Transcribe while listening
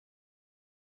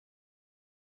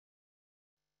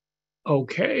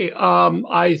Okay,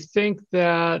 I think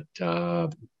that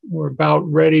we're about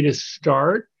ready to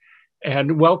start.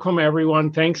 And welcome,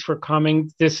 everyone. Thanks for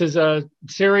coming. This is a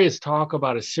serious talk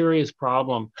about a serious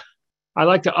problem. I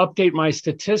like to update my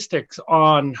statistics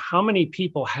on how many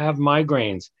people have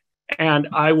migraines. And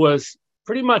I was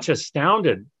pretty much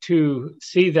astounded to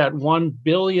see that 1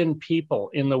 billion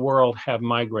people in the world have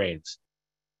migraines.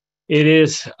 It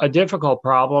is a difficult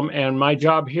problem, and my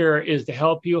job here is to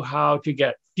help you how to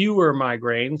get fewer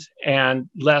migraines and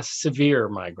less severe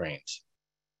migraines.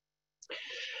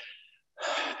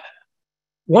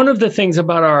 One of the things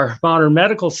about our modern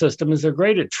medical system is they're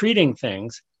great at treating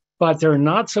things, but they're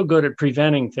not so good at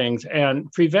preventing things.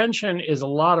 And prevention is a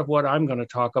lot of what I'm going to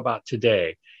talk about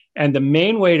today. And the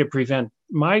main way to prevent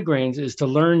migraines is to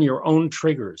learn your own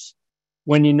triggers.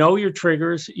 When you know your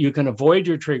triggers, you can avoid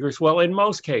your triggers. Well, in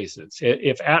most cases,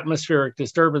 if atmospheric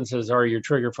disturbances are your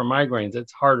trigger for migraines,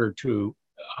 it's harder to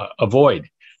avoid.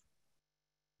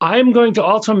 I'm going to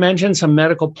also mention some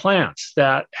medical plants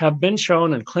that have been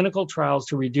shown in clinical trials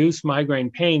to reduce migraine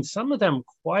pain, some of them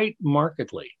quite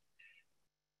markedly.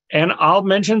 And I'll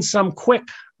mention some quick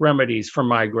remedies for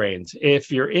migraines.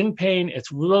 If you're in pain,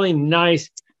 it's really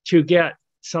nice to get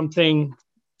something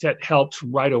that helps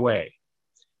right away.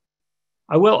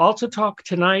 I will also talk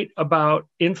tonight about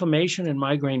inflammation and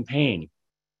migraine pain.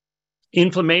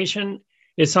 Inflammation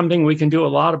is something we can do a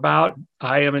lot about.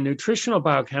 I am a nutritional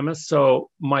biochemist, so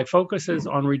my focus is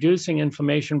on reducing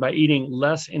inflammation by eating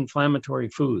less inflammatory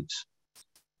foods.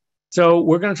 So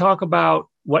we're going to talk about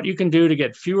what you can do to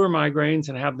get fewer migraines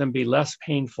and have them be less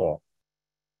painful.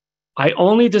 I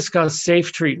only discuss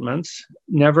safe treatments,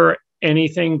 never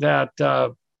anything that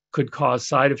could cause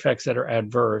side effects that are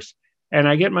adverse. And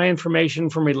I get my information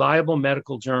from reliable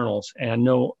medical journals and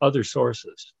no other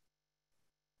sources.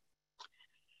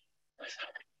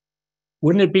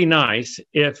 Wouldn't it be nice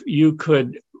if you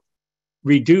could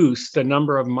reduce the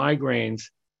number of migraines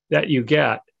that you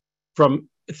get from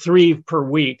 3 per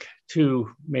week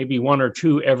to maybe 1 or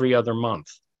 2 every other month?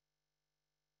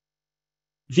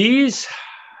 These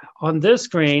on this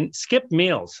screen, skip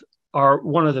meals are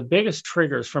one of the biggest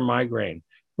triggers for migraine.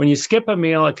 When you skip a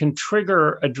meal, it can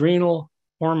trigger adrenal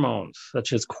hormones,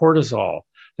 such as cortisol,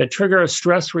 that trigger a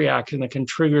stress reaction that can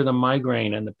trigger the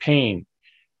migraine and the pain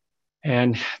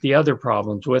and the other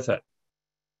problems with it.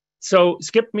 So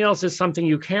skip meals is something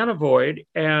you can avoid.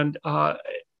 And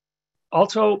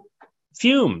also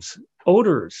fumes,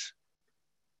 odors,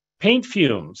 paint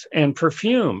fumes, and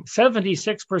perfume.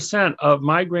 76% of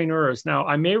migraineurs. Now,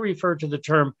 I may refer to the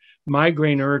term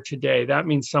migraineur today. That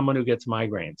means someone who gets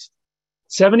migraines.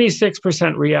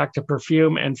 76% react to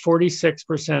perfume and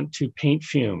 46% to paint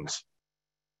fumes.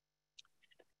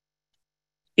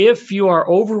 If you are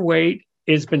overweight,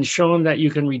 it's been shown that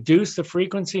you can reduce the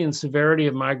frequency and severity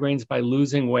of migraines by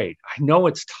losing weight. I know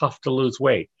it's tough to lose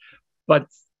weight, but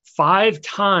 5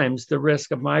 times the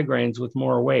risk of migraines with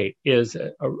more weight is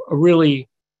a really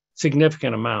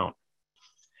significant amount.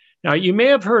 Now, you may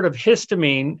have heard of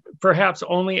histamine, perhaps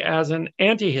only as an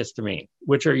antihistamine,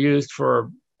 which are used for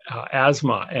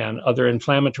asthma and other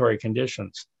inflammatory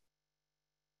conditions.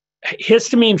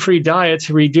 Histamine-free diets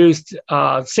reduced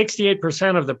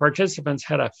 68% of the participants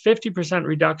had a 50%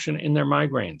 reduction in their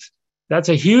migraines. That's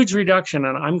a huge reduction,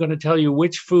 and I'm going to tell you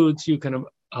which foods you can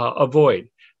avoid.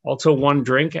 Also, 1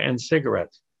 drink and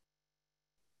cigarettes.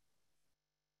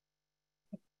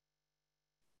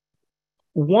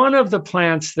 One of the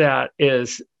plants that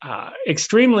is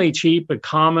extremely cheap and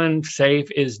common,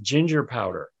 safe, is ginger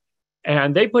powder.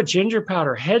 And they put ginger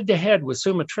powder head to head with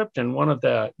sumatriptan, one of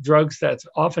the drugs that's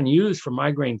often used for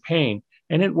migraine pain,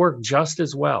 and it worked just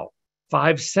as well.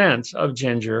 5 cents of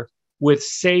ginger with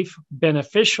safe,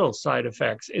 beneficial side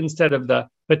effects instead of the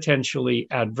potentially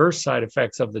adverse side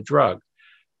effects of the drug.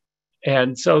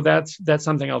 And so that's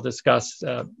something I'll discuss,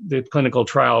 the clinical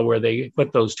trial where they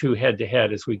put those 2 head to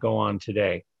head as we go on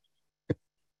today.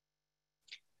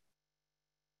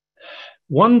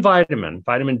 One vitamin,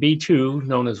 vitamin B2,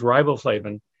 known as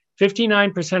riboflavin,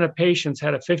 59% of patients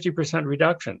had a 50%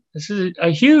 reduction. This is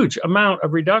a huge amount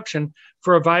of reduction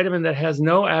for a vitamin that has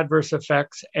no adverse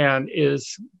effects and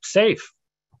is safe.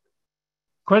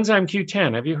 Coenzyme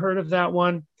Q10, have you heard of that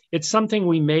one? It's something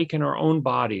we make in our own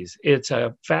bodies. It's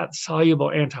a fat-soluble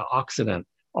antioxidant,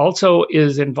 also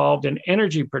is involved in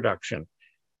energy production.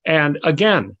 And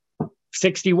again,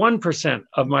 61%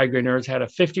 of migraineurs had a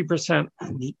 50%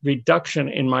 reduction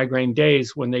in migraine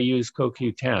days when they used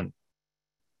CoQ10.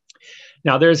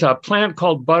 Now, there's a plant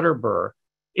called butterbur.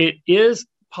 It is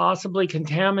possibly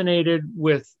contaminated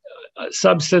with a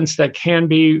substance that can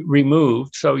be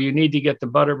removed. So you need to get the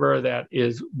butterbur that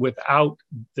is without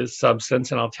this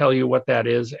substance, and I'll tell you what that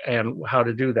is and how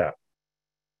to do that.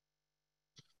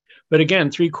 But again,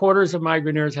 3/4 of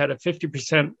migraineurs had a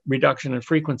 50% reduction in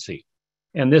frequency,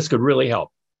 and this could really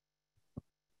help.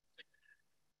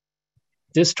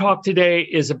 This talk today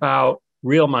is about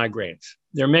real migraines.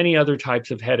 There are many other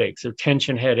types of headaches. There are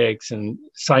tension headaches and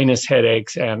sinus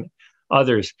headaches and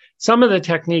others. Some of the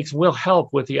techniques will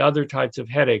help with the other types of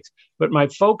headaches, but my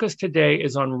focus today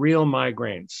is on real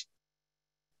migraines.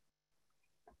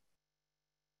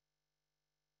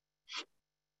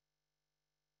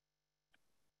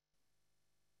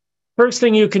 First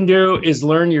thing you can do is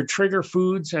learn your trigger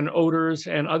foods and odors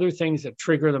and other things that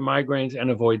trigger the migraines and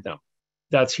avoid them.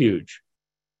 That's huge.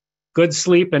 Good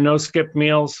sleep and no skipped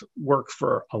meals works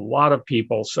for a lot of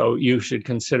people, so you should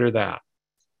consider that.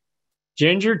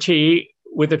 Ginger tea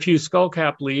with a few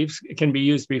skullcap leaves can be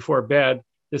used before bed.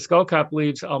 The skullcap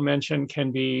leaves, I'll mention,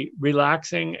 can be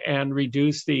relaxing and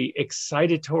reduce the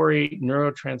excitatory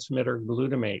neurotransmitter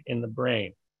glutamate in the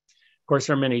brain. Of course,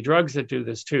 there are many drugs that do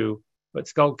this too, but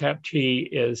skullcap tea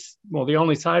is, well, the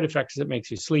only side effect is it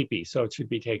makes you sleepy, so it should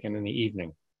be taken in the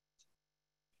evening.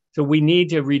 So we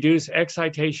need to reduce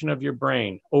excitation of your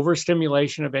brain.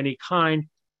 Overstimulation of any kind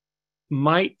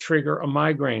might trigger a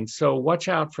migraine, so watch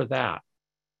out for that.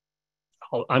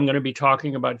 I'm going to be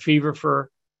talking about feverfew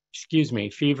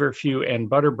and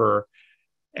butterbur,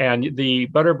 and the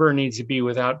butterbur needs to be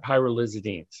without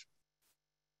pyrrolizidines.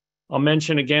 I'll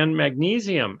mention again,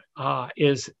 magnesium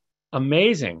is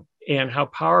amazing in how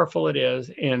powerful it is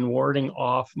in warding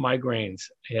off migraines.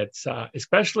 It's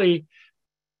especially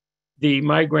the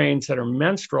migraines that are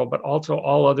menstrual, but also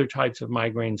all other types of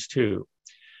migraines too.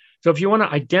 So if you want to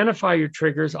identify your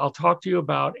triggers, I'll talk to you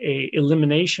about an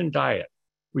elimination diet,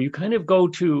 where you kind of go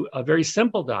to a very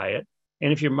simple diet.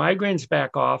 And if your migraines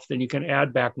back off, then you can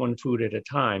add back one food at a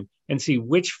time and see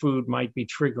which food might be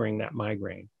triggering that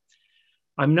migraine.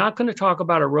 I'm not going to talk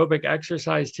about aerobic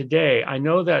exercise today. I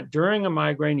know that during a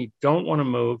migraine, you don't want to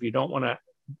move. You don't want to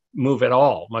move at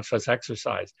all, much less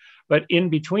exercise. But in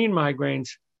between migraines,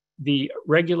 the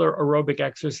regular aerobic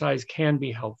exercise can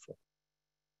be helpful.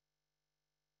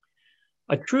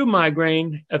 A true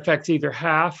migraine affects either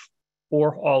half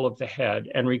or all of the head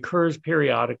and recurs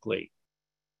periodically.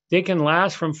 They can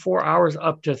last from 4 hours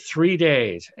up to 3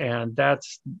 days, and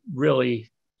that's really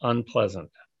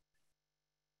unpleasant.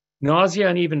 Nausea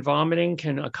and even vomiting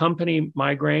can accompany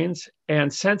migraines,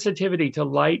 and sensitivity to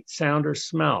light, sound, or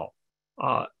smell.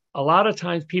 A lot of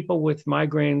times people with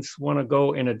migraines want to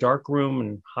go in a dark room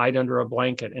and hide under a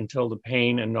blanket until the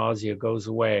pain and nausea goes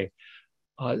away.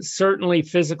 Certainly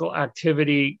physical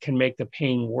activity can make the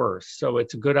pain worse. So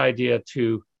it's a good idea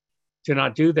to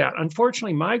not do that.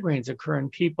 Unfortunately, migraines occur in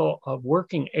people of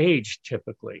working age,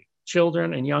 typically,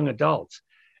 children and young adults.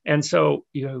 And so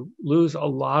you lose a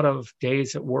lot of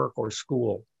days at work or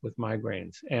school with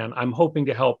migraines. And I'm hoping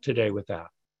to help today with that.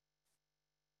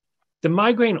 The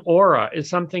migraine aura is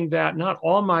something that not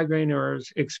all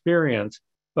migraineurs experience,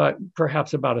 but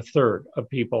perhaps about a third of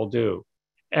people do.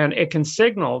 And it can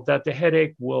signal that the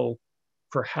headache will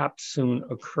perhaps soon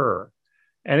occur.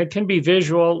 And it can be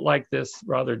visual, like this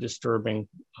rather disturbing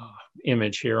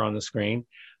image here on the screen.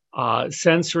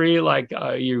 Sensory, like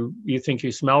you think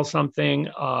you smell something,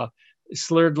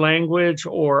 slurred language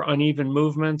or uneven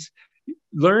movements.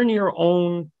 Learn your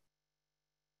own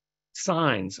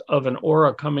signs of an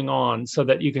aura coming on so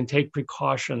that you can take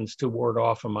precautions to ward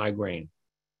off a migraine.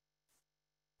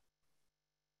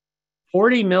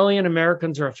 40 million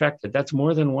Americans are affected. That's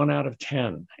more than 1 out of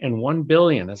 10, and 1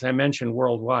 billion, as I mentioned,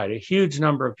 worldwide, a huge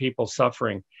number of people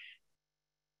suffering.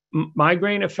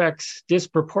 Migraine affects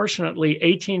disproportionately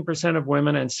 18% of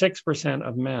women and 6%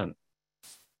 of men.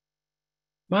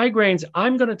 Migraines,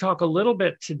 I'm going to talk a little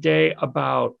bit today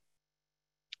about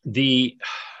the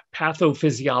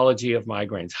pathophysiology of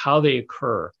migraines, how they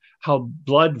occur, how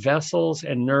blood vessels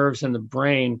and nerves in the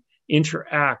brain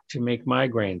interact to make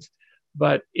migraines.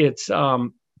 But it's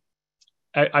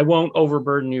I won't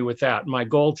overburden you with that. My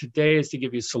goal today is to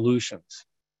give you solutions.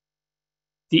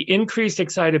 The increased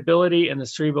excitability in the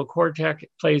cerebral cortex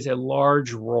plays a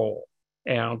large role.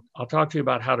 And I'll talk to you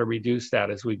about how to reduce that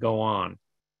as we go on.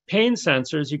 Pain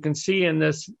sensors, you can see in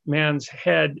this man's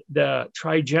head, the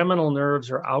trigeminal nerves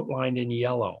are outlined in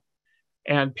yellow.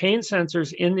 And pain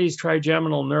sensors in these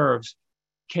trigeminal nerves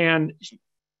can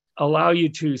allow you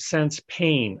to sense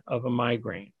pain of a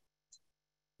migraine.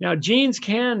 Now, genes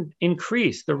can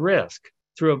increase the risk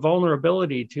through a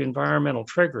vulnerability to environmental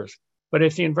triggers. But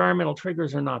if the environmental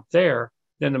triggers are not there,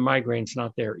 then the migraine's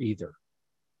not there either.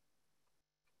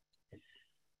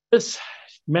 This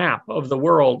map of the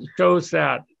world shows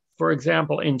that, for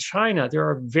example, in China, there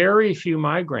are very few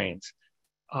migraines.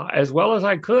 As well as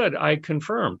I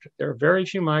confirmed there are very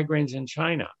few migraines in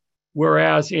China,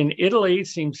 whereas in Italy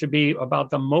seems to be about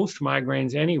the most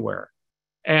migraines anywhere.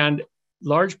 And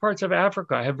large parts of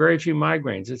Africa have very few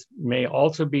migraines. This may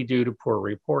also be due to poor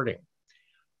reporting.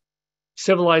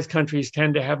 Civilized countries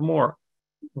tend to have more.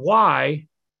 Why,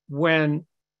 when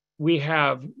we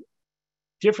have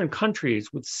different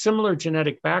countries with similar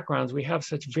genetic backgrounds, we have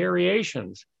such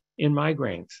variations in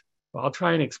migraines? Well, I'll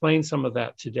try and explain some of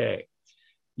that today.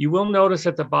 You will notice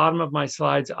at the bottom of my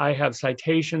slides, I have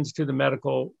citations to the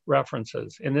medical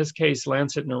references. In this case,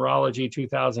 Lancet Neurology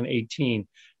 2018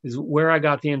 is where I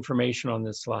got the information on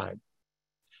this slide.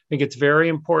 I think it's very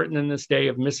important in this day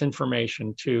of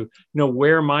misinformation to know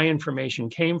where my information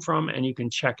came from, and you can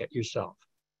check it yourself.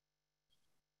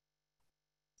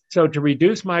 So to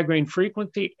reduce migraine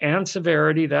frequency and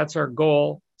severity, that's our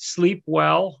goal. Sleep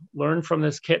well, learn from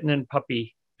this kitten and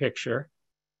puppy picture.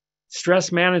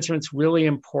 Stress management's really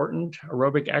important,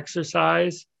 aerobic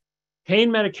exercise. Pain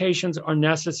medications are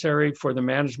necessary for the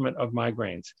management of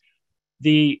migraines.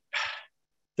 The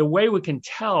way we can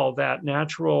tell that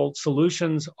natural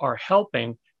solutions are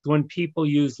helping is when people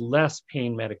use less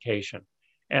pain medication.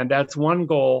 And that's one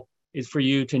goal, is for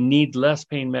you to need less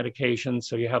pain medications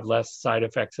so you have less side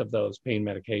effects of those pain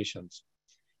medications.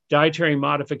 Dietary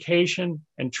modification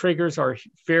and triggers are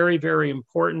very, very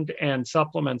important, and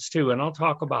supplements too. And I'll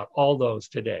talk about all those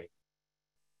today.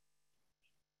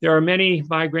 There are many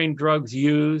migraine drugs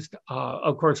used.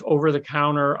 Of course,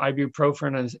 over-the-counter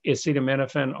ibuprofen and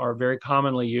acetaminophen are very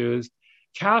commonly used.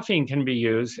 Caffeine can be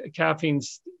used.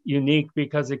 Caffeine's unique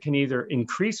because it can either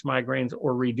increase migraines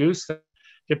or reduce them,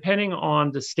 depending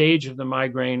on the stage of the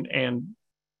migraine and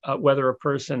whether a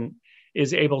person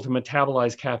is able to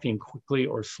metabolize caffeine quickly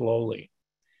or slowly.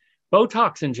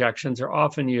 Botox injections are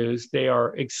often used. They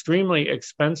are extremely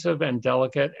expensive and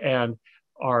delicate and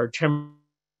are temporary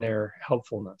in their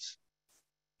helpfulness.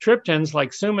 Triptans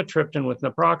like sumatriptan with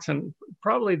naproxen,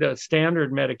 probably the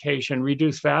standard medication,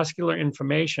 reduce vascular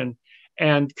inflammation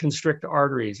and constrict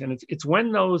arteries. And it's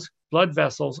when those blood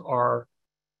vessels are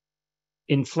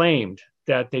inflamed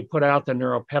that they put out the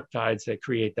neuropeptides that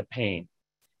create the pain.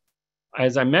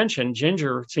 As I mentioned,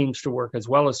 ginger seems to work as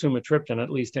well as sumatriptan, at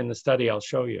least in the study I'll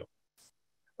show you.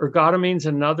 Ergotamine is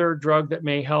another drug that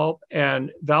may help, and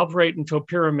valproate and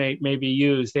topiramate may be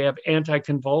used. They have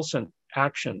anticonvulsant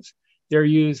actions. They're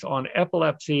used on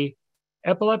epilepsy.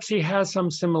 Epilepsy has some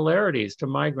similarities to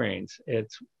migraines.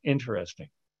 It's interesting.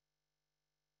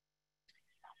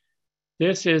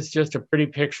 This is just a pretty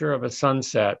picture of a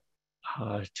sunset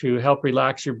to help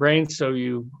relax your brain so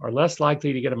you are less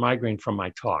likely to get a migraine from my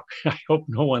talk. I hope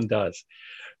no one does.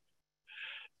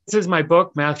 This is my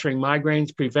book, Mastering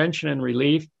Migraines, Prevention and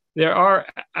Relief. There are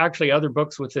actually other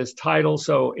books with this title.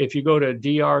 So if you go to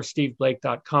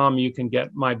drsteveblake.com, you can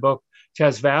get my book, which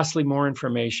has vastly more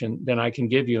information than I can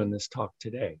give you in this talk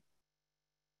today.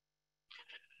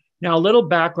 Now, a little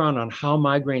background on how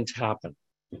migraines happen.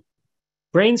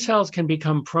 Brain cells can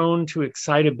become prone to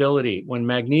excitability when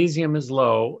magnesium is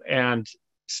low and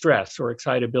stress or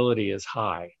excitability is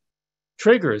high.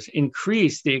 Triggers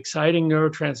increase the exciting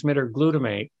neurotransmitter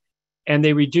glutamate, and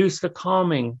they reduce the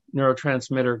calming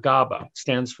neurotransmitter GABA,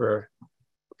 stands for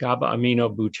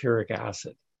GABA-aminobutyric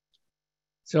acid.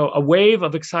 So a wave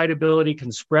of excitability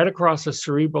can spread across the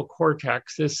cerebral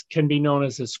cortex. This can be known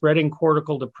as a spreading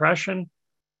cortical depression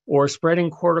or spreading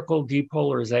cortical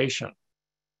depolarization.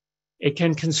 It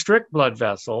can constrict blood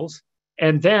vessels,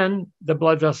 and then the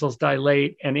blood vessels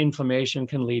dilate and inflammation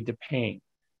can lead to pain.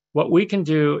 What we can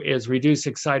do is reduce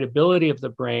excitability of the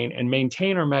brain and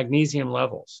maintain our magnesium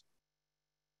levels.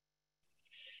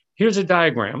 Here's a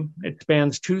diagram. It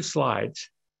spans 2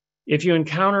 slides. If you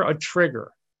encounter a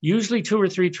trigger, usually 2 or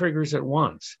 3 triggers at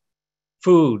once,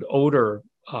 food, odor,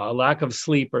 lack of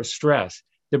sleep, or stress,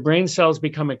 the brain cells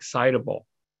become excitable.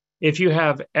 If you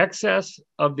have excess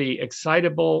of the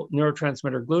excitable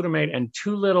neurotransmitter glutamate and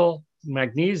too little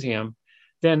magnesium,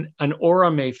 then an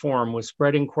aura may form with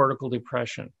spreading cortical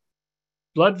depression.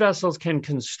 Blood vessels can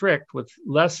constrict with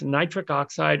less nitric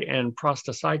oxide and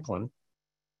prostacyclin,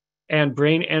 and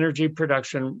brain energy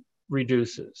production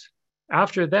reduces.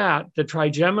 After that, the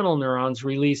trigeminal neurons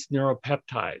release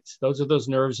neuropeptides. Those are those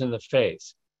nerves in the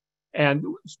face. And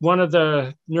one of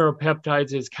the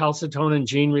neuropeptides is calcitonin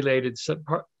gene-related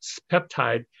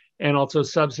peptide and also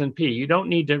substance P. You don't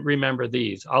need to remember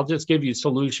these. I'll just give you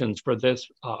solutions for this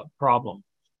problem.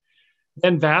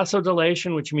 Then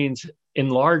vasodilation, which means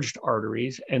enlarged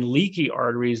arteries, and leaky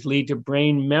arteries lead to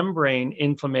brain membrane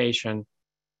inflammation.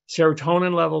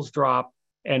 Serotonin levels drop,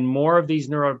 And more of these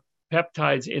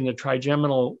neuropeptides in the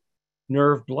trigeminal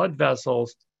nerve blood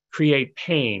vessels create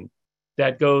pain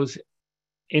that goes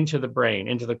into the brain,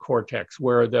 into the cortex,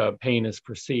 where the pain is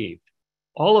perceived.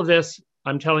 All of this,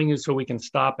 I'm telling you, so we can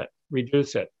stop it,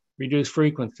 reduce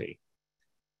frequency.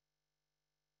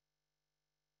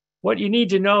 What you need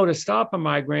to know to stop a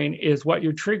migraine is what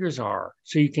your triggers are,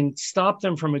 so you can stop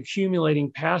them from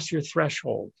accumulating past your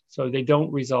threshold so they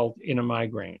don't result in a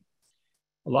migraine.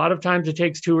 A lot of times it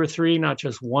takes 2 or 3, not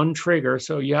just one trigger,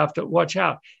 so you have to watch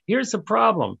out. Here's the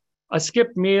problem. A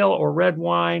skipped meal or red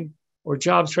wine or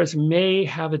job stress may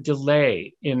have a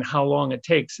delay in how long it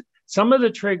takes. Some of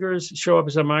the triggers show up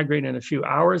as a migraine in a few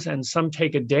hours, and some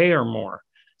take a day or more.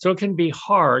 So it can be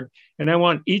hard. And I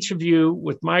want each of you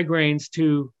with migraines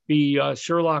to be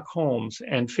Sherlock Holmes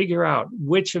and figure out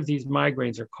which of these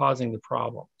migraines are causing the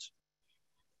problems.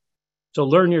 So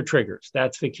learn your triggers.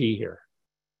 That's the key here.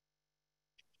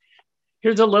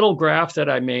 Here's a little graph that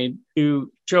I made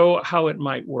to show how it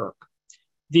might work.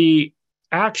 The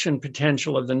action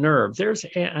potential of the nerve, there's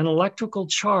an electrical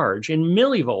charge in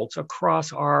millivolts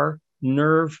across our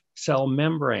nerve cell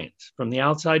membranes from the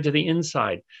outside to the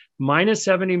inside. Minus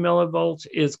 70 millivolts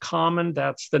is common.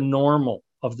 That's the normal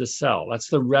of the cell. That's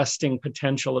the resting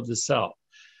potential of the cell,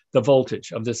 the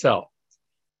voltage of the cell.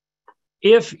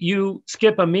 If you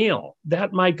skip a meal,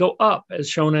 that might go up, as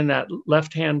shown in that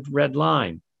left-hand red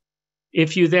line.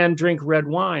 If you then drink red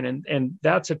wine, and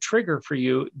that's a trigger for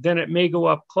you, then it may go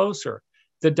up closer.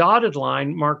 The dotted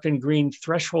line marked in green,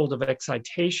 threshold of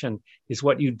excitation, is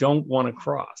what you don't want to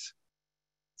cross.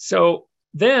 So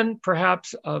then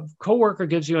perhaps a coworker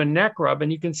gives you a neck rub,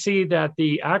 and you can see that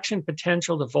the action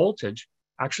potential, the voltage,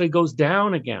 actually goes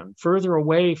down again, further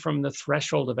away from the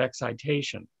threshold of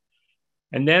excitation.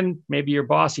 And then maybe your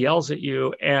boss yells at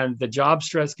you, and the job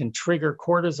stress can trigger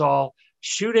cortisol,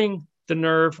 shooting the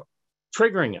nerve,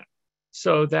 triggering it,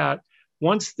 so that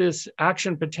once this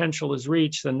action potential is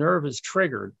reached, the nerve is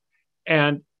triggered.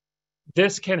 And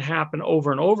this can happen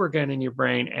over and over again in your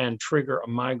brain and trigger a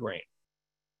migraine.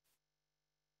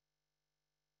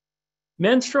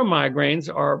 Menstrual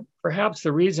migraines are perhaps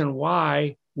the reason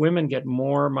why women get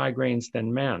more migraines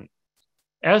than men.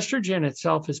 Estrogen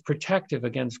itself is protective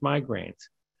against migraines,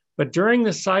 but during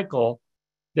the cycle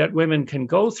that women can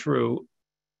go through,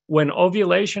 when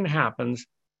ovulation happens,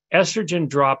 estrogen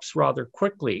drops rather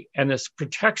quickly, and this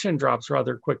protection drops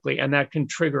rather quickly, and that can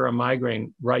trigger a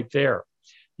migraine right there.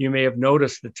 You may have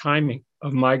noticed the timing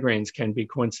of migraines can be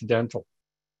coincidental.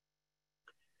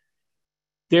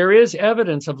 There is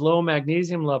evidence of low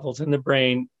magnesium levels in the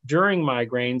brain during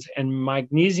migraines, and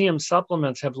magnesium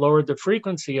supplements have lowered the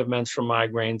frequency of menstrual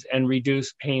migraines and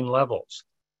reduced pain levels.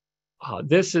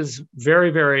 This is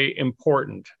very, very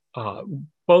important.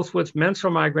 Both with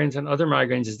menstrual migraines and other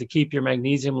migraines, is to keep your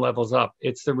magnesium levels up.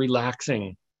 It's the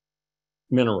relaxing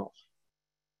mineral.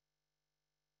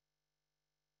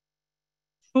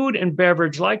 Food and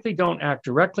beverage likely don't act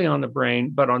directly on the brain,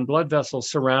 but on blood vessels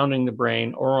surrounding the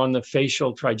brain or on the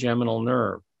facial trigeminal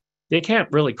nerve. They can't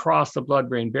really cross the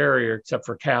blood-brain barrier except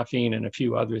for caffeine and a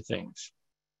few other things.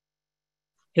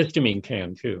 Histamine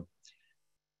can too.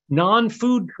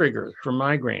 Non-food triggers for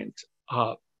migraines.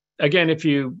 Again, if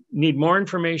you need more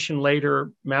information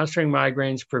later, Mastering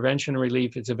Migraines Prevention and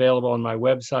Relief is available on my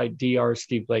website,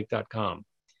 drsteveblake.com.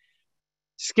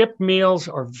 Skipped meals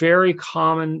are very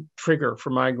common trigger for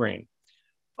migraine.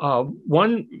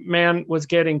 One man was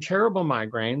getting terrible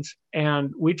migraines,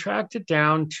 and we tracked it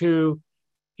down to,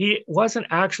 he wasn't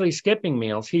actually skipping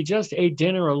meals. He just ate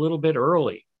dinner a little bit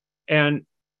early. And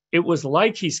it was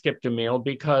like he skipped a meal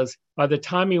because by the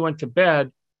time he went to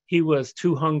bed, he was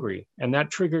too hungry, and that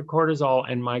triggered cortisol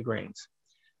and migraines.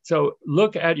 So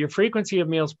look at your frequency of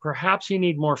meals. Perhaps you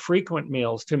need more frequent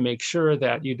meals to make sure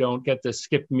that you don't get the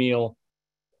skipped meal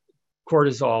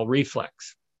cortisol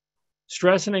reflex.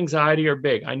 Stress and anxiety are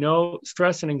big. I know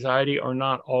stress and anxiety are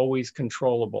not always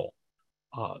controllable,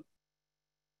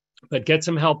 but get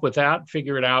some help with that.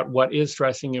 Figure it out, what is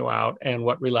stressing you out and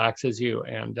what relaxes you.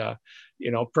 And,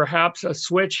 perhaps a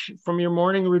switch from your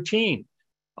morning routine.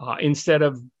 Instead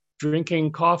of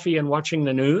drinking coffee and watching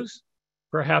the news,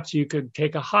 perhaps you could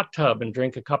take a hot tub and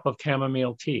drink a cup of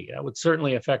chamomile tea. That would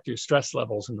certainly affect your stress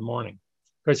levels in the morning.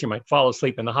 Of course, you might fall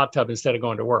asleep in the hot tub instead of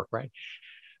going to work, right?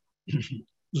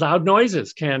 Loud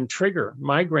noises can trigger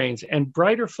migraines, and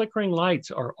brighter flickering lights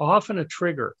are often a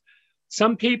trigger.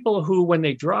 Some people who, when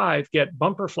they drive, get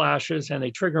bumper flashes and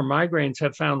they trigger migraines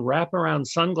have found wraparound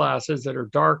sunglasses that are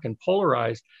dark and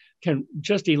polarized can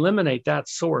just eliminate that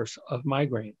source of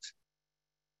migraines.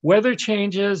 Weather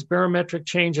changes, barometric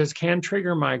changes can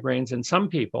trigger migraines in some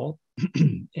people,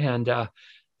 and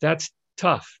that's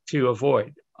tough to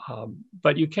avoid.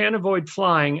 But you can avoid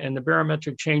flying, and the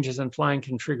barometric changes in flying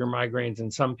can trigger migraines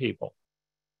in some people.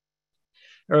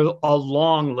 There are a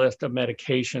long list of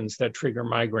medications that trigger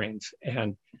migraines.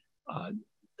 And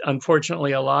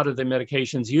unfortunately, a lot of the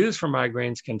medications used for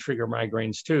migraines can trigger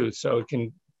migraines too. So it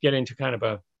can get into kind of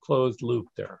a closed loop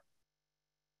there.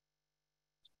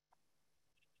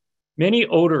 Many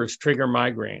odors trigger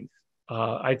migraines.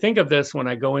 I think of this when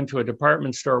I go into a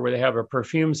department store where they have a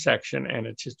perfume section and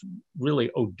it's just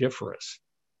really odoriferous.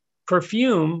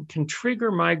 Perfume can trigger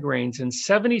migraines in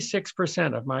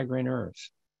 76% of migraineurs.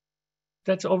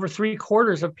 That's over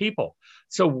 3/4 of people.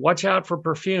 So watch out for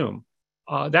perfume.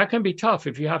 That can be tough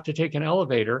if you have to take an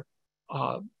elevator.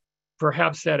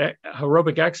 Perhaps that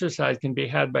aerobic exercise can be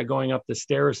had by going up the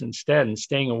stairs instead and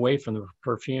staying away from the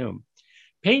perfume.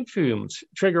 Paint fumes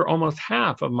trigger almost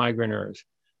half of migraineurs.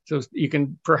 So you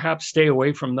can perhaps stay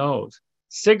away from those.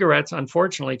 Cigarettes,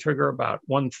 unfortunately, trigger about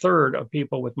 1/3 of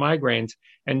people with migraines,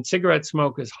 and cigarette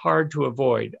smoke is hard to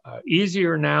avoid.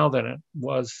 Easier now than it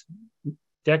was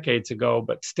decades ago,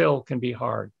 but still can be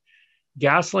hard.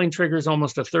 Gasoline triggers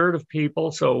almost 1/3 of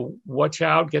people, so watch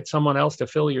out, get someone else to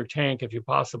fill your tank if you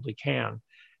possibly can.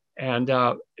 And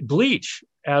bleach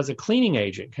as a cleaning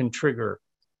agent can trigger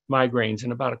migraines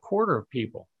in about 1/4 of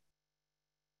people.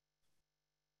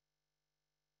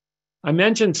 I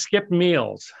mentioned skipped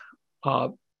meals.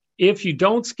 If you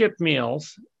don't skip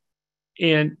meals,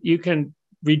 and you can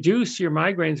reduce your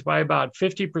migraines by about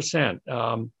 50%.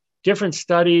 Different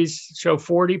studies show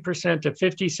 40% to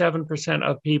 57%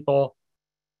 of people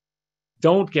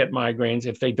don't get migraines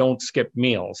if they don't skip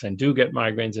meals, and do get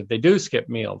migraines if they do skip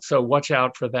meals. So watch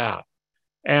out for that.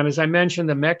 And as I mentioned,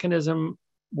 the mechanism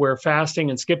where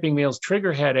fasting and skipping meals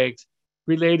trigger headaches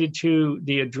related to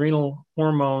the adrenal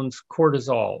hormones,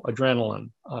 cortisol, adrenaline,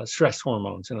 stress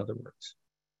hormones, in other words.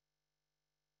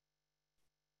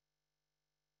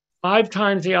 5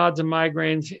 times the odds of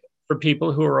migraines for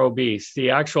people who are obese.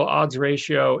 The actual odds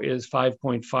ratio is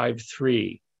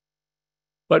 5.53.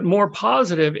 But more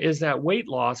positive is that weight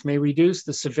loss may reduce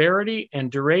the severity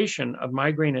and duration of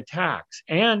migraine attacks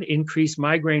and increase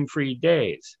migraine-free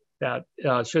days. That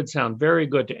should sound very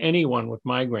good to anyone with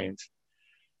migraines.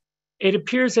 It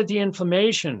appears that the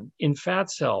inflammation in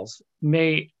fat cells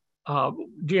may,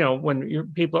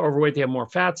 when people are overweight, they have more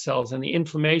fat cells, and the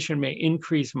inflammation may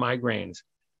increase migraines.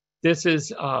 This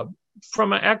is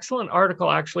from an excellent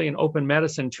article, actually, in Open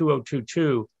Medicine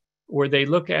 2022, where they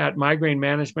look at migraine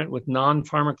management with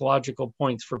non-pharmacological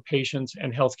points for patients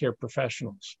and healthcare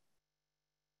professionals.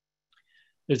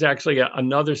 There's actually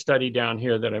another study down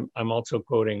here that I'm also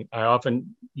quoting. I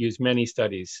often use many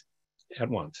studies at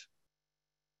once.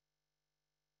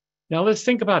 Now let's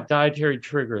think about dietary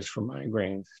triggers for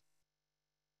migraines.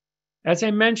 As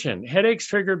I mentioned, headaches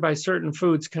triggered by certain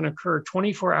foods can occur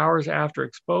 24 hours after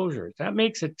exposure. That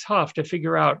makes it tough to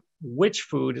figure out which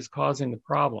food is causing the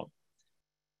problem.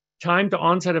 Time to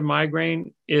onset of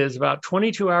migraine is about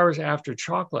 22 hours after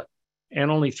chocolate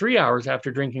and only 3 hours after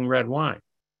drinking red wine.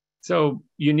 So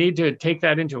you need to take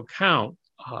that into account.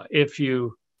 If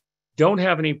you don't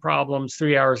have any problems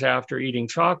 3 hours after eating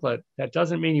chocolate, that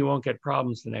doesn't mean you won't get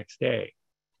problems the next day.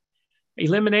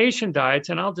 Elimination diets,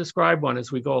 and I'll describe one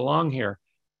as we go along here,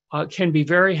 can be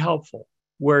very helpful,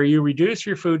 where you reduce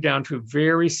your food down to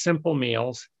very simple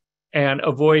meals and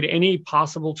avoid any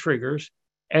possible triggers,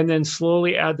 and then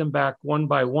slowly add them back one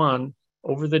by one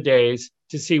over the days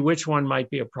to see which one might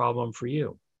be a problem for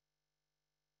you.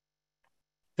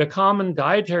 The common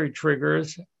dietary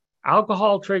triggers,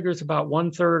 alcohol triggers about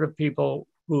 1/3 of people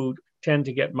who tend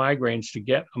to get migraines to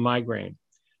get a migraine.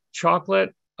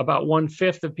 Chocolate, about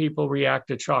 1/5 of people react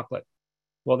to chocolate.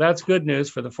 Well, that's good news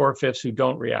for the 4/5 who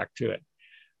don't react to it.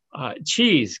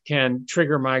 Cheese can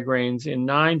trigger migraines in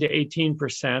 9 to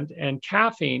 18%, and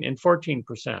caffeine in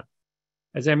 14%.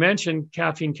 As I mentioned,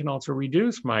 caffeine can also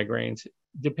reduce migraines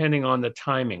depending on the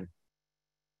timing.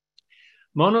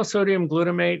 Monosodium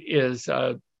glutamate is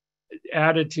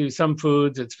added to some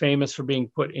foods. It's famous for being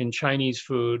put in Chinese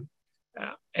food,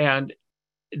 and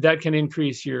that can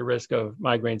increase your risk of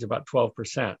migraines. About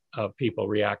 12% of people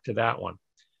react to that one.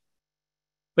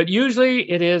 But usually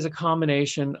it is a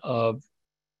combination of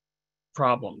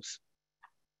problems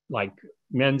like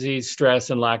Menzies, stress,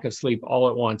 and lack of sleep all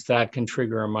at once. That can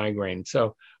trigger a migraine.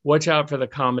 So watch out for the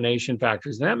combination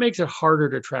factors. And that makes it harder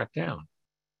to track down.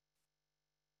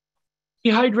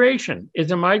 Dehydration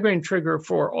is a migraine trigger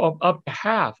for up to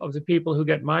half of the people who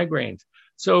get migraines.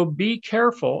 So be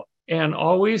careful and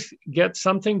always get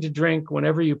something to drink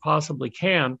whenever you possibly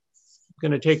can. I'm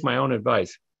going to take my own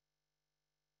advice.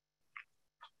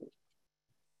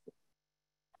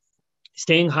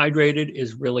 Staying hydrated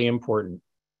is really important.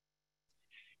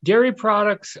 Dairy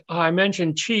products, I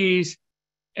mentioned cheese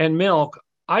and milk.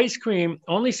 Ice cream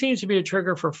only seems to be a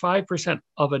trigger for 5%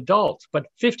 of adults, but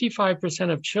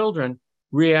 55% of children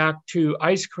react to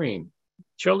ice cream.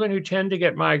 Children who tend to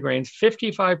get migraines,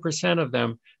 55% of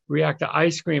them react to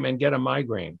ice cream and get a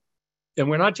migraine.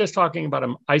 And we're not just talking about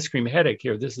an ice cream headache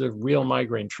here. This is a real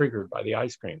migraine triggered by the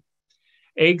ice cream.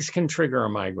 Eggs can trigger a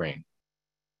migraine.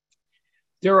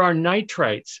 There are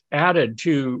nitrites added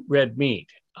to red meat.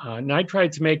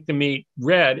 Nitrites make the meat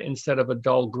red instead of a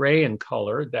dull gray in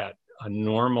color that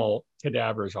normal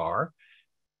cadavers are.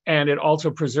 And it also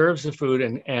preserves the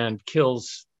food and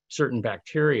kills certain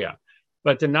bacteria.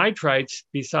 But the nitrites,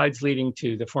 besides leading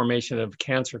to the formation of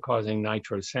cancer-causing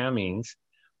nitrosamines,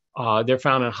 they're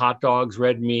found in hot dogs,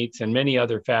 red meats, and many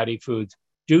other fatty foods,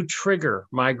 do trigger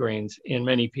migraines in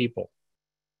many people.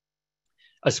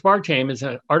 Aspartame is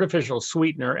an artificial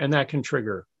sweetener, and that can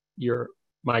trigger your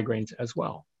migraines as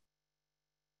well.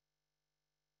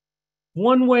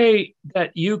 One way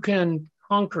that you can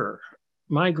conquer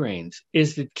migraines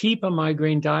is to keep a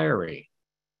migraine diary.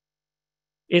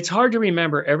 It's hard to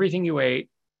remember everything you ate,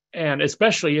 and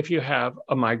especially if you have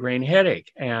a migraine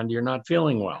headache and you're not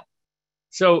feeling well.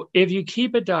 So if you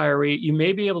keep a diary, you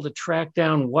may be able to track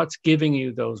down what's giving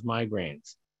you those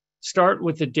migraines. Start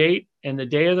with the date and the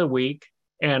day of the week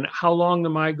and how long the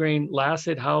migraine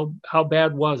lasted, how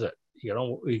bad was it?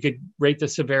 You could rate the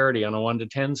severity on a 1 to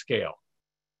 10 scale.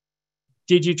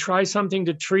 Did you try something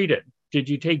to treat it? Did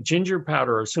you take ginger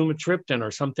powder or sumatriptan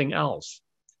or something else?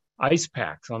 Ice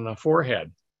packs on the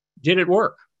forehead. Did it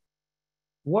work?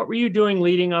 What were you doing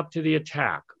leading up to the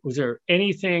attack? Was there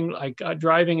anything like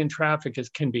driving in traffic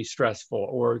can be stressful,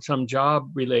 or some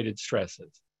job-related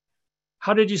stresses?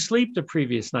 How did you sleep the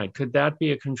previous night? Could that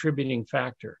be a contributing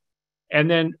factor? And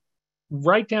then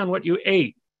write down what you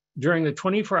ate during the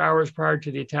 24 hours prior to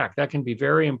the attack. That can be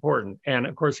very important. And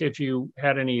of course, if you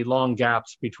had any long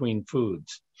gaps between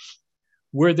foods.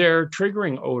 Were there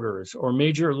triggering odors or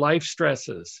major life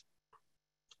stresses?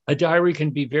 A diary can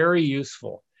be very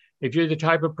useful. If you're the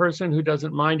type of person who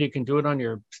doesn't mind, you can do it on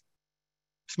your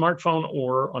smartphone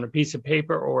or on a piece of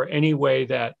paper or any way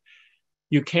that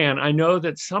you can. I know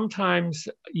that sometimes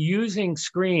using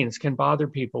screens can bother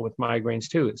people with migraines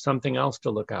too. It's something else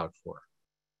to look out for.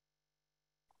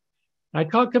 I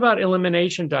talked about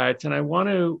elimination diets, and I want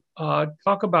to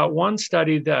talk about one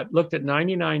study that looked at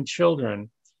 99 children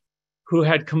who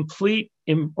had complete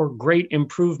or great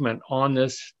improvement on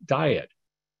this diet.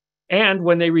 And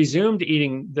when they resumed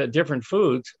eating the different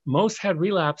foods, most had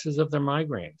relapses of their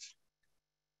migraines.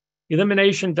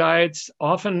 Elimination diets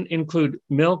often include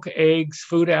milk, eggs,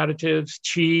 food additives,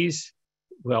 cheese,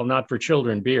 well, not for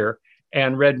children, beer,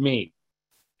 and red meat.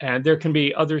 And there can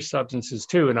be other substances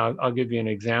too, and I'll give you an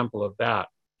example of that.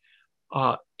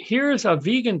 Here's a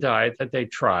vegan diet that they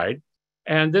tried,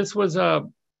 and this was a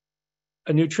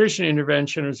nutrition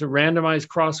intervention. It was a randomized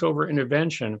crossover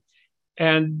intervention.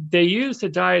 And they used a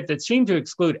diet that seemed to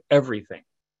exclude everything.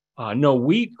 No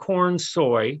wheat, corn,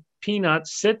 soy,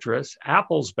 peanuts, citrus,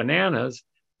 apples, bananas,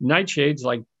 nightshades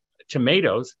like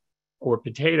tomatoes or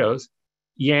potatoes,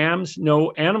 yams,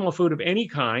 no animal food of any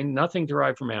kind, nothing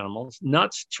derived from animals,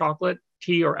 nuts, chocolate,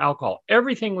 tea, or alcohol.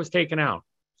 Everything was taken out.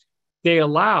 They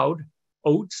allowed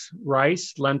oats,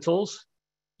 rice, lentils,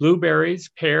 blueberries,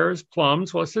 pears,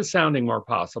 plums, what's this sounding more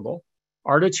possible,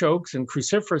 artichokes and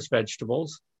cruciferous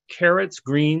vegetables, carrots,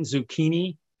 greens,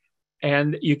 zucchini,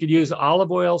 and you could use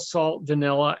olive oil, salt,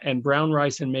 vanilla, and brown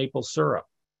rice and maple syrup.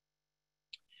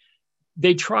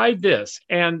 They tried this,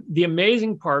 and the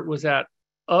amazing part was that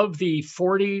of the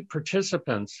 40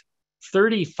 participants,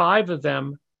 35 of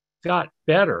them got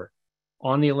better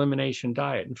on the elimination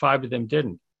diet, and 5 of them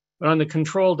didn't. But on the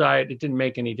control diet, it didn't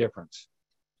make any difference.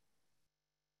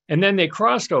 And then they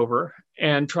crossed over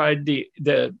and tried the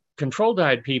control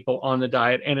diet people on the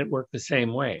diet, and it worked the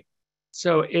same way.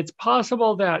 So it's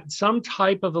possible that some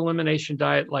type of elimination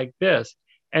diet like this,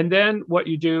 and then what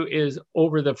you do is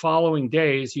over the following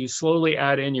days, you slowly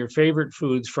add in your favorite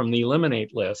foods from the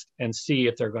eliminate list and see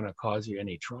if they're going to cause you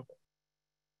any trouble.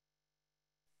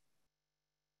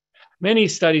 Many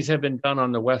studies have been done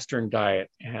on the Western diet,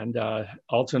 and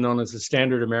also known as the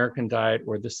standard American diet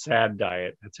or the SAD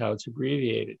diet. That's how it's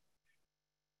abbreviated.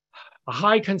 A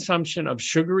high consumption of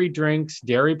sugary drinks,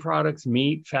 dairy products,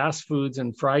 meat, fast foods,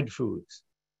 and fried foods.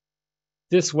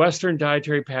 This Western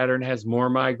dietary pattern has more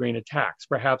migraine attacks,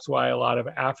 perhaps why a lot of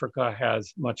Africa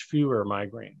has much fewer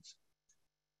migraines.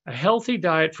 A healthy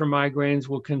diet for migraines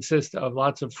will consist of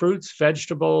lots of fruits,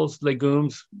 vegetables,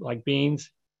 legumes like beans,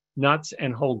 nuts,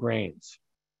 and whole grains.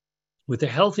 With a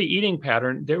healthy eating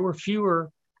pattern, there were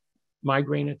fewer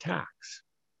migraine attacks.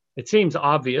 It seems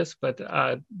obvious, but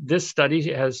this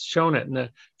study has shown it in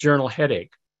the journal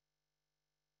Headache.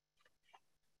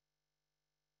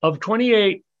 Of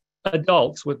 28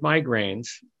 adults with migraines,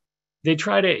 they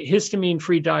tried a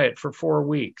histamine-free diet for 4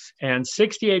 weeks, and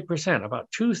 68%,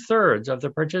 about 2/3 of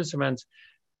the participants,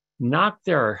 knocked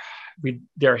their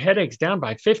headaches down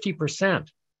by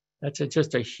 50%. That's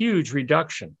just a huge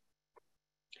reduction.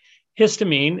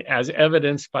 Histamine, as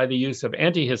evidenced by the use of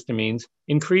antihistamines,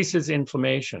 increases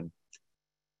inflammation.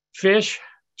 Fish,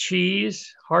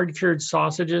 cheese, hard-cured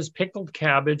sausages, pickled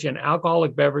cabbage, and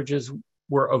alcoholic beverages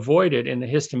were avoided in the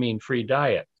histamine-free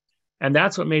diet. And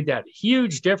that's what made that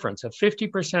huge difference, a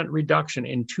 50% reduction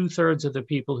in 2/3 of the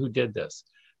people who did this.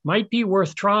 Might be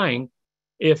worth trying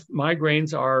if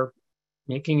migraines are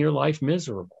making your life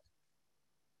miserable.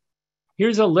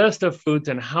 Here's a list of foods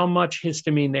and how much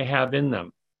histamine they have in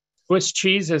them. Swiss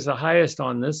cheese is the highest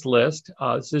on this list.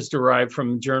 This is derived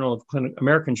from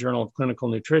American Journal of Clinical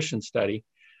Nutrition study.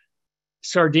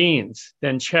 Sardines,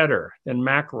 then cheddar, then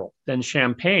mackerel, then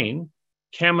champagne,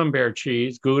 camembert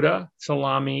cheese, Gouda,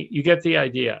 salami. You get the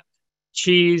idea.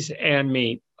 Cheese and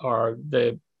meat are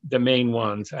the main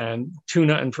ones, and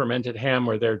tuna and fermented ham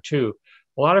are there too.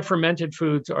 A lot of fermented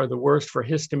foods are the worst for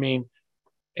histamine.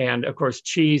 And of course,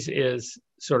 cheese is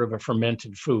sort of a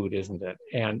fermented food, isn't it?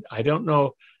 And I don't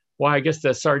know why. I guess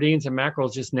the sardines and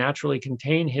mackerels just naturally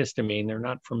contain histamine. They're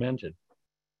not fermented.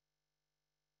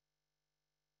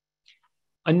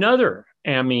 Another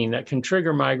amine that can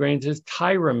trigger migraines is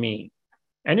tyramine.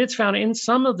 And it's found in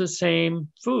some of the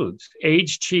same foods: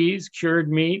 aged cheese, cured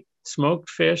meat, smoked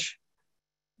fish,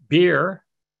 beer,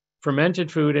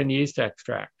 fermented food, and yeast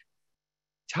extract.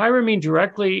 Tyramine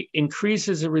directly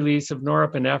increases the release of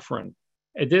norepinephrine.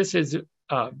 This is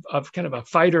kind of a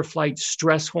fight or flight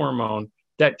stress hormone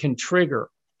that can trigger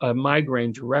a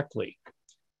migraine directly.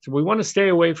 So we want to stay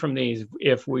away from these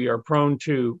if we are prone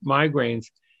to migraines.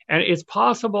 And it's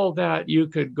possible that you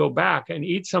could go back and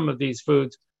eat some of these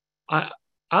foods.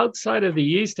 Outside of the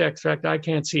yeast extract, I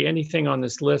can't see anything on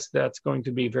this list that's going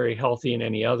to be very healthy in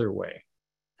any other way.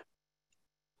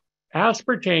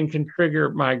 Aspartame can trigger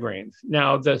migraines.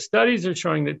 Now, the studies are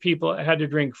showing that people had to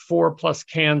drink 4+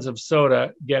 cans of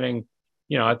soda, getting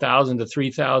 1,000 to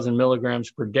 3,000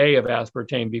 milligrams per day of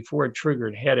aspartame before it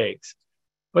triggered headaches.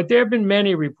 But there have been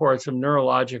many reports of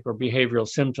neurologic or behavioral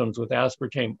symptoms with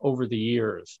aspartame over the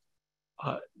years.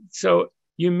 So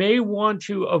you may want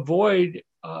to avoid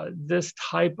this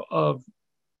type of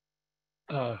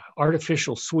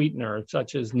artificial sweetener,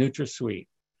 such as NutraSweet,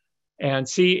 and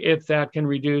see if that can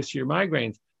reduce your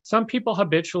migraines. Some people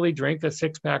habitually drink a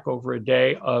 6-pack over a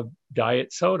day of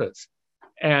diet sodas.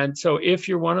 And so if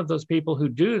you're one of those people who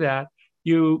do that,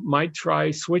 you might try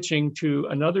switching to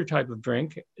another type of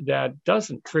drink that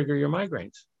doesn't trigger your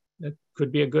migraines. That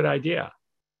could be a good idea.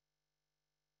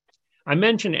 I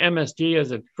mentioned MSG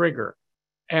as a trigger,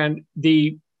 and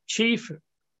the chief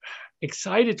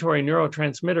excitatory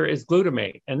neurotransmitter is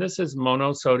glutamate, and this is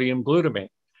monosodium glutamate.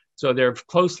 So they're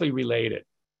closely related.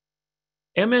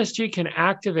 MSG can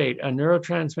activate a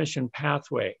neurotransmission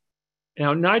pathway.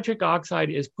 Now, nitric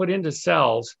oxide is put into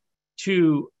cells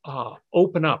to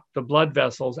open up the blood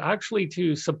vessels, actually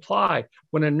to supply.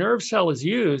 When a nerve cell is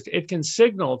used, it can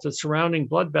signal to surrounding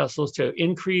blood vessels to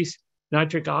increase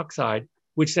nitric oxide,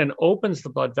 which then opens the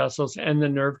blood vessels, and the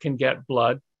nerve can get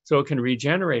blood so it can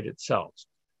regenerate itself.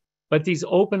 But these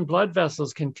open blood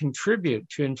vessels can contribute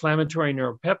to inflammatory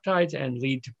neuropeptides and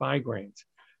lead to migraines.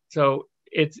 So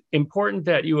it's important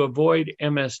that you avoid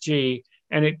MSG,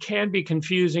 and it can be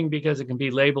confusing because it can be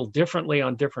labeled differently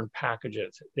on different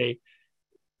packages.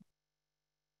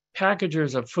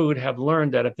 Packagers of food have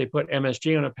learned that if they put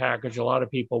MSG on a package, a lot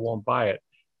of people won't buy it.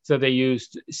 So they use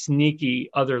sneaky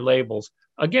other labels.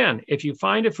 Again, if you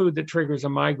find a food that triggers a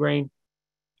migraine,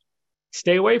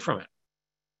 stay away from it.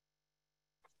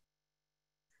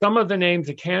 Some of the names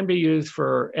that can be used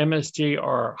for MSG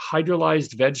are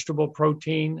hydrolyzed vegetable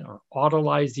protein, or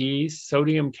autolyzed yeast,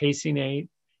 sodium caseinate,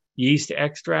 yeast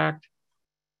extract,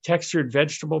 textured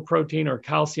vegetable protein, or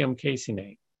calcium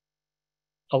caseinate.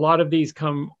 A lot of these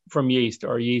come from yeast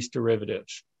or yeast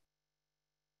derivatives.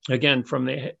 Again, from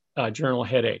the journal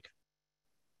Headache.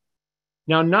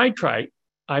 Now, nitrite,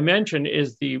 I mentioned,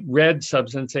 is the red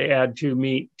substance they add to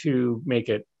meat to make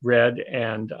it red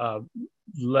and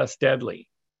less deadly.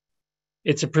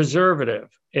 It's a preservative.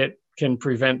 It can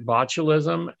prevent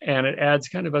botulism, and it adds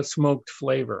kind of a smoked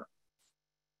flavor.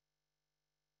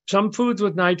 Some foods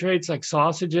with nitrates, like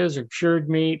sausages or cured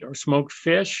meat or smoked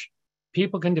fish,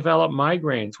 people can develop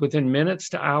migraines within minutes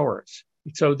to hours.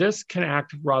 So this can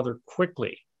act rather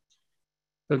quickly.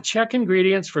 So check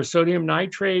ingredients for sodium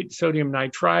nitrate, sodium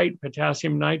nitrite,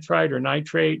 potassium nitrite or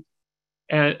nitrate.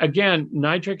 And again,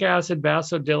 nitric acid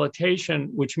vasodilatation,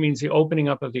 which means the opening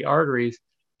up of the arteries,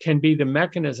 can be the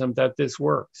mechanism that this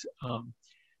works.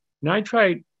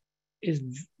 Nitrite is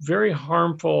very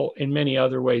harmful in many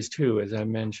other ways too, as I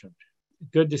mentioned.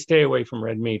 Good to stay away from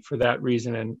red meat for that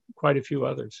reason and quite a few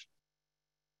others.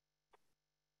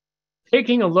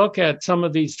 Taking a look at some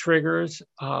of these triggers,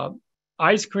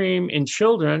 ice cream in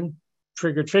children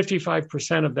triggered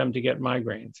 55% of them to get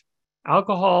migraines.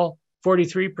 Alcohol,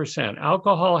 43%.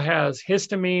 Alcohol has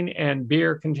histamine and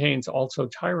beer contains also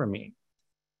tyramine.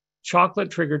 Chocolate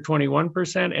triggered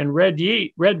 21% and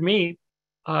red meat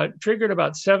triggered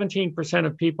about 17%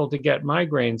 of people to get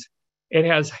migraines. It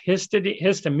has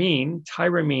histamine,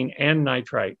 tyramine, and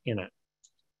nitrite in it.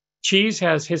 Cheese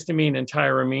has histamine and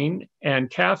tyramine, and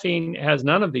caffeine has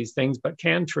none of these things, but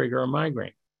can trigger a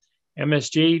migraine.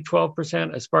 MSG,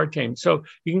 12%, aspartame. So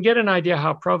you can get an idea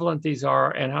how prevalent these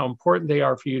are and how important they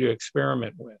are for you to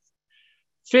experiment with.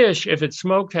 Fish, if it's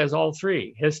smoked, has all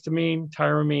three, histamine,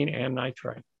 tyramine, and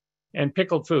nitrite. And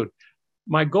pickled food.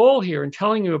 My goal here in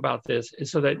telling you about this is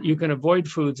so that you can avoid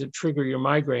foods that trigger your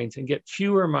migraines and get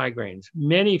fewer migraines,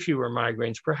 many fewer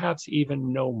migraines, perhaps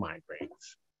even no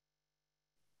migraines.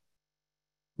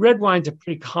 Red wine's a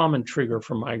pretty common trigger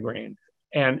for migraine.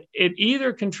 And it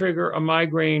either can trigger a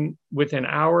migraine within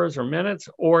hours or minutes,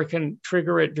 or it can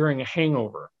trigger it during a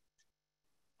hangover.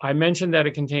 I mentioned that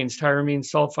it contains tyramine,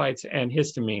 sulfites, and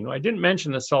histamine. Well, I didn't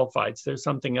mention the sulfites. There's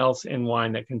something else in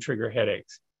wine that can trigger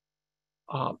headaches.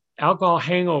 Alcohol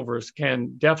hangovers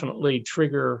can definitely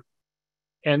trigger,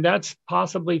 and that's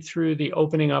possibly through the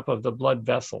opening up of the blood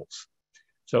vessels.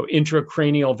 So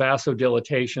intracranial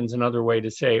vasodilatation is another way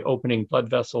to say opening blood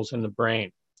vessels in the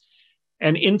brain.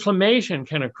 And inflammation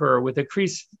can occur with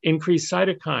increased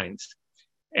cytokines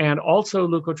and also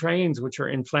leukotrienes, which are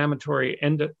inflammatory,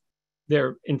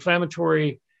 they're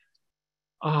inflammatory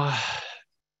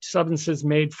substances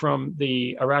made from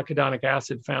the arachidonic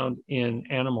acid found in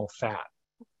animal fat.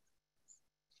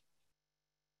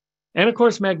 And of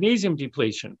course, magnesium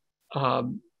depletion.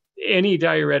 Any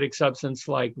diuretic substance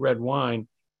like red wine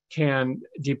can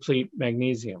deplete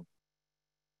magnesium.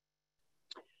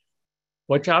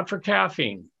 Watch out for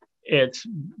caffeine. It's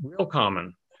real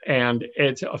common, and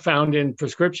it's found in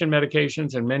prescription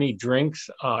medications and many drinks.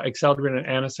 Excedrin and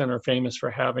Anacin are famous for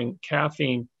having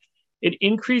caffeine. It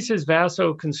increases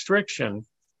vasoconstriction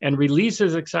and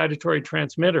releases excitatory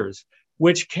transmitters,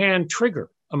 which can trigger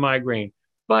a migraine.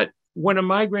 But when a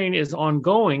migraine is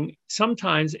ongoing,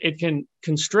 sometimes it can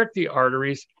constrict the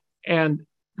arteries and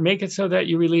make it so that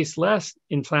you release less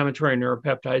inflammatory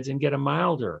neuropeptides and get a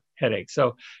milder headache.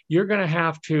 So you're going to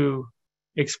have to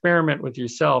experiment with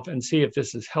yourself and see if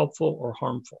this is helpful or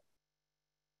harmful.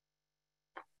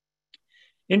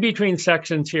 In between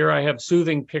sections here, I have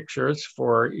soothing pictures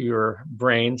for your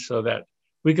brain so that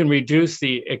we can reduce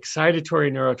the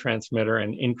excitatory neurotransmitter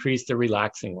and increase the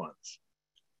relaxing ones.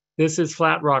 This is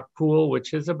Flat Rock Pool,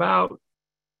 which is about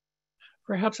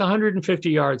perhaps 150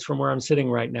 yards from where I'm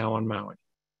sitting right now on Maui.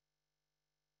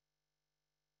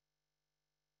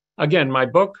 Again, my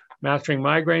book, Mastering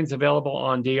Migraines, available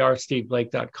on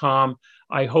drsteveblake.com.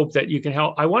 I hope that you can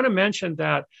help. I want to mention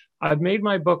that I've made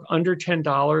my book under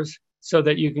 $10 so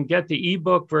that you can get the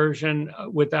ebook version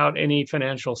without any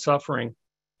financial suffering.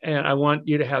 And I want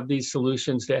you to have these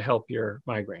solutions to help your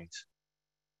migraines.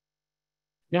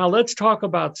 Now let's talk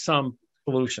about some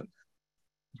solutions.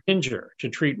 Ginger to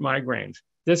treat migraines.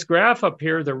 This graph up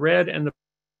here, the red and the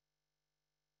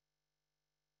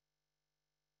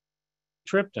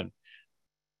tryptin.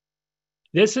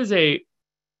 This is a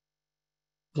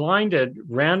blinded,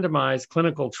 randomized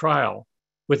clinical trial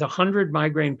with 100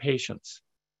 migraine patients.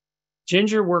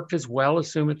 Ginger worked as well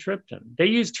as sumatriptan. They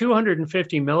used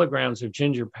 250 milligrams of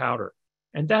ginger powder,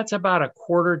 and that's about a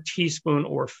quarter teaspoon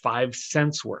or 5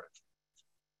 cents worth.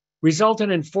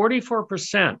 Resulted in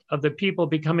 44% of the people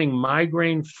becoming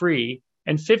migraine-free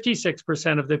and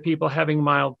 56% of the people having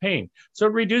mild pain. So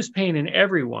it reduced pain in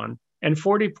everyone, and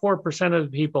 44% of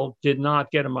the people did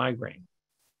not get a migraine.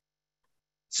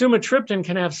 Sumatriptan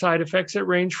can have side effects that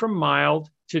range from mild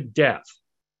to death.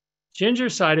 Ginger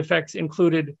side effects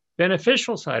included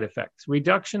beneficial side effects,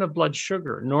 reduction of blood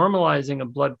sugar, normalizing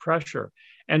of blood pressure,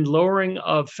 and lowering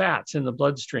of fats in the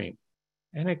bloodstream.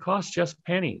 And it costs just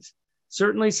pennies.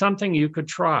 Certainly something you could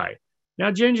try.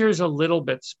 Now, ginger is a little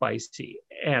bit spicy,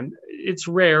 and it's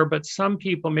rare, but some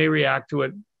people may react to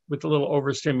it with a little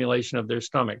overstimulation of their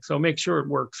stomach. So make sure it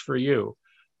works for you.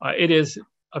 It is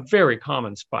a very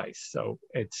common spice, so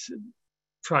it's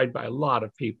tried by a lot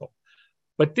of people.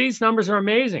 But these numbers are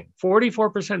amazing.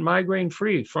 44% migraine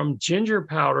free from ginger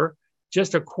powder,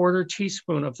 just a quarter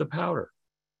teaspoon of the powder.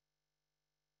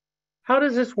 How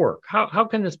does this work? How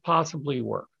can this possibly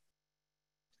work?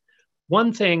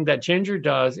 One thing that ginger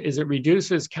does is it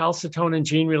reduces calcitonin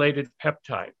gene-related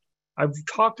peptide. I've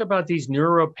talked about these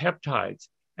neuropeptides,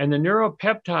 and the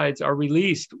neuropeptides are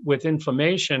released with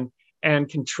inflammation and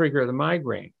can trigger the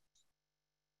migraine.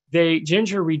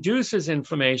 Ginger reduces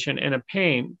inflammation and a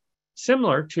pain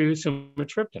similar to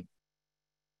sumatriptan.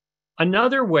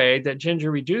 Another way that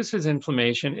ginger reduces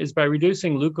inflammation is by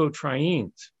reducing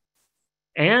leukotrienes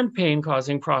and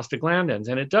pain-causing prostaglandins,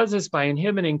 and it does this by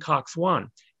inhibiting COX-1.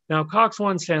 Now,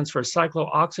 COX-1 stands for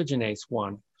cyclooxygenase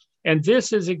 1, and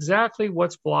this is exactly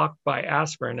what's blocked by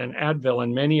aspirin and Advil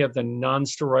and many of the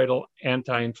non-steroidal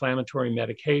anti-inflammatory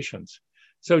medications.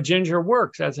 So ginger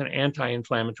works as an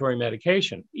anti-inflammatory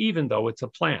medication, even though it's a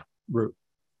plant root.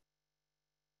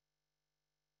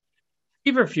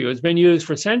 Feverfew has been used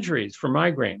for centuries for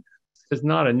migraine. It's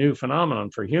not a new phenomenon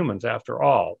for humans, after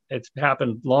all. It's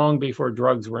happened long before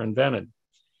drugs were invented.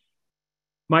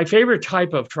 My favorite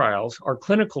type of trials are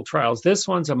clinical trials. This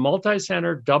one's a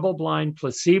multi-center, double-blind,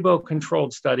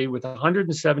 placebo-controlled study with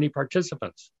 170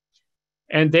 participants.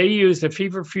 And they used a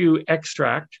feverfew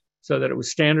extract so that it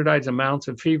was standardized amounts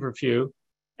of feverfew.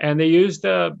 And they used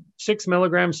 6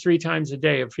 milligrams 3 times a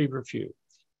day of feverfew.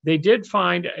 They did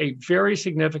find a very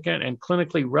significant and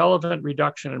clinically relevant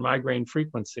reduction in migraine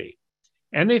frequency.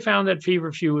 And they found that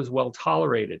feverfew was well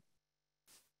tolerated.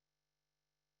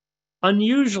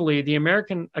 Unusually, the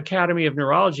American Academy of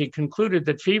Neurology concluded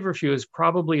that feverfew is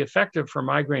probably effective for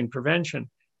migraine prevention.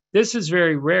 This is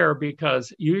very rare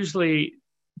because usually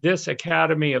this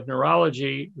Academy of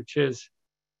Neurology, which is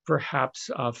perhaps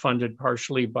funded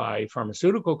partially by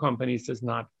pharmaceutical companies, does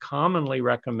not commonly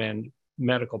recommend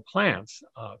medical plants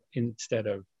instead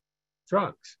of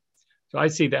drugs. So I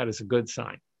see that as a good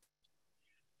sign.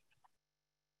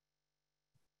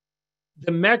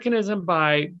 The mechanism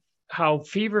by how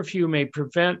feverfew may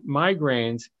prevent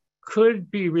migraines could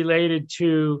be related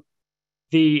to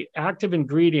the active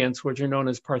ingredients, which are known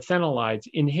as parthenolides,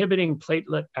 inhibiting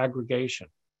platelet aggregation.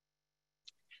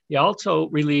 They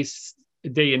also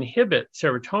inhibit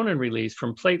serotonin release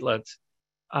from platelets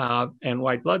and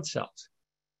white blood cells.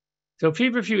 So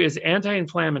feverfew is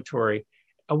anti-inflammatory.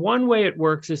 One way it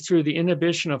works is through the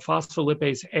inhibition of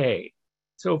phospholipase A.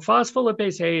 So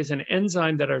phospholipase A is an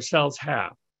enzyme that our cells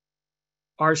have.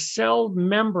 Our cell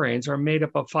membranes are made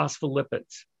up of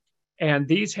phospholipids, and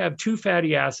these have 2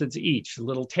 fatty acids each,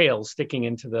 little tails sticking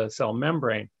into the cell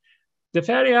membrane. The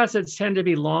fatty acids tend to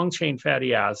be long-chain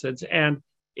fatty acids, and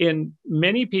in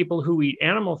many people who eat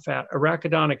animal fat,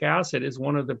 arachidonic acid is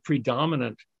one of the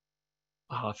predominant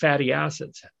fatty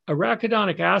acids.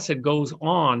 Arachidonic acid goes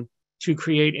on to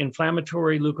create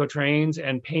inflammatory leukotrienes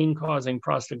and pain-causing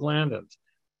prostaglandins.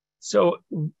 So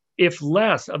if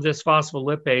less of this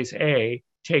phospholipase A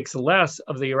takes less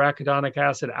of the arachidonic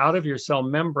acid out of your cell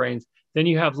membranes, then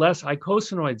you have less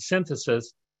eicosanoid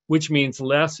synthesis, which means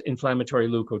less inflammatory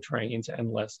leukotrienes and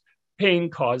less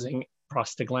pain-causing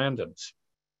prostaglandins.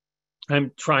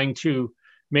 I'm trying to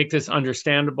make this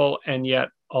understandable and yet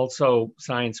also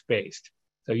science-based.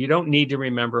 So you don't need to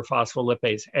remember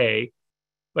phospholipase A,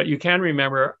 but you can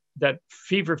remember that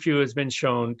feverfew has been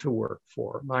shown to work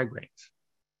for migraines.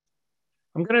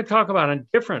 I'm going to talk about a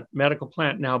different medical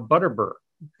plant now, butterbur.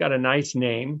 It's got a nice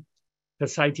name.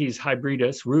 Cassis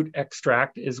hybridus, root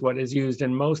extract is what is used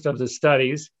in most of the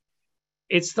studies.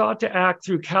 It's thought to act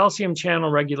through calcium channel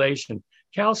regulation.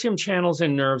 Calcium channels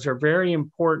in nerves are very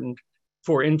important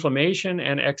for inflammation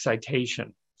and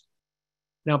excitation.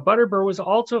 Now, butterbur was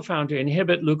also found to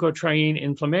inhibit leukotriene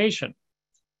inflammation,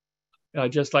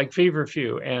 just like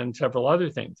feverfew and several other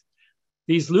things.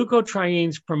 These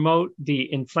leukotrienes promote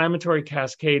the inflammatory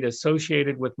cascade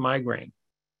associated with migraine.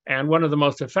 And one of the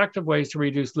most effective ways to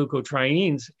reduce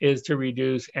leukotrienes is to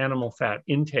reduce animal fat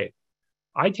intake.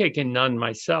 I take in none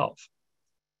myself.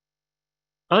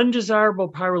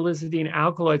 Undesirable pyrrolizidine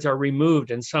alkaloids are removed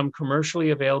in some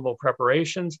commercially available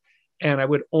preparations, and I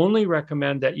would only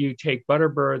recommend that you take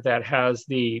butterbur that has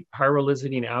the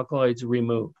pyrrolizidine alkaloids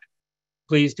removed.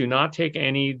 Please do not take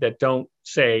any that don't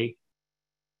say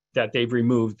that they've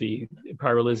removed the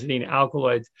pyrrolizidine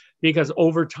alkaloids, because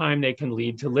over time they can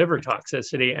lead to liver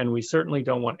toxicity, and we certainly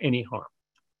don't want any harm.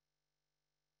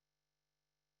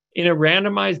 In a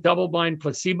randomized double-blind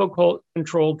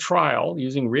placebo-controlled trial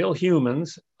using real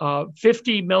humans,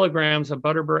 50 milligrams of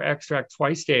butterbur extract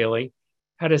twice daily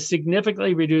had a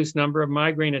significantly reduced number of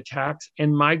migraine attacks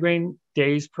and migraine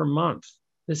days per month.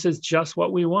 This is just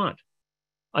what we want.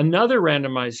 Another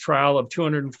randomized trial of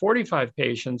 245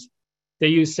 patients They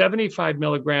used 75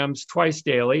 milligrams twice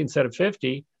daily instead of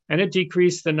 50, and it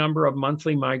decreased the number of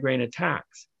monthly migraine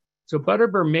attacks. So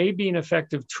butterbur may be an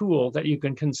effective tool that you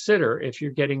can consider if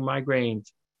you're getting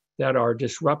migraines that are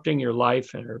disrupting your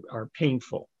life and are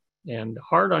painful and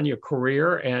hard on your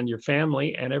career and your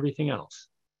family and everything else.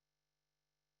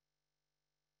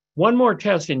 One more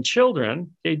test in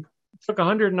children. They took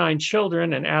 109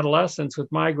 children and adolescents with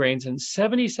migraines, and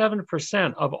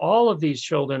 77% of all of these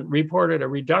children reported a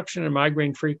reduction in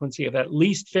migraine frequency of at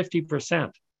least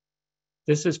 50%.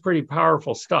 This is pretty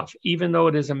powerful stuff, even though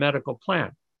it is a medical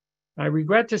plant. I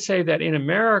regret to say that in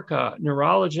America,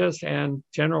 neurologists and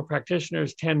general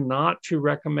practitioners tend not to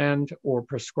recommend or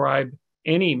prescribe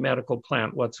any medical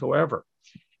plant whatsoever.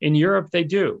 In Europe, they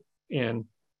do. In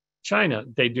China,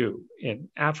 they do. In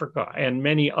Africa and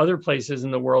many other places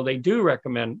in the world, they do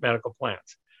recommend medical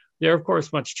plants. They're, of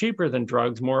course, much cheaper than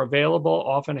drugs, more available,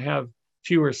 often have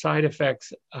fewer side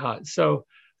effects.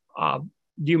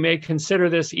 You may consider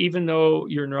this even though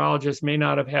your neurologist may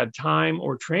not have had time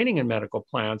or training in medical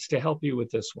plants to help you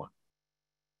with this one.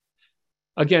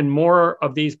 Again, more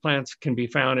of these plants can be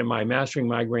found in my Mastering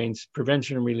Migraines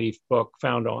Prevention and Relief book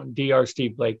found on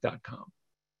drsteveblake.com.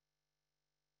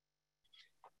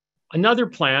 Another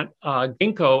plant,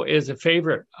 ginkgo, is a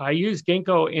favorite. I use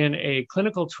ginkgo in a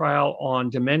clinical trial on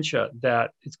dementia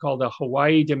that it's called the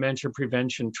Hawaii Dementia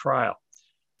Prevention Trial.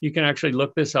 You can actually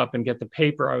look this up and get the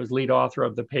paper. I was lead author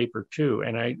of the paper too,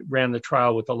 and I ran the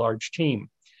trial with a large team.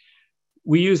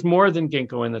 We used more than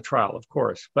ginkgo in the trial, of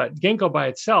course, but ginkgo by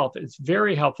itself is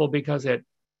very helpful because it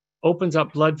opens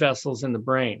up blood vessels in the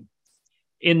brain.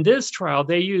 In this trial,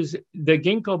 they use the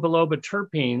ginkgo biloba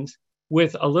terpenes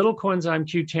with a little coenzyme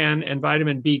Q10 and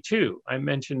vitamin B2. I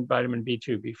mentioned vitamin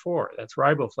B2 before, that's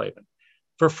riboflavin,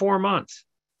 for 4 months.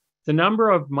 The number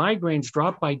of migraines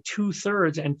dropped by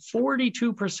 2/3 and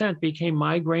 42% became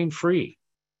migraine-free.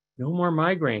 No more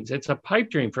migraines. It's a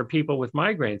pipe dream for people with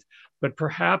migraines, but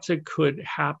perhaps it could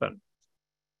happen.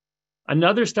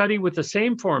 Another study with the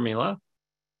same formula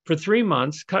for 3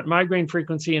 months cut migraine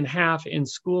frequency in half in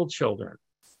school children.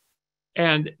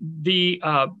 And the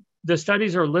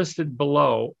studies are listed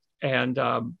below, and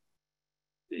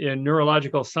in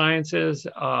Neurological Sciences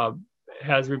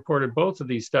has reported both of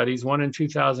these studies, one in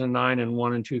 2009 and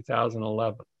one in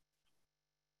 2011.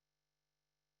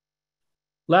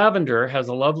 Lavender has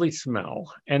a lovely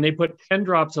smell, and they put 10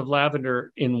 drops of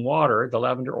lavender in water, the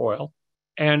lavender oil,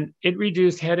 and it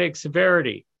reduced headache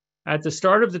severity. At the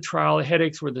start of the trial,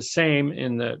 headaches were the same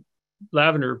in the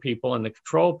lavender people and the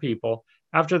control people.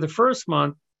 After the first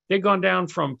month, they'd gone down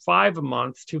from 5 a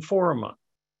month to 4 a month.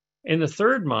 In the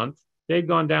third month, they'd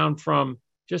gone down from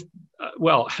just,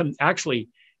 actually,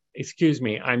 excuse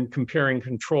me, I'm comparing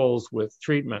controls with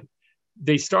treatment.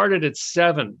 They started at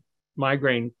 7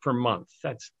 migraine per month.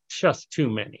 That's just too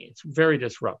many. It's very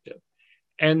disruptive.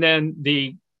 And then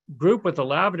the group with the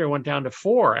lavender went down to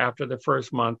 4 after the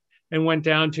first month and went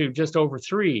down to just over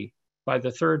 3 by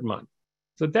the third month.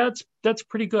 So that's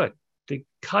pretty good.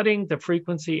 Cutting the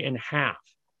frequency in half.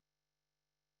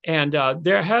 And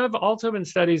there have also been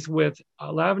studies with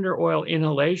lavender oil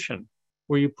inhalation,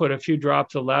 where you put a few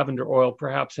drops of lavender oil,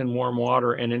 perhaps in warm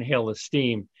water, and inhale the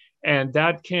steam. And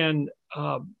that can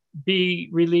be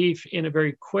relief in a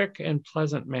very quick and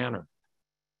pleasant manner.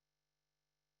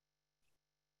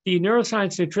 The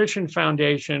Neuroscience Nutrition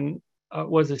Foundation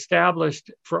was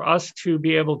established for us to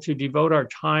be able to devote our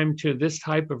time to this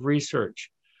type of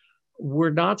research.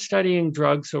 We're not studying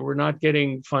drugs, so we're not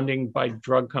getting funding by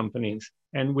drug companies.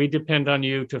 And we depend on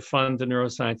you to fund the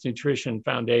Neuroscience Nutrition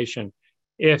Foundation.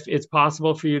 If it's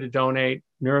possible for you to donate,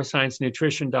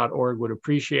 neurosciencenutrition.org would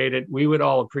appreciate it. We would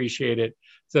all appreciate it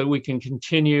so that we can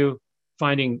continue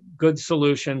finding good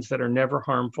solutions that are never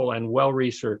harmful and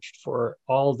well-researched for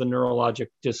all the neurologic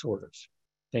disorders.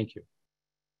 Thank you.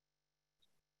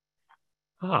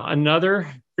 Another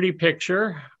pretty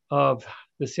picture of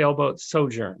the sailboat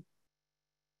Sojourn,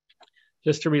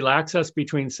 just to relax us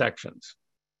between sections.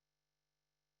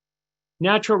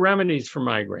 Natural remedies for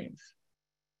migraines.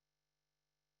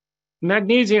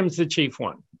 Magnesium is the chief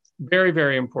one. Very,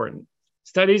 very important.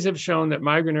 Studies have shown that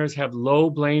migraineurs have low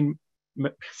brain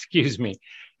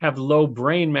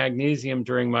magnesium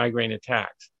during migraine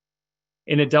attacks.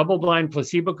 In a double-blind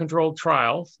placebo-controlled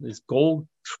trial, this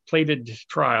gold-plated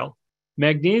trial,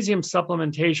 magnesium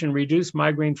supplementation reduced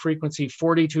migraine frequency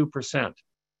 42%.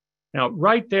 Now,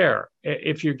 right there,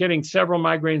 if you're getting several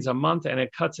migraines a month and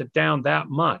it cuts it down that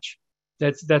much,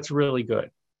 that's really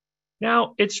good.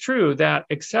 Now, it's true that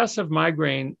excessive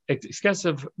magnesium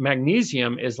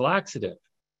is laxative.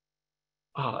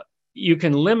 You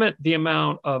can limit the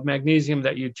amount of magnesium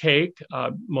that you take.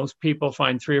 Most people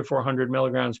find 300 or 400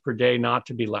 milligrams per day not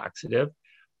to be laxative,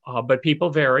 but people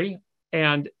vary.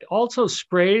 And also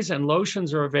sprays and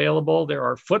lotions are available. There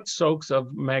are foot soaks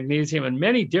of magnesium in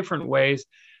many different ways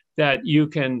that you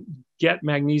can get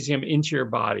magnesium into your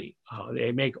body.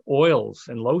 They make oils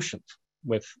and lotions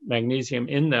with magnesium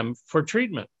in them for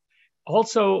treatment.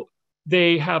 Also,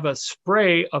 they have a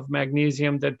spray of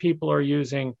magnesium that people are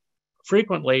using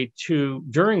frequently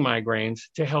during migraines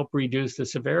to help reduce the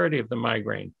severity of the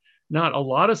migraine. Not a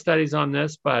lot of studies on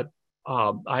this, but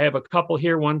I have a couple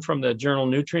here, one from the journal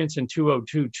Nutrients in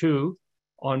 2022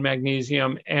 on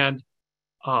magnesium, and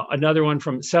another one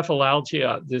from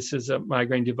Cephalalgia. This is a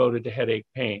migraine devoted to headache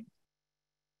pain.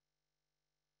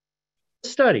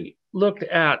 This study looked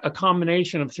at a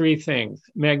combination of three things.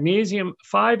 Magnesium,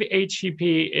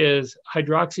 5-HTP is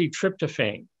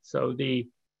hydroxytryptophan. So the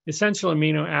essential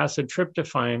amino acid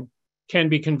tryptophan can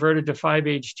be converted to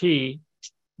 5-HTP,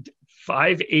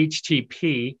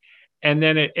 and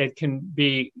then it can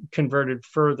be converted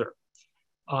further.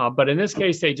 But in this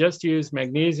case, they just use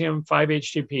magnesium,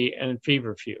 5-HTP, and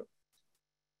feverfew.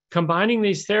 Combining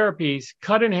these therapies,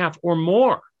 cut in half or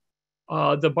more.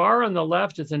 The bar on the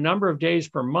left is the number of days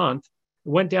per month. It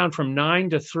went down from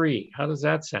 9 to 3. How does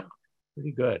that sound?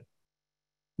 Pretty good.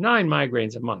 9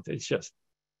 migraines a month. It's just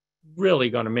really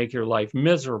going to make your life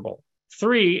miserable.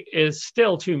 3 is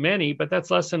still too many, but that's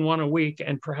less than 1 a week,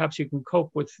 and perhaps you can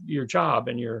cope with your job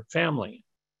and your family.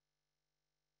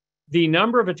 The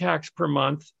number of attacks per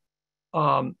month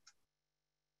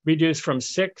reduced from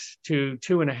 6 to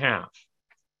 2.5.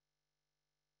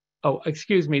 Oh,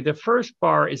 excuse me. The first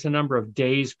bar is the number of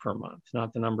days per month,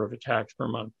 not the number of attacks per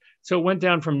month. So it went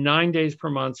down from 9 days per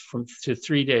month to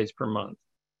 3 days per month.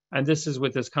 And this is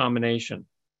with this combination.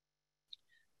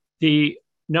 The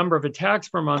number of attacks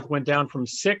per month went down from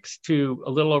 6 to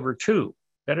a little over 2,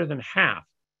 better than half.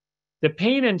 The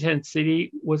pain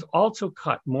intensity was also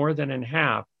cut more than in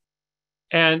half.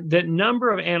 And the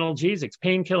number of analgesics,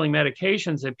 pain-killing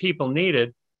medications that people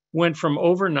needed went from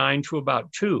over 9 to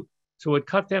about 2. So it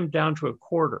cut them down to a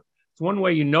quarter. It's one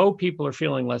way you know people are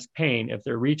feeling less pain if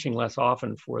they're reaching less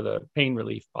often for the pain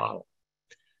relief bottle.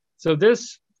 So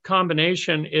this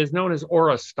combination is known as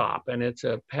Orastop, and it's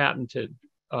a patented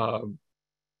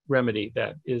remedy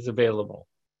that is available.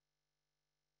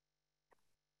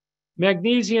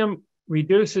 Magnesium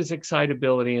reduces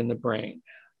excitability in the brain.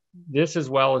 This is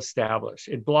well established.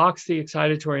 It blocks the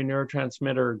excitatory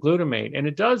neurotransmitter glutamate, and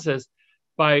it does this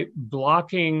by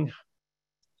blocking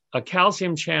a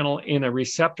calcium channel in a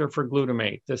receptor for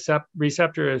glutamate. The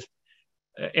receptor is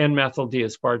N-methyl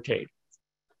D-aspartate.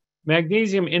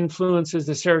 Magnesium influences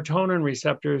the serotonin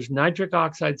receptors, nitric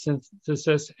oxide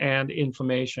synthesis, and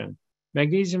inflammation.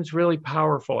 Magnesium is really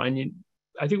powerful, and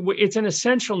I think it's an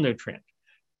essential nutrient.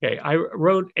 Okay, I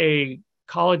wrote a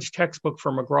college textbook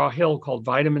for McGraw-Hill called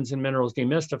Vitamins and Minerals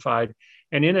Demystified,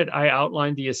 and in it I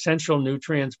outlined the essential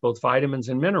nutrients, both vitamins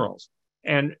and minerals.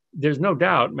 And there's no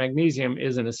doubt magnesium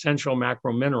is an essential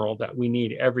macro mineral that we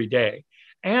need every day.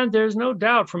 And there's no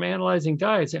doubt from analyzing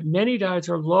diets that many diets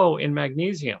are low in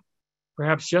magnesium,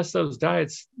 perhaps just those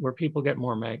diets where people get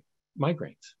more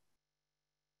migraines.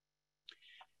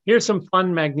 Here's some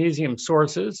fun magnesium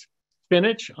sources.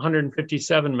 Spinach,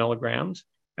 157 milligrams,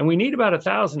 and we need about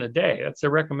 1,000 a day. That's the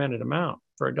recommended amount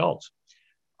for adults.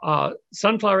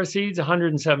 Sunflower seeds,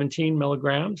 117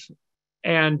 milligrams.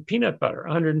 And peanut butter,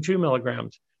 102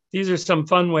 milligrams. These are some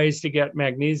fun ways to get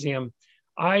magnesium.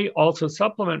 I also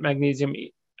supplement magnesium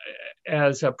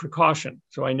as a precaution,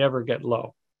 so I never get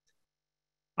low.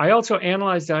 I also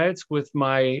analyze diets with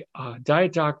my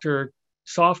Diet Doctor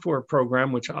software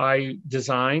program, which I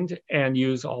designed and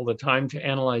use all the time to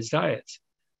analyze diets.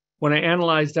 When I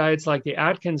analyze diets like the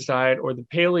Atkins diet or the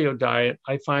paleo diet,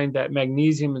 I find that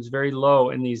magnesium is very low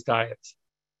in these diets.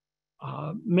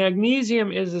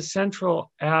 Magnesium is a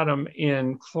central atom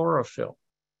in chlorophyll.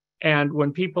 And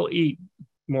when people eat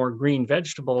more green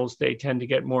vegetables, they tend to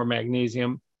get more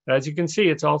magnesium. But as you can see,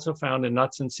 it's also found in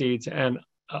nuts and seeds and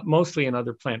mostly in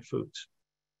other plant foods.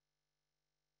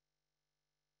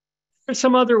 There's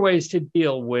some other ways to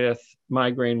deal with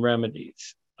migraine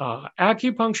remedies.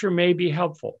 Acupuncture may be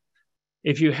helpful.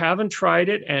 If you haven't tried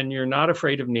it and you're not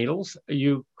afraid of needles,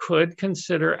 you could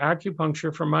consider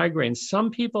acupuncture for migraines. Some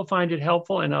people find it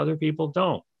helpful and other people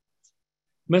don't.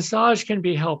 Massage can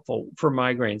be helpful for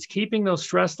migraines, keeping those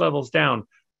stress levels down.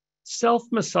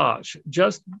 Self-massage,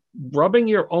 just rubbing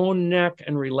your own neck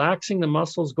and relaxing the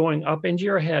muscles going up into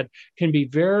your head can be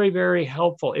very, very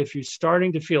helpful if you're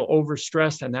starting to feel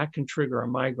overstressed, and that can trigger a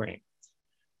migraine.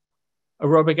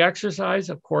 Aerobic exercise,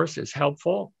 of course, is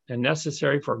helpful and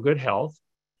necessary for good health.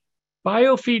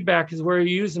 Biofeedback is where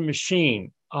you use a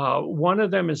machine. One of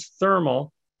them is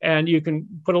thermal, and you can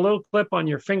put a little clip on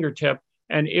your fingertip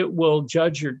and it will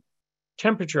judge your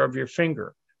temperature of your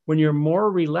finger. When you're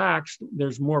more relaxed,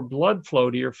 there's more blood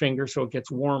flow to your finger, so it gets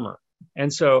warmer.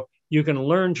 And so you can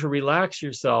learn to relax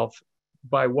yourself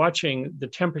by watching the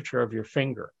temperature of your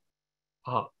finger.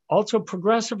 Also,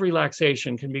 progressive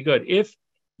relaxation can be good. If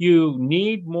you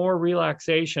need more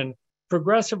relaxation,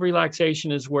 progressive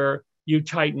relaxation is where you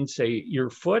tighten, say, your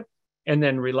foot and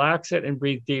then relax it and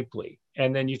breathe deeply.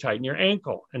 And then you tighten your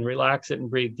ankle and relax it and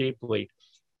breathe deeply.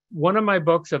 One of my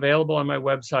books available on my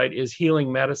website is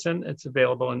Healing Medicine. It's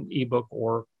available in ebook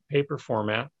or paper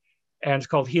format. And it's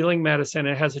called Healing Medicine.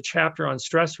 It has a chapter on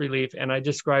stress relief, and I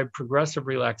describe progressive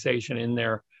relaxation in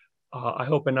there. I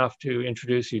hope enough to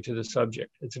introduce you to the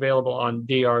subject. It's available on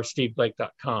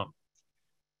drsteveblake.com.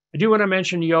 I do want to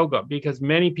mention yoga because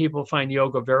many people find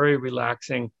yoga very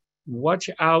relaxing. Watch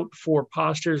out for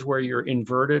postures where you're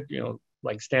inverted,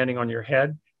 like standing on your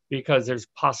head, because there's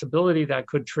possibility that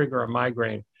could trigger a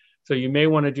migraine. So you may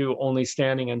want to do only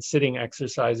standing and sitting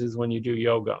exercises when you do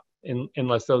yoga,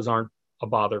 unless those aren't a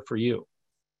bother for you.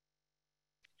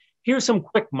 Here's some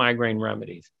quick migraine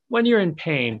remedies. When you're in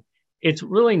pain, it's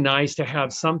really nice to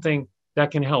have something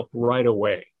that can help right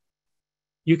away.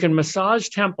 You can massage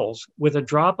temples with a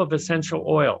drop of essential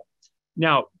oil.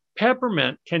 Now,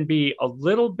 peppermint can be a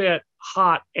little bit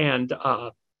hot and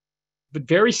but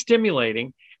very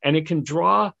stimulating, and it can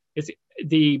draw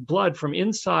the blood from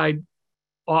inside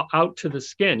out to the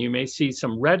skin. You may see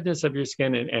some redness of your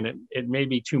skin, and it may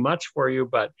be too much for you,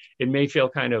 but it may feel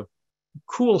kind of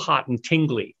cool, hot, and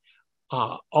tingly.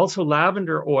 Also,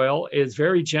 lavender oil is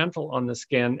very gentle on the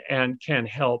skin and can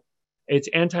help. It's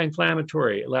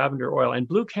anti-inflammatory, lavender oil. And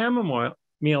blue chamomile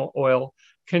oil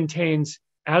contains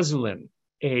azulin,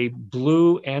 a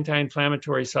blue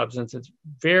anti-inflammatory substance. It's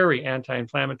very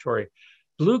anti-inflammatory.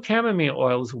 Blue chamomile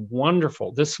oil is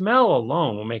wonderful. The smell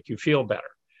alone will make you feel better.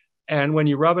 And when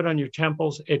you rub it on your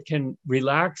temples, it can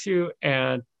relax you,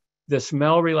 and the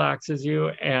smell relaxes you,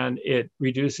 and it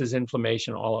reduces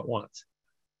inflammation all at once.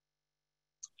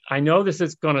 I know this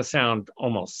is going to sound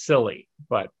almost silly,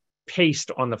 but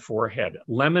paste on the forehead,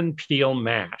 lemon peel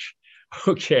mash.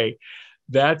 Okay,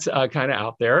 that's kind of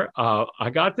out there. I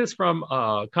got this from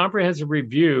a comprehensive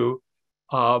review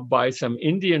by some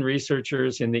Indian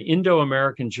researchers in the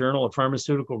Indo-American Journal of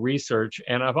Pharmaceutical Research.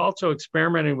 And I've also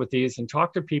experimented with these and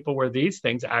talked to people where these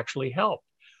things actually help.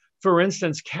 For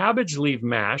instance, cabbage leaf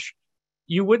mash,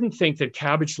 you wouldn't think that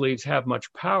cabbage leaves have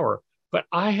much power, but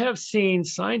I have seen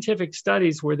scientific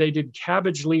studies where they did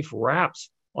cabbage leaf wraps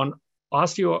on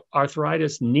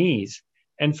osteoarthritis knees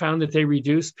and found that they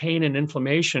reduced pain and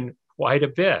inflammation quite a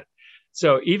bit.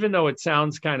 So even though it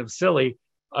sounds kind of silly,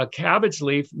 a cabbage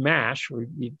leaf mash, where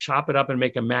you chop it up and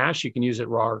make a mash, you can use it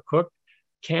raw or cooked,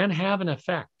 can have an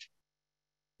effect.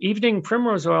 Evening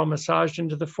primrose oil massaged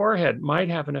into the forehead might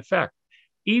have an effect.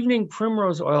 Evening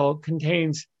primrose oil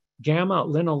contains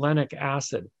gamma-linolenic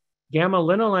acid.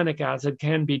 Gamma-linolenic acid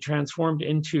can be transformed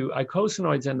into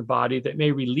eicosanoids in the body that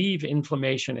may relieve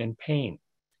inflammation and pain.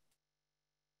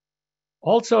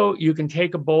 Also, you can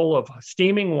take a bowl of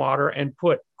steaming water and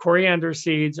put coriander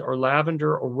seeds or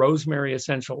lavender or rosemary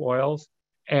essential oils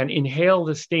and inhale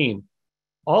the steam.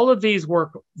 All of these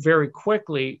work very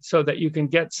quickly so that you can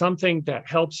get something that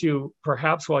helps you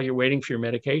perhaps while you're waiting for your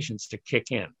medications to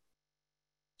kick in.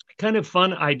 Kind of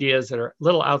fun ideas that are a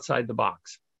little outside the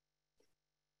box.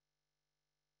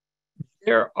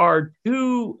 There are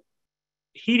two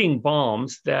heating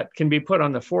balms that can be put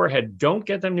on the forehead. Don't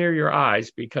get them near your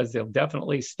eyes because they'll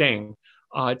definitely sting.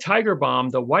 Tiger Balm,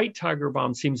 the white Tiger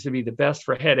Balm seems to be the best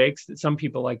for headaches. Some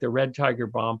people like the red Tiger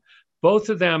Balm. Both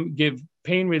of them give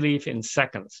pain relief in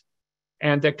seconds.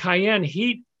 And the Cayenne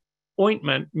Heat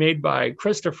ointment made by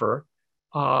Christopher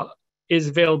is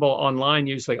available online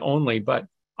usually only, but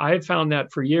I have found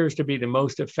that for years to be the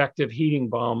most effective heating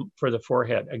balm for the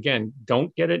forehead. Again,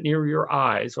 don't get it near your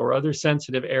eyes or other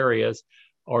sensitive areas,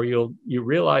 or you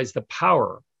realize the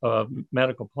power of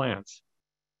medical plants.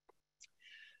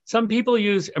 Some people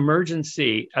use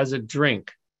Emergency as a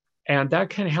drink, and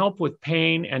that can help with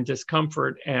pain and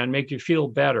discomfort and make you feel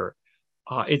better.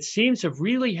 It seems to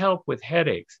really help with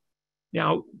headaches.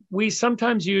 Now, we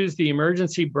sometimes use the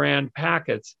Emergency brand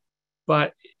packets,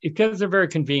 but because they're very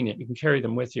convenient, you can carry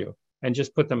them with you and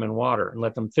just put them in water and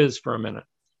let them fizz for a minute.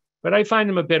 But I find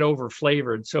them a bit over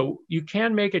flavored. So you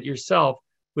can make it yourself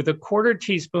with a 1/4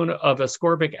 teaspoon of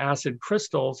ascorbic acid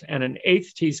crystals and an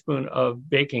 1/8 teaspoon of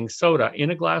baking soda in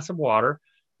a glass of water.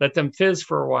 Let them fizz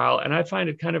for a while. And I find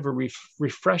it kind of a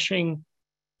refreshing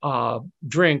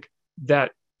drink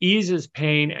that eases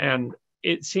pain, and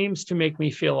it seems to make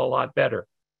me feel a lot better.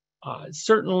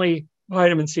 Certainly,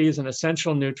 vitamin C is an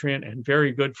essential nutrient and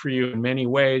very good for you in many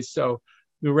ways. So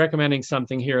we're recommending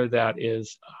something here that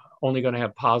is only going to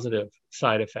have positive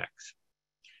side effects.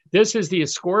 This is the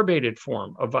ascorbated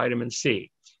form of vitamin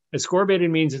C. Ascorbated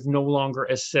means it's no longer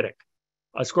acidic.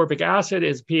 Ascorbic acid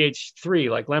is pH 3,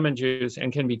 like lemon juice,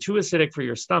 and can be too acidic for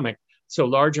your stomach, so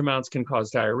large amounts can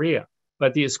cause diarrhea.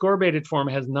 But the ascorbated form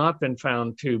has not been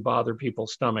found to bother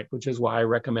people's stomach, which is why I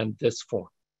recommend this form.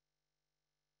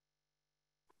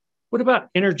 What about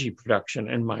energy production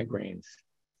and migraines?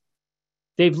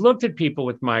 They've looked at people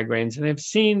with migraines and they've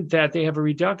seen that they have a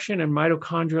reduction in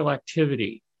mitochondrial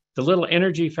activity. The little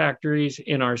energy factories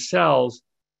in our cells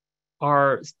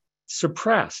are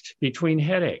suppressed between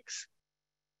headaches.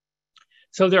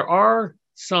 So there are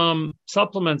some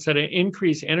supplements that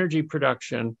increase energy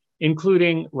production,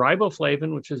 including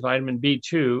riboflavin, which is vitamin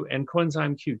B2, and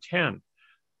coenzyme Q10.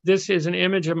 This is an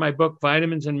image of my book,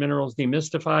 Vitamins and Minerals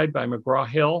Demystified by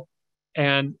McGraw-Hill.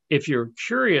 And if you're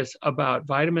curious about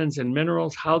vitamins and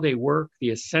minerals, how they work, the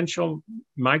essential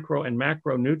micro and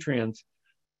macronutrients,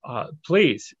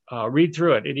 please read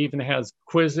through it. It even has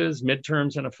quizzes,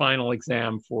 midterms, and a final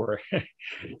exam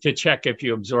to check if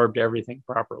you absorbed everything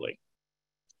properly.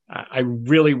 I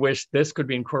really wish this could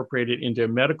be incorporated into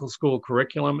medical school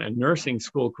curriculum and nursing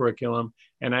school curriculum,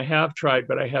 and I have tried,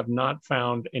 but I have not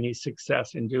found any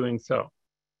success in doing so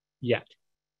yet.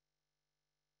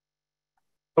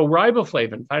 So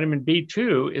riboflavin, vitamin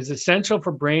B2, is essential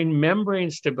for brain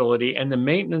membrane stability and the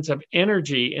maintenance of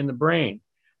energy in the brain.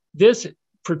 This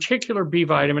particular B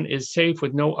vitamin is safe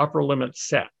with no upper limit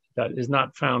set. That is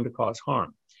not found to cause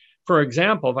harm. For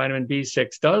example, vitamin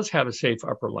B6 does have a safe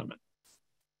upper limit.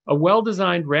 A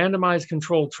well-designed randomized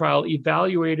controlled trial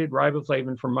evaluated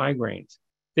riboflavin for migraines.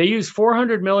 They used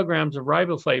 400 milligrams of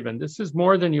riboflavin. This is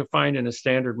more than you'll find in a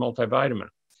standard multivitamin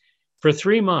for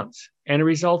 3 months, and it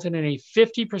resulted in a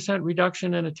 50%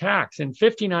 reduction in attacks in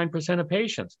 59% of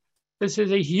patients. This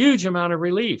is a huge amount of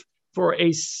relief for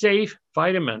a safe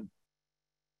vitamin.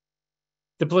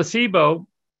 The placebo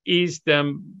eased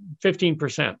them.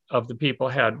 15% of the people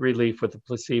had relief with the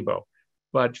placebo,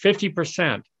 but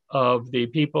 50% of the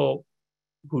people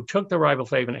who took the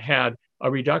riboflavin had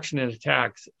a reduction in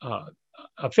attacks, a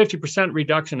 50%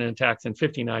 reduction in attacks in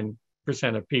 59%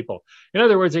 of people. In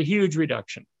other words, a huge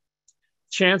reduction.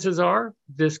 Chances are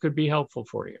this could be helpful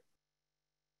for you.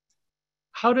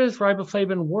 How does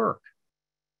riboflavin work?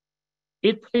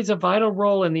 It plays a vital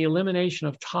role in the elimination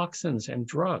of toxins and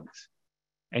drugs.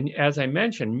 And as I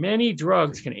mentioned, many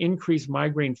drugs can increase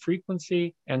migraine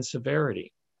frequency and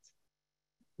severity.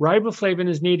 Riboflavin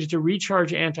is needed to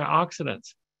recharge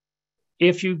antioxidants.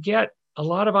 If you get a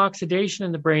lot of oxidation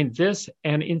in the brain, this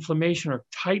and inflammation are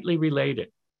tightly related.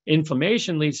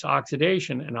 Inflammation leads to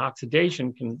oxidation, and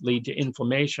oxidation can lead to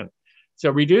inflammation. So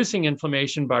reducing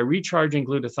inflammation by recharging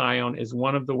glutathione is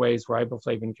one of the ways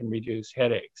riboflavin can reduce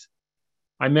headaches.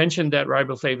 I mentioned that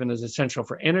riboflavin is essential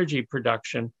for energy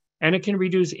production, and it can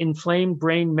reduce inflamed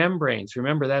brain membranes.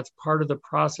 Remember, that's part of the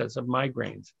process of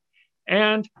migraines.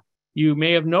 And you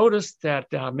may have noticed that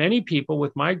many people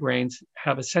with migraines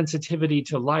have a sensitivity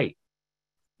to light.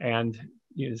 And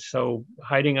so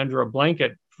hiding under a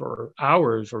blanket for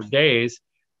hours or days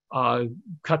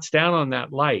cuts down on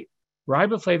that light.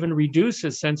 Riboflavin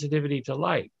reduces sensitivity to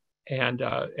light. And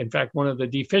in fact, one of the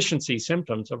deficiency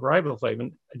symptoms of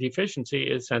riboflavin deficiency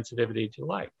is sensitivity to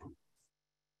light.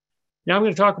 Now I'm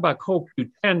going to talk about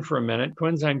CoQ10 for a minute.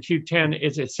 Coenzyme Q10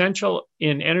 is essential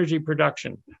in energy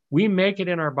production. We make it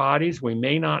in our bodies. We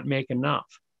may not make enough.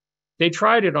 They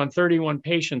tried it on 31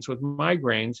 patients with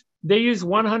migraines. They used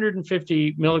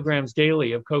 150 milligrams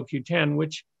daily of CoQ10,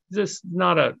 which is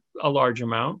not a large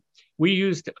amount. We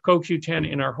used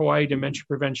CoQ10 in our Hawaii dementia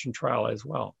prevention trial as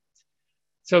well.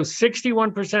 So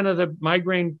 61% of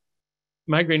the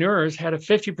migraineurs had a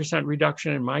 50%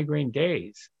 reduction in migraine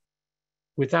days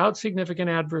without significant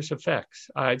adverse effects.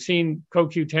 I've seen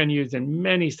CoQ10 used in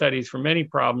many studies for many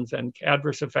problems, and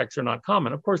adverse effects are not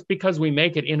common. Of course, because we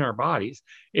make it in our bodies,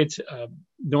 it's a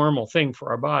normal thing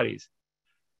for our bodies.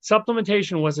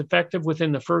 Supplementation was effective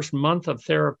within the first month of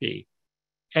therapy,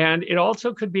 and it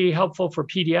also could be helpful for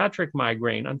pediatric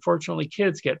migraine. Unfortunately,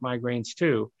 kids get migraines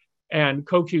too, and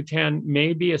CoQ10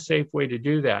 may be a safe way to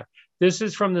do that. This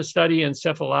is from the study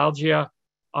encephalalgia.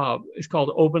 It's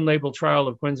called Open Label Trial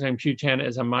of Coenzyme Q10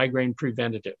 as a migraine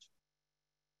preventative.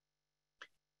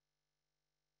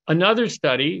 Another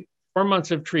study, 4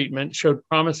 months of treatment, showed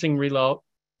promising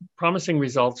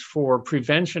results for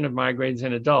prevention of migraines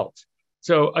in adults.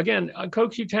 So again,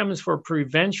 CoQ10 is for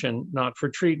prevention, not for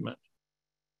treatment.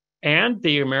 And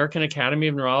the American Academy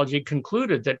of Neurology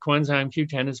concluded that coenzyme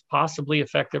Q10 is possibly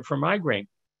effective for migraine.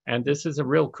 And this is a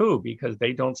real coup because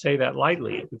they don't say that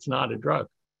lightly. It's not a drug.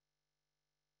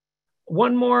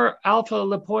 One more, alpha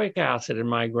lipoic acid in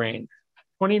migraine,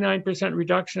 29%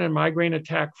 reduction in migraine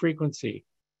attack frequency.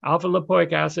 Alpha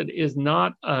lipoic acid is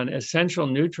not an essential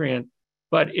nutrient,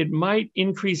 but it might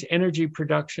increase energy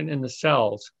production in the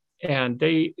cells. And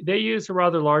they use a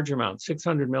rather large amount,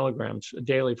 600 milligrams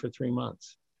daily for 3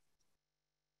 months.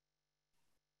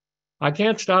 I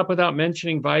can't stop without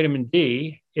mentioning vitamin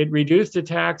D. It reduced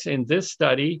attacks in this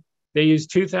study. They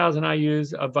used 2,000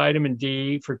 IUs of vitamin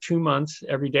D for 2 months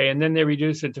every day, and then they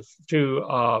reduced it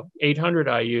to 800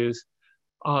 IUs.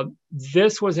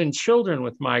 This was in children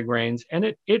with migraines, and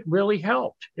it really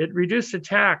helped. It reduced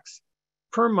attacks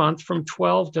per month from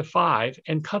 12 to 5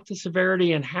 and cut the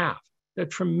severity in half. A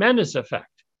tremendous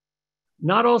effect.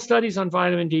 Not all studies on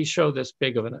vitamin D show this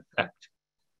big of an effect.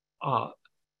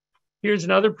 Here's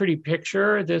another pretty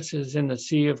picture. This is in the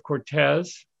Sea of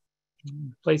Cortez, a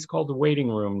place called the Waiting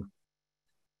Room.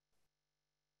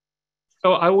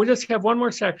 So I will just have one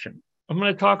more section. I'm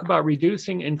going to talk about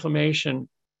reducing inflammation.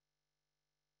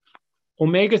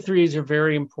 Omega-3s are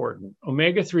very important.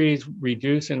 Omega-3s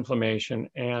reduce inflammation,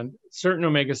 and certain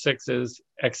omega-6s,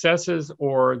 excesses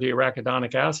or the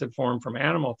arachidonic acid form from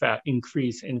animal fat,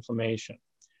 increase inflammation.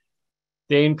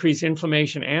 They increase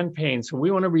inflammation and pain, so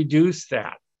we want to reduce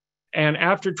that. And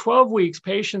after 12 weeks,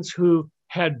 patients who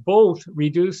had both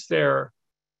reduced their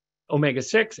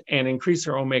omega-6 and increased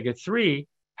their omega-3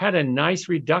 had a nice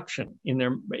reduction in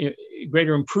their,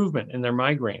 greater improvement in their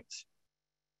migraines.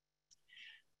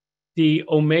 The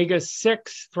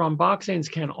omega-6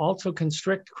 thromboxanes can also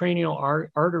constrict cranial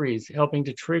arteries, helping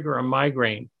to trigger a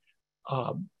migraine.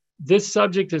 This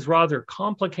subject is rather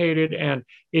complicated, and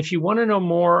if you want to know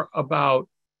more about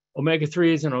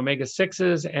omega-3s and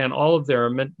omega-6s and all of their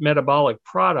metabolic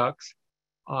products,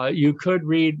 you could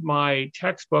read my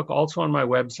textbook, also on my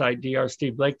website,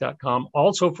 drsteveblake.com,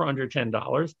 also for under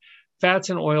 $10, Fats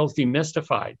and Oils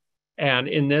Demystified. And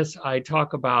in this, I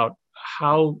talk about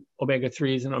how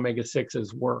omega-3s and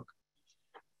omega-6s work.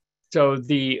 So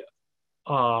the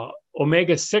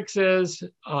omega-6s,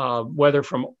 whether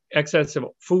from excessive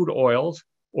food oils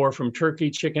or from turkey,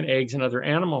 chicken, eggs, and other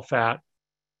animal fat,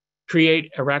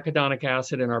 create arachidonic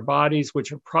acid in our bodies,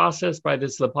 which are processed by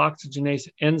this lipoxygenase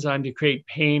enzyme to create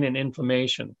pain and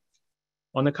inflammation.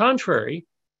 On the contrary,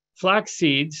 flax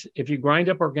seeds, if you grind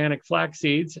up organic flax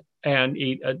seeds and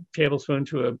eat a tablespoon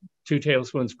to 2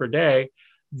 tablespoons per day,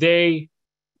 they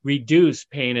reduce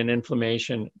pain and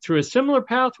inflammation through a similar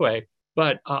pathway,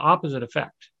 but opposite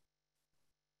effect.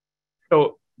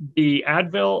 So the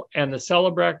Advil and the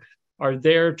Celebrex are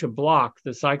there to block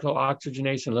the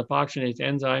cyclooxygenase and lipoxygenase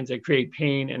enzymes that create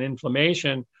pain and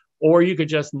inflammation, or you could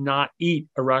just not eat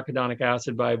arachidonic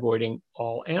acid by avoiding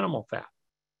all animal fat.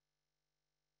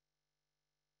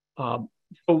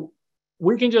 So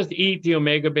we can just eat the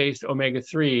omega-based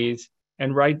omega-3s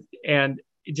and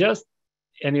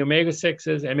the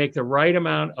omega-6s and make the right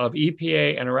amount of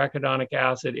EPA and arachidonic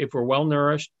acid if we're well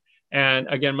nourished. And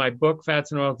again, my book,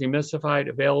 Fats and Oils Demystified,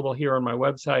 available here on my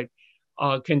website,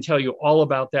 can tell you all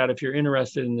about that if you're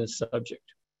interested in this subject.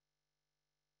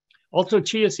 Also,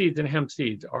 chia seeds and hemp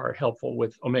seeds are helpful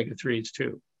with omega-3s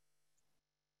too.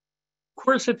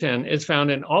 Quercetin is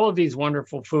found in all of these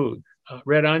wonderful foods,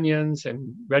 red onions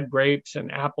and red grapes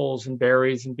and apples and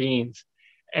berries and beans.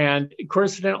 And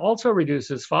quercetin also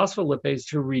reduces phospholipase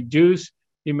to reduce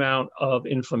the amount of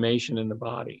inflammation in the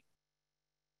body.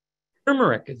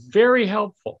 Turmeric is very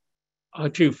helpful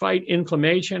to fight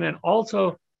inflammation, and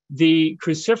also the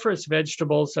cruciferous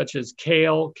vegetables such as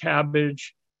kale,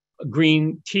 cabbage,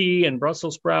 green tea, and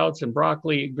Brussels sprouts and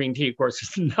broccoli. Green tea, of course,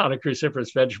 is not a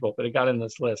cruciferous vegetable, but it got in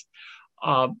this list.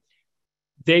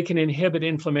 They can inhibit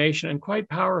inflammation, and quite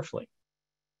powerfully.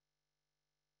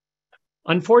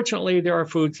 Unfortunately, there are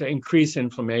foods that increase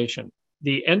inflammation.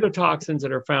 The endotoxins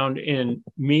that are found in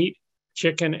meat,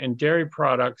 chicken, and dairy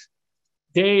products,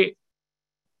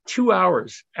 2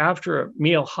 hours after a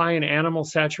meal high in animal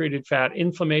saturated fat,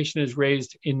 inflammation is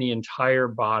raised in the entire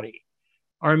body.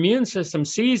 Our immune system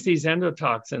sees these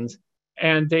endotoxins,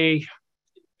 and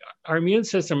our immune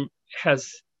system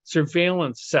has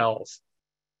surveillance cells.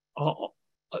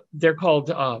 They're called,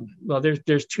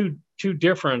 there's two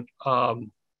different, they're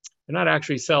not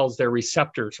actually cells, they're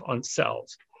receptors on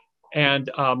cells. And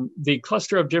the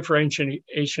cluster of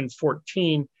differentiation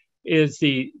 14 is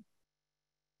the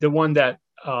one that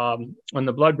on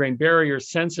the blood-brain barrier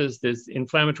senses these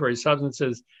inflammatory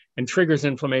substances and triggers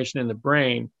inflammation in the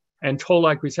brain. And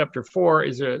toll-like receptor 4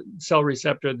 is a cell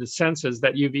receptor that senses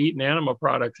that you've eaten animal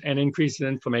products and increases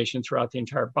inflammation throughout the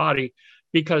entire body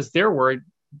because they're worried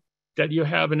that you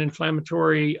have an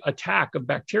inflammatory attack of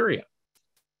bacteria.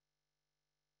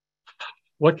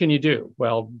 What can you do?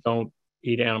 Well, don't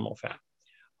eat animal fat.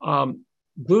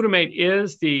 Glutamate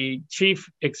is the chief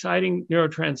exciting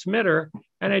neurotransmitter.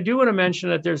 And I do want to mention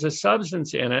that there's a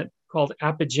substance in it called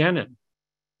apigenin,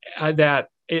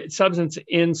 substance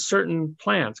in certain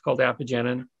plants called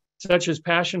apigenin, such as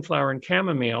passion flower and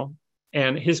chamomile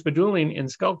and hispidulin in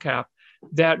skullcap,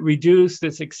 that reduce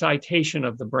this excitation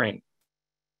of the brain.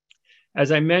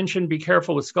 As I mentioned, be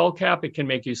careful with skullcap. It can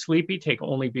make you sleepy, take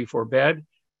only before bed.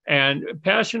 And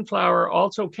passion flower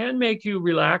also can make you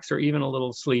relax or even a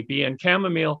little sleepy. And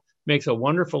chamomile makes a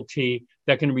wonderful tea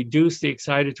that can reduce the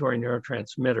excitatory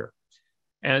neurotransmitter.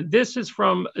 And this is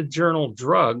from a journal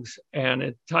Drugs, and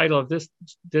the title of this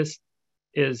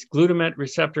is Glutamate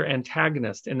Receptor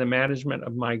Antagonist in the Management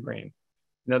of Migraine.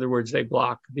 In other words, they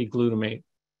block the glutamate.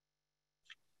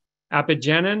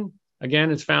 Apigenin,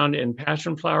 again, is found in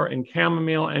passion flower and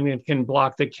chamomile, and it can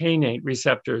block the kainate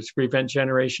receptors to prevent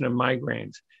generation of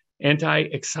migraines.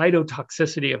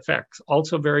 Anti-excitotoxicity effects,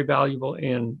 also very valuable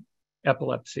in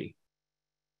epilepsy.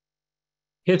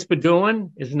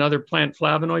 Hispidulin is another plant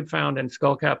flavonoid found in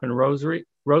skullcap and rosemary.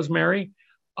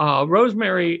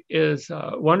 Rosemary is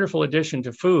a wonderful addition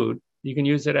to food. You can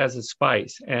use it as a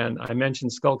spice. And I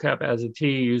mentioned skullcap as a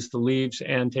tea, use the leaves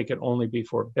and take it only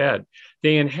before bed.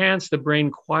 They enhance the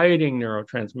brain quieting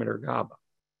neurotransmitter GABA.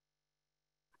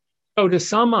 So to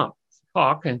sum up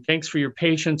talk, and thanks for your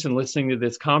patience in listening to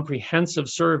this comprehensive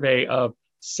survey of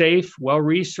safe,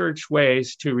 well-researched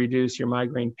ways to reduce your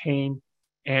migraine pain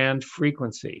and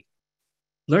frequency.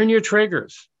 Learn your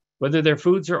triggers, whether they're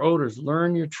foods or odors,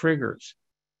 learn your triggers.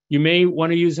 You may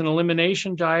want to use an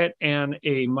elimination diet and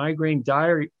a migraine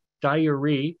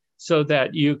diary so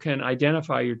that you can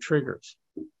identify your triggers.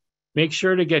 Make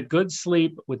sure to get good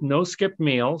sleep with no skipped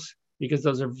meals because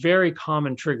those are very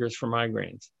common triggers for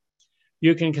migraines.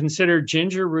 You can consider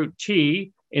ginger root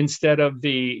tea instead of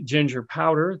the ginger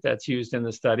powder that's used in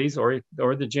the studies or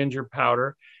the ginger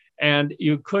powder. And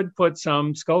you could put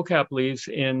some skullcap leaves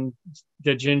in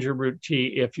the ginger root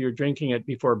tea if you're drinking it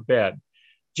before bed.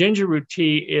 Ginger root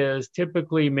tea is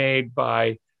typically made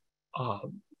by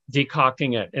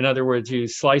decocting it. In other words, you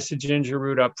slice the ginger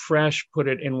root up fresh, put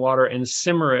it in water and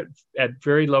simmer it at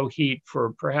very low heat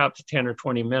for perhaps 10 or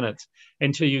 20 minutes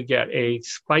until you get a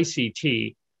spicy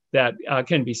tea that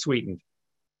can be sweetened.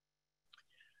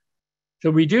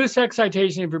 To reduce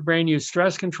excitation of your brain, use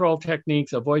stress control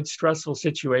techniques, avoid stressful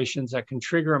situations that can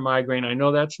trigger a migraine. I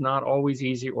know that's not always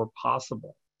easy or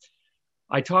possible.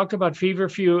 I talked about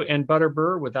feverfew and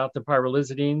butterbur without the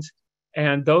pyrrolizidines,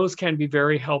 and those can be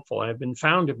very helpful and have been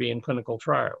found to be in clinical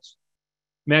trials.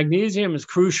 Magnesium is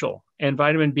crucial, and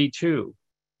vitamin B2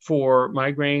 for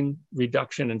migraine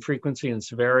reduction in frequency and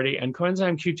severity, and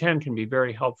coenzyme Q10 can be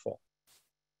very helpful.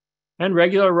 And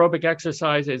regular aerobic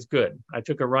exercise is good. I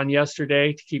took a run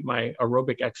yesterday to keep my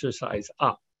aerobic exercise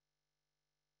up.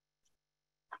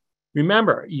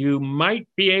 Remember, you might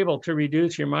be able to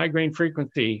reduce your migraine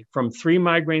frequency from 3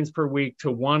 migraines per week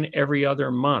to 1 every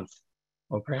other month,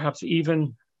 or perhaps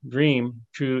even dream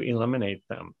to eliminate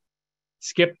them.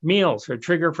 Skipped meals are a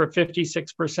trigger for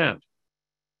 56%.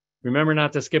 Remember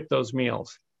not to skip those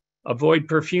meals. Avoid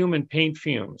perfume and paint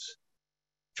fumes.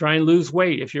 Try and lose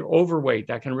weight. If you're overweight,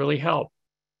 that can really help.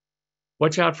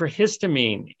 Watch out for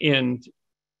histamine in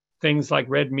things like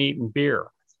red meat and beer.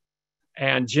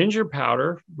 And ginger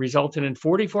powder resulted in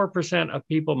 44% of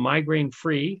people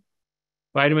migraine-free.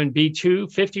 Vitamin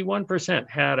B2, 51%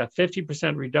 had a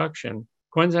 50% reduction.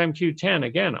 Coenzyme Q10,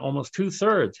 again, almost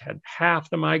 2/3 had half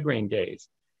the migraine days.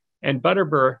 And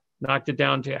butterbur knocked it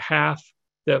down to half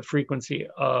the frequency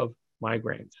of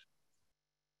migraines.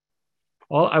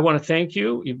 Well, I want to thank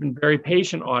you. You've been very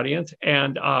patient, audience,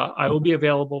 and I will be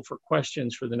available for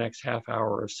questions for the next half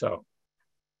hour or so.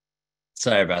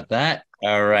 Sorry about that.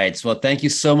 All right. Well, thank you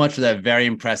so much for that very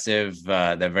impressive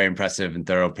and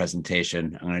thorough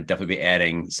presentation. I'm going to definitely be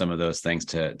adding some of those things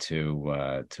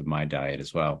to my diet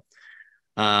as well.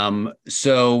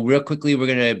 So real quickly, we're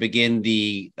going to begin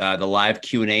the live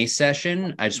Q&A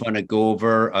session. I just want to go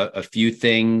over a few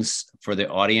things for the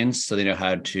audience so they know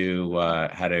how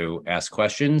to ask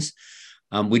questions.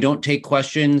 We don't take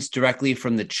questions directly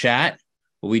from the chat.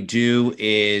 What we do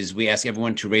is we ask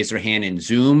everyone to raise their hand in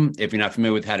Zoom. If you're not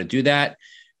familiar with how to do that,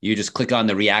 you just click on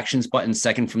the reactions button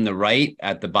second from the right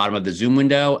at the bottom of the Zoom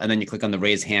window, and then you click on the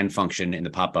raise hand function in the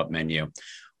pop-up menu.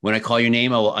 When I call your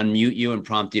name, I will unmute you and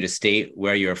prompt you to state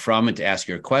where you're from and to ask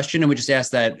your question. And we just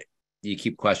ask that you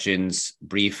keep questions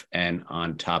brief and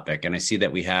on topic. And I see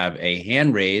that we have a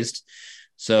hand raised.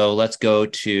 So let's go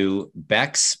to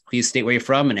Bex. Please state where you're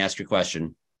from and ask your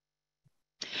question.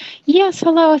 Yes,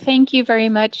 hello. Thank you very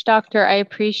much, Doctor. I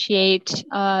appreciate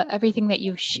everything that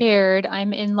you've shared.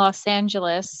 I'm in Los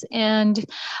Angeles, and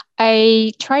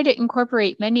I try to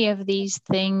incorporate many of these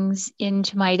things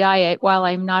into my diet while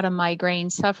I'm not a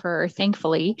migraine sufferer,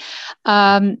 thankfully.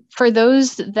 For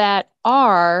those that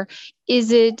are,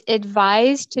 is it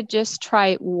advised to just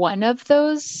try one of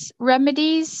those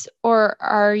remedies, or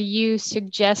are you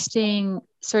suggesting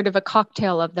sort of a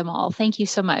cocktail of them all? Thank you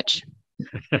so much.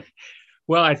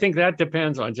 Well, I think that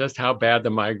depends on just how bad the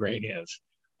migraine is.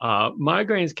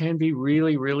 Migraines can be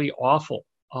really, really awful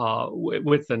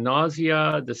with the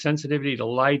nausea, the sensitivity to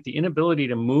light, the inability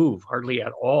to move hardly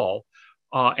at all,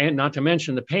 and not to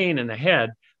mention the pain in the head.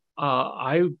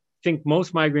 I think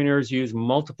most migraineurs use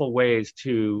multiple ways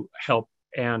to help.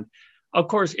 And of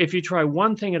course, if you try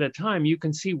one thing at a time, you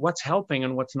can see what's helping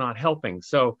and what's not helping.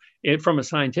 So from a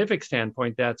scientific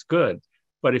standpoint, that's good.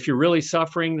 But if you're really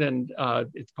suffering, then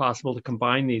it's possible to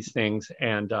combine these things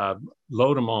and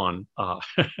load them on.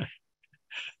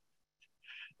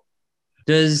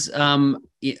 Does I'm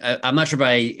not sure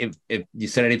if you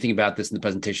said anything about this in the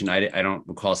presentation. I don't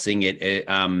recall seeing it.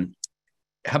 How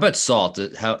about salt?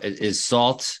 How is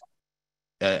salt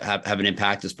have an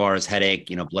impact as far as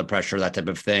headache, blood pressure, that type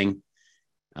of thing?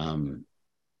 Should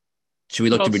we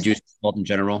look to reduce salt in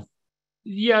general?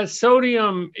 Yeah,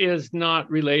 sodium is not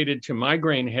related to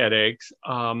migraine headaches,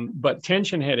 but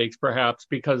tension headaches perhaps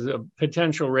because of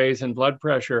potential raise in blood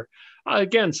pressure.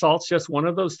 Again, salt's just one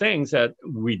of those things that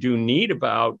we do need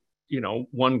about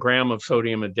 1 gram of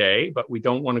sodium a day, but we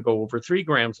don't want to go over 3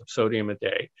 grams of sodium a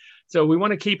day. So we want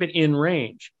to keep it in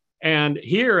range. And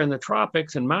here in the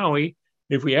tropics in Maui,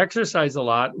 if we exercise a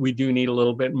lot, we do need a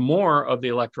little bit more of the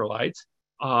electrolytes.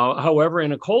 However,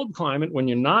 in a cold climate, when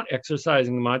you're not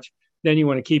exercising much, then you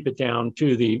want to keep it down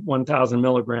to the 1,000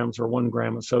 milligrams or 1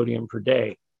 gram of sodium per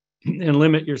day and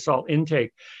limit your salt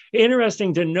intake.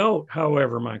 Interesting to note,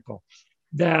 however, Michael,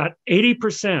 that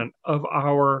 80% of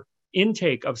our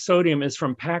intake of sodium is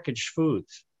from packaged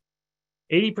foods.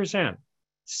 80%.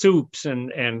 Soups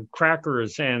and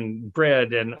crackers and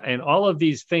bread and all of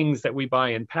these things that we buy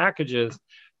in packages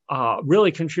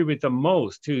really contribute the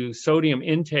most to sodium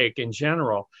intake in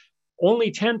general.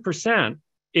 Only 10%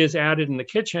 is added in the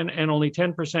kitchen and only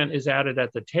 10% is added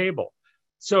at the table.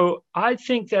 So I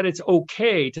think that it's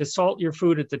okay to salt your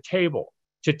food at the table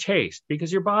to taste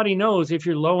because your body knows if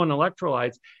you're low on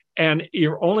electrolytes and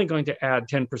you're only going to add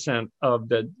 10% of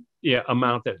the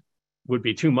amount that would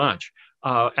be too much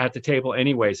at the table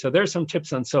anyway. So there's some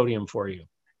tips on sodium for you.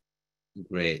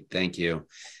 Great, thank you.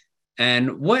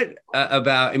 And what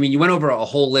about, you went over a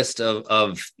whole list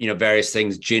of various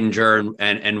things, ginger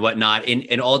and whatnot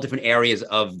in all different areas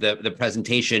of the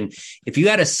presentation. If you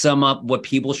had to sum up what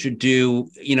people should do,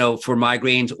 for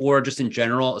migraines or just in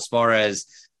general, as far as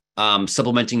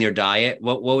supplementing their diet,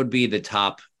 what would be the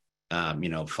top,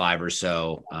 5 or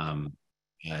so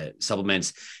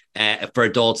supplements for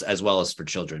adults as well as for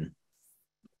children?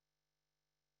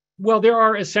 Well, there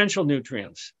are essential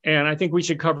nutrients, and I think we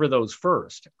should cover those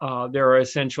first. There are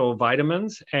essential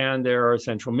vitamins and there are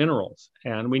essential minerals,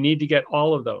 and we need to get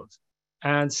all of those.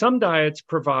 And some diets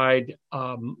provide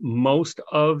most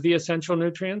of the essential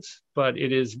nutrients, but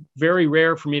it is very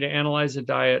rare for me to analyze a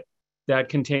diet that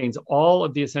contains all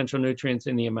of the essential nutrients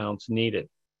in the amounts needed.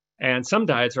 And some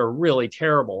diets are really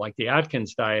terrible, like the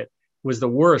Atkins diet was the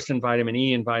worst in vitamin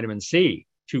E and vitamin C,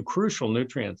 2 crucial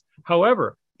nutrients.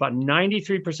 However, about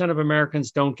 93% of Americans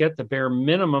don't get the bare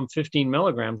minimum 15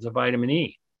 milligrams of vitamin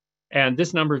E. And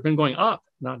this number has been going up,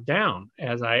 not down,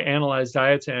 as I analyze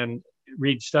diets and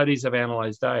read studies of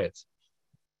analyzed diets.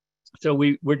 So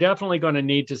we're definitely going to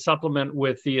need to supplement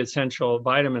with the essential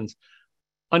vitamins.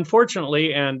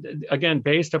 Unfortunately, and again,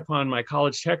 based upon my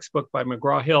college textbook by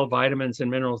McGraw-Hill, Vitamins and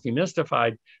Minerals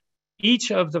Demystified,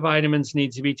 each of the vitamins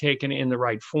needs to be taken in the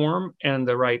right form and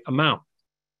the right amount.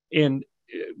 In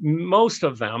most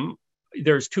of them,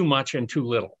 there's too much and too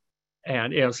little.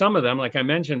 And some of them, like I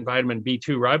mentioned, vitamin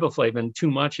B2 riboflavin, too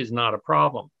much is not a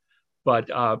problem. But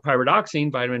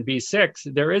pyridoxine, vitamin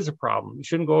B6, there is a problem. You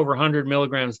shouldn't go over 100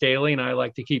 milligrams daily, and I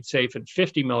like to keep safe at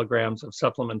 50 milligrams of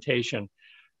supplementation.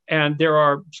 And there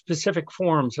are specific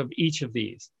forms of each of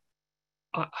these.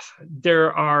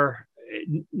 There are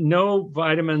no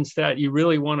vitamins that you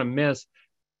really want to miss.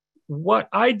 What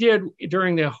I did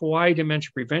during the Hawaii dementia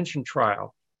prevention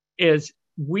trial is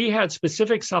we had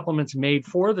specific supplements made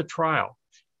for the trial,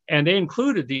 and they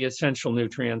included the essential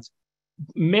nutrients.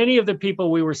 many of the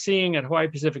people we were seeing at Hawaii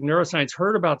Pacific Neuroscience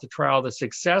heard about the trial, the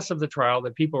success of the trial,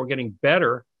 that people were getting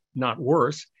better, not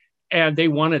worse, and they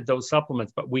wanted those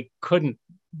supplements, but we couldn't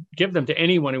give them to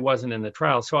anyone who wasn't in the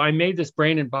trial. So I made this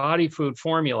brain and body food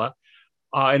formula,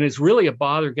 and it's really a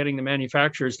bother getting the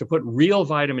manufacturers to put real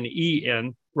vitamin E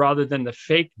in rather than the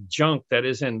fake junk that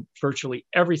is in virtually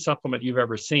every supplement you've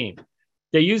ever seen.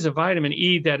 They use a vitamin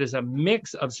E that is a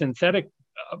mix of synthetic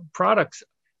products,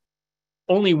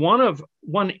 only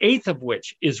 1/8 of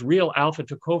which is real alpha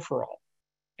tocopherol,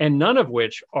 and none of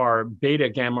which are beta,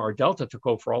 gamma, or delta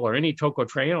tocopherol, or any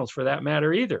tocotrienols for that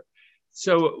matter either.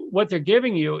 So what they're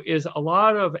giving you is a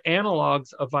lot of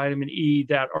analogs of vitamin E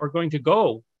that are going to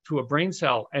go to a brain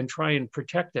cell and try and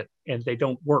protect it, and they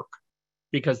don't work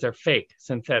because they're fake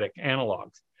synthetic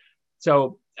analogs.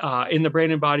 So in the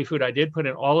brain and body food, I did put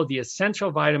in all of the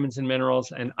essential vitamins and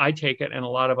minerals, and I take it, and a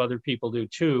lot of other people do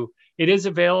too. It is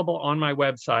available on my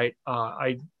website.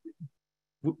 I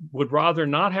would rather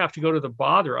not have to go to the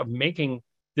bother of making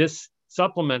this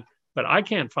supplement, but I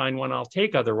can't find one I'll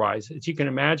take otherwise. As you can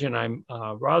imagine, I'm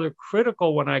rather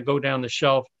critical when I go down the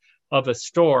shelf of a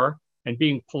store, and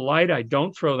being polite, I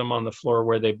don't throw them on the floor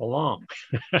where they belong.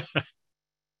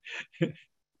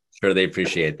 Sure, they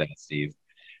appreciate that, Steve.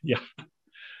 Yeah.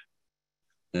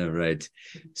 All right.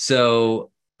 So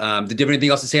did you have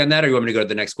anything else to say on that, or you want me to go to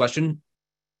the next question?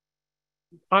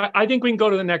 I think we can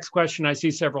go to the next question. I see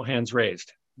several hands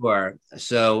raised. Sure.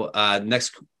 So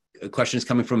next question is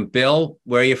coming from Bill.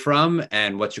 Where are you from,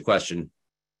 and what's your question?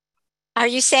 Are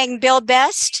you saying Bill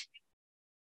Best?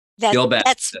 Bill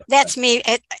Best. That's me.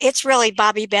 It's really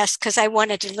Bobby Best, because I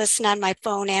wanted to listen on my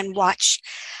phone and watch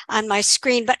on my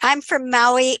screen. But I'm from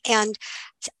Maui, and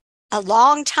a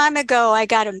long time ago, I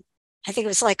got I think it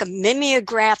was like a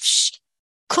mimeograph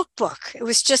cookbook. It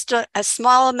was just a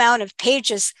small amount of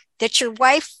pages that your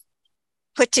wife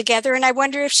put together, and I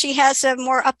wonder if she has a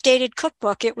more updated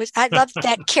cookbook. I loved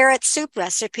that carrot soup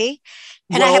recipe.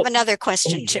 And I have another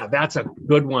question too. Yeah, that's a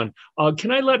good one.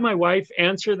 Can I let my wife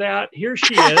answer that? Here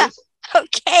she is.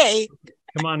 Okay.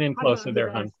 Come on in closer there,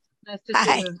 hon. Nice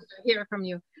to hear from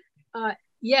you.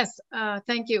 Yes,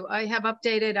 thank you. I have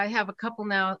updated. I have a couple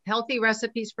now. Healthy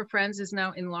Recipes for Friends is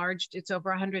now enlarged. It's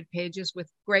over 100 pages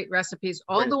with great recipes.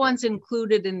 All the ones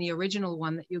included in the original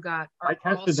one that you got are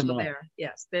also there.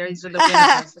 Yes, these are the winning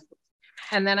recipes.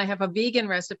 And then I have a Vegan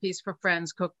Recipes for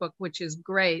Friends cookbook, which is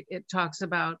great. It talks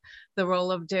about the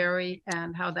role of dairy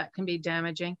and how that can be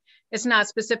damaging. It's not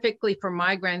specifically for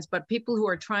migraines, but people who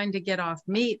are trying to get off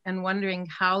meat and wondering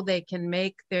how they can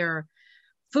make their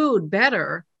food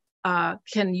better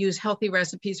can use Healthy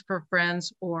Recipes for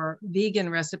Friends or Vegan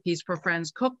Recipes for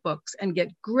Friends cookbooks and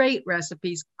get great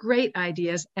recipes, great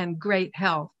ideas, and great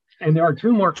health. And there are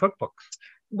 2 more cookbooks.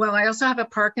 Well, I also have a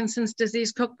Parkinson's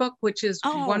disease cookbook, which is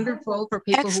wonderful for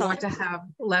people who want to have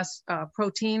less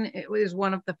protein. It is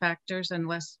one of the factors, and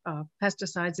less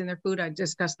pesticides in their food. I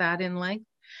discussed that in length.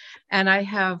 And I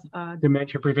have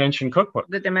Dementia Prevention Cookbook.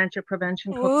 The Dementia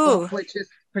Prevention Cookbook, which is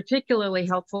particularly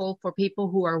helpful for people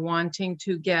who are wanting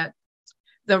to get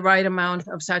the right amount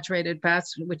of saturated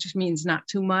fats, which means not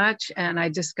too much. And I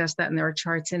discussed that, and there are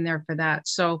charts in there for that.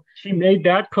 So she made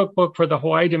that cookbook for the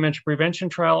Hawaii Dementia Prevention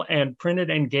Trial and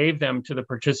printed and gave them to the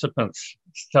participants.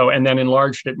 So, and then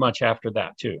enlarged it much after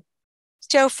that too.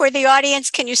 So for the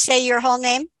audience, can you say your whole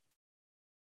name?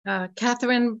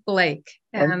 Catherine Blake.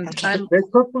 And the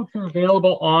cookbooks are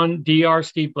available on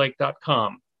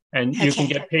drsteveblake.com, and you can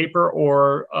get paper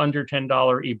or under $10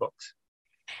 ebooks.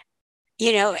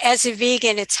 You know, as a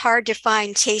vegan, it's hard to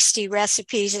find tasty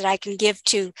recipes that I can give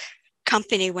to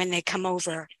company when they come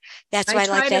over. That's why I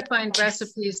like that. To find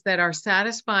recipes that are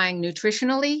satisfying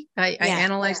nutritionally. I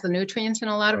analyze the nutrients in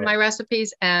a lot of my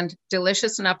recipes, and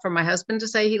delicious enough for my husband to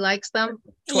say he likes them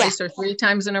twice or 3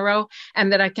 times in a row,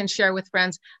 and that I can share with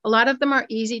friends. A lot of them are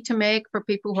easy to make for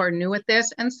people who are new at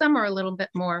this, and some are a little bit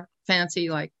more fancy,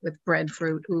 like with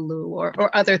breadfruit, ulu, or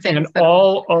other things. And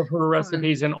all of her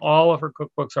recipes and all of her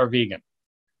cookbooks are vegan.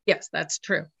 Yes, that's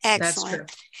true. Excellent.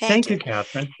 That's true. Thank you,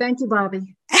 Catherine. Thank you,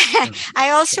 Bobby.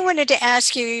 I also wanted to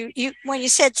ask you, when you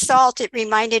said salt, it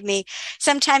reminded me,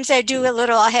 sometimes I have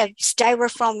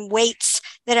styrofoam weights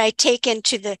that I take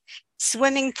into the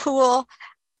swimming pool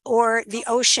or the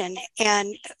ocean.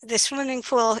 And the swimming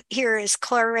pool here is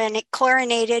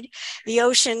chlorinated. The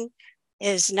ocean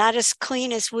is not as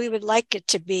clean as we would like it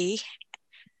to be.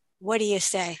 What do you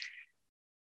say?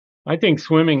 I think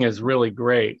swimming is really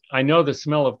great. I know the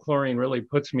smell of chlorine really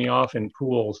puts me off in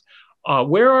pools.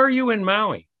 Where are you in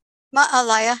Maui?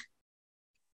 Ma'alaya.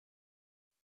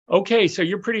 Okay, so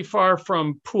you're pretty far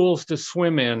from pools to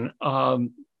swim in.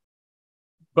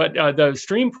 But the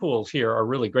stream pools here are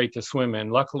really great to swim in.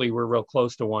 Luckily, we're real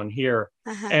close to one here.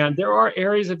 And there are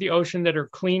areas of the ocean that are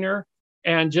cleaner.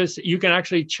 And just you can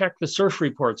actually check the surf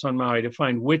reports on Maui to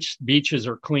find which beaches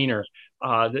are cleaner.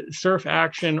 The surf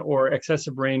action or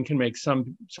excessive rain can make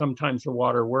sometimes the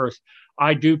water worse.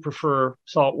 I do prefer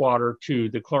salt water to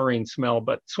the chlorine smell,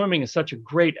 but swimming is such a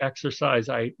great exercise.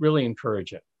 I really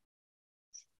encourage it.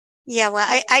 Yeah,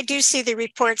 well, I do see the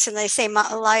reports and they say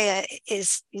Maalaea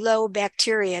is low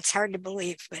bacteria. It's hard to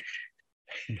believe, but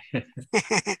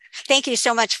thank you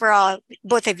so much for all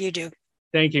both of you do.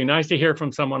 Thank you. Nice to hear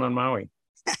from someone on Maui.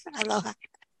 Aloha.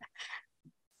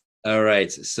 All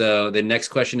right. So the next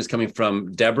question is coming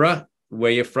from Deborah.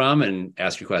 Where you're from, and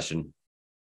ask your question.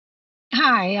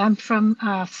 Hi, I'm from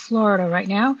Florida right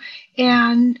now.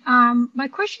 And my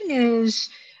question is,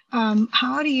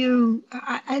 how do you,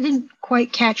 I didn't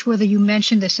quite catch whether you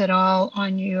mentioned this at all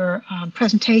on your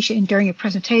presentation, during your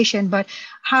presentation, but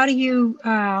how do you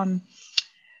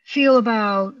feel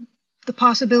about the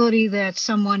possibility that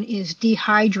someone is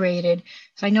dehydrated?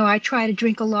 So I know I try to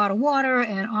drink a lot of water,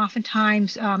 and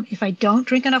oftentimes if I don't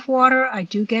drink enough water, I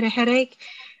do get a headache.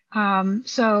 Or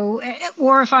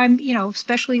if I'm,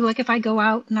 especially like if I go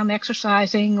out and I'm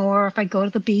exercising, or if I go to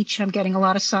the beach, I'm getting a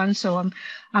lot of sun, so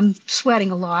I'm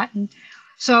sweating a lot. And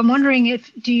so I'm wondering,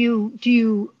 do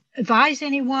you advise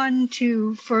anyone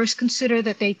to first consider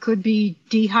that they could be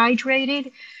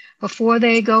dehydrated before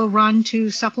they go run to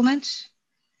supplements?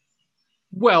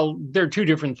 Well, they're two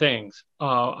different things.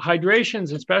 Hydration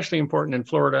is especially important in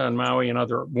Florida and Maui and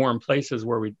other warm places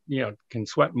where we, can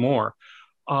sweat more.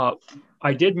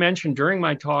 I did mention during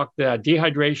my talk that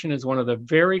dehydration is one of the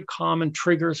very common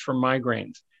triggers for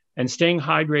migraines, and staying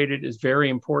hydrated is very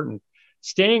important.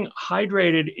 Staying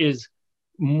hydrated is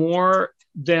more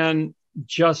than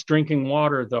just drinking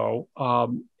water, though.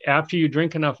 After you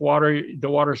drink enough water, the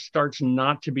water starts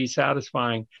not to be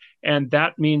satisfying. And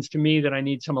that means to me that I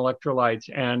need some electrolytes.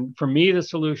 And for me, the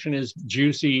solution is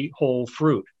juicy whole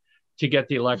fruit to get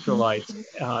the electrolytes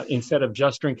instead of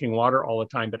just drinking water all the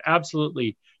time. But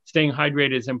absolutely, staying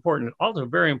hydrated is important. Also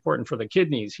very important for the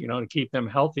kidneys, to keep them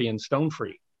healthy and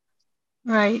stone-free.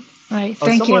 Right. Thank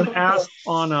you. Someone asked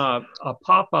on a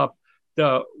pop-up,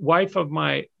 the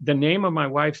name of my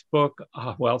wife's book,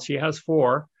 well, she has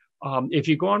 4. If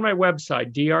you go on my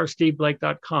website,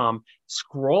 drsteveblake.com,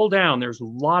 scroll down, there's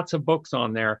lots of books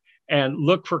on there, and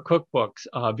look for cookbooks,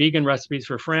 Vegan Recipes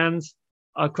for Friends,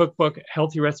 cookbook,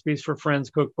 Healthy Recipes for Friends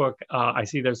cookbook. I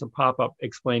see there's a pop-up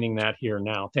explaining that here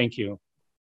now. Thank you.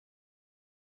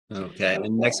 Okay, and the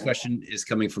next question is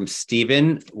coming from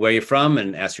Stephen. Where are you from,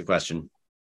 and ask your question.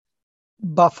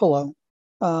 Buffalo.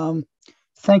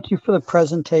 Thank you for the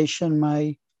presentation.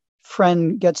 My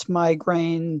friend gets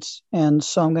migraines, and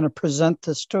so I'm going to present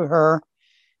this to her.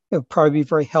 It would probably be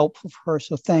very helpful for her,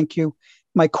 so thank you.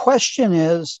 My question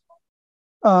is,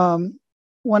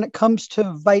 when it comes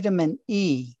to vitamin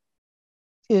E,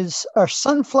 are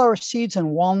sunflower seeds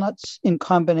and walnuts in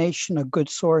combination a good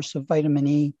source of vitamin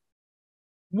E?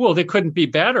 Well, they couldn't be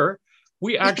better.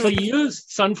 We actually used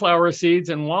sunflower seeds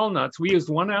and walnuts. We used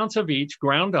 1 ounce of each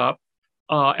ground up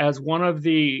as one of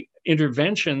the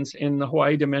interventions in the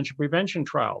Hawaii dementia prevention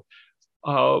trial.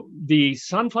 The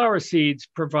sunflower seeds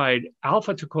provide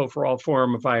alpha tocopherol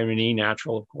form of vitamin E,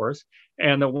 natural, of course,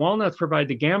 and the walnuts provide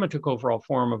the gamma tocopherol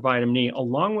form of vitamin E,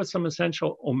 along with some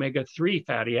essential omega-3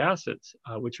 fatty acids,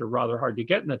 which are rather hard to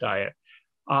get in the diet.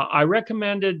 I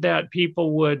recommended that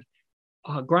people would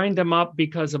grind them up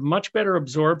because of much better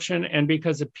absorption, and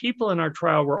because the people in our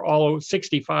trial were all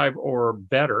 65 or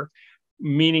better,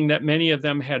 meaning that many of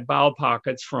them had bowel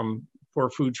pockets from poor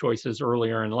food choices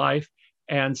earlier in life.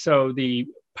 And so the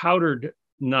powdered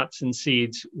nuts and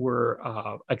seeds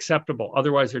were acceptable.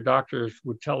 Otherwise, their doctors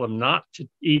would tell them not to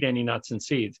eat any nuts and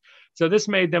seeds. So this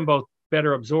made them both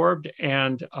better absorbed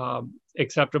and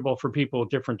acceptable for people with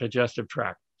different digestive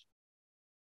tracts.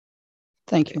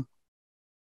 Thank you.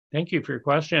 Thank you for your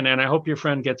question, and I hope your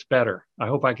friend gets better. I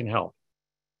hope I can help.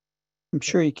 I'm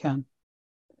sure you can.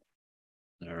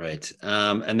 All right.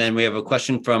 And then we have a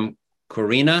question from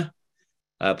Corina.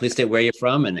 Please state where you're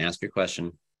from and ask your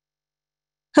question.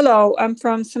 Hello, I'm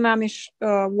from Sammamish,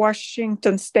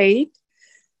 Washington State.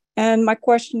 And my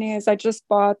question is, I just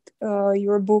bought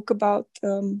your book about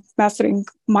mastering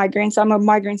migraines. I'm a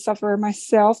migraine sufferer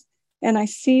myself. And I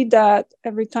see that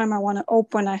every time I want to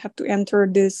open, I have to enter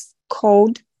this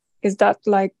code. Is that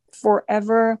like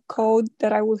forever code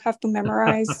that I will have to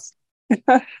memorize?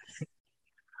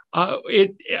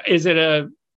 Is it a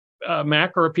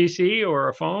Mac or a PC or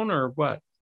a phone or what?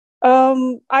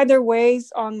 Either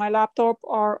ways, on my laptop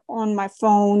or on my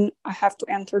phone, I have to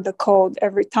enter the code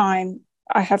every time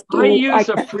I have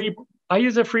to. I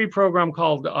use a free program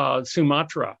called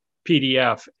Sumatra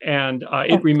PDF, and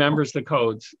it remembers the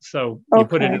codes. So you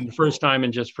put it in the first time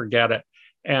and just forget it.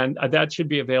 And that should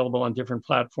be available on different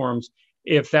platforms.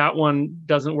 If that one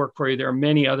doesn't work for you, there are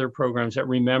many other programs that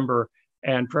remember.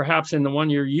 And perhaps in the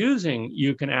one you're using,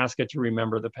 you can ask it to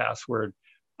remember the password.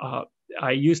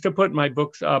 I used to put my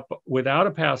books up without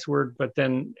a password, but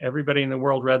then everybody in the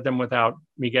world read them without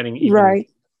me getting even a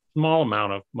small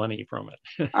amount of money from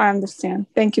it. I understand.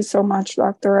 Thank you so much,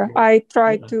 Doctor. I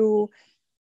try to,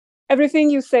 everything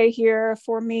you say here,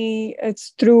 for me,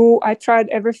 it's true. I tried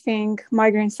everything.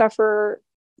 Migraine suffer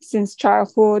since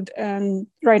childhood, and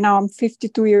right now I'm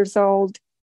 52 years old.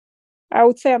 I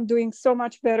would say I'm doing so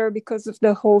much better because of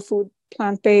the whole food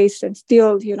plant-based, and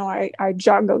still, you know, I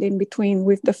juggle in between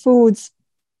with the foods.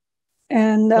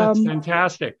 And that's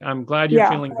fantastic. I'm glad you're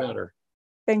feeling better.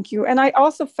 Thank you. And I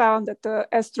also found that the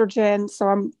estrogen, so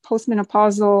I'm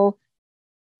postmenopausal,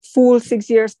 full 6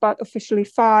 years, but officially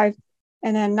 5.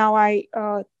 And then now I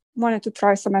wanted to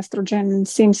try some estrogen, and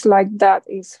seems like that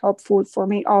is helpful for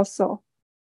me also.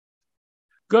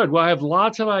 Good. Well, I have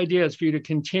lots of ideas for you to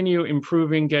continue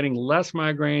improving, getting less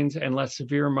migraines and less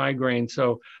severe migraines.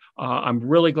 So I'm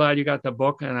really glad you got the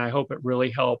book, and I hope it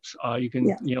really helps. You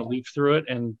can leaf through it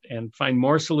and find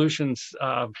more solutions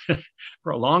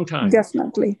for a long time.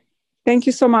 Definitely. Thank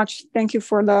you so much. Thank you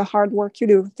for the hard work you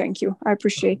do. Thank you. I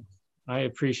appreciate it. I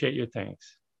appreciate your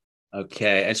thanks.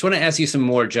 Okay. I just want to ask you some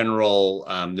more general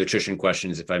nutrition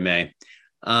questions, if I may.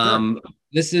 Sure.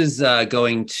 This is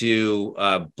going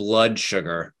to blood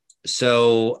sugar.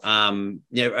 So,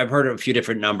 I've heard of a few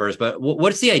different numbers, but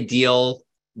what's the ideal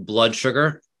blood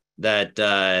sugar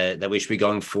that we should be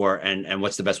going for, and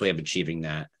what's the best way of achieving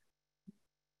that?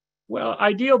 Well,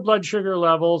 ideal blood sugar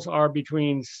levels are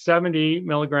between 70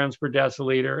 milligrams per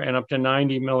deciliter and up to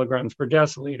 90 milligrams per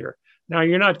deciliter. Now,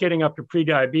 you're not getting up to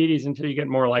prediabetes until you get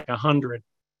more like 100.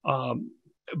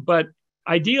 But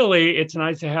ideally, it's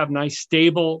nice to have nice,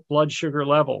 stable blood sugar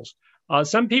levels.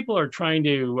 Some people are trying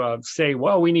to say,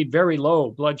 well, we need very low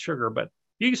blood sugar, but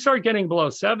you start getting below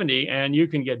 70 and you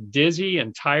can get dizzy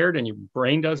and tired, and your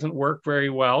brain doesn't work very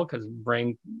well because the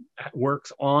brain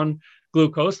works on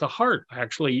glucose. The heart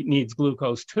actually needs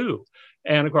glucose too.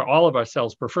 And of course, all of our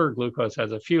cells prefer glucose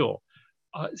as a fuel.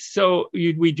 So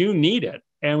we do need it,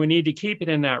 and we need to keep it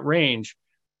in that range.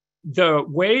 The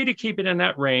way to keep it in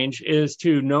that range is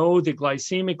to know the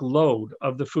glycemic load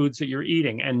of the foods that you're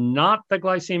eating, and not the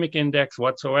glycemic index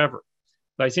whatsoever.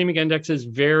 Glycemic index is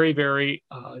very, very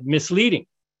misleading.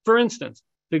 For instance,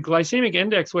 the glycemic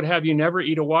index would have you never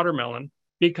eat a watermelon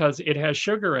because it has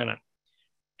sugar in it.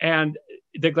 And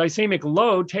the glycemic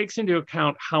load takes into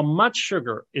account how much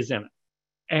sugar is in it.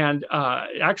 And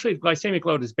actually, the glycemic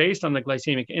load is based on the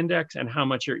glycemic index and how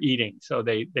much you're eating. So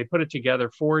they put it together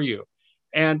for you.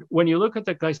 And when you look at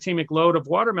the glycemic load of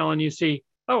watermelon, you see,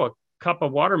 oh, a cup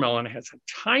of watermelon has a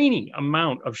tiny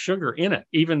amount of sugar in it,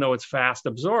 even though it's fast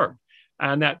absorbed.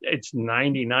 And that it's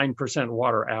 99%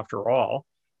 water after all.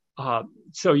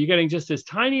 So you're getting just this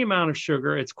tiny amount of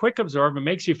sugar. It's quick absorbed. It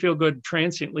makes you feel good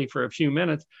transiently for a few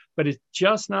minutes, but it's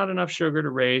just not enough sugar to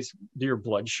raise your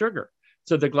blood sugar.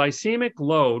 So the glycemic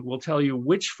load will tell you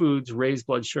which foods raise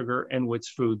blood sugar and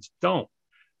which foods don't.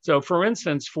 So for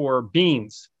instance, for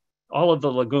beans, all of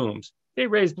the legumes, they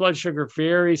raise blood sugar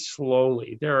very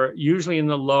slowly. They're usually in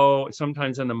the low,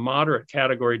 sometimes in the moderate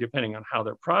category, depending on how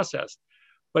they're processed.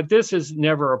 But this is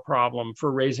never a problem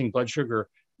for raising blood sugar.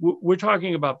 We're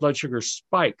talking about blood sugar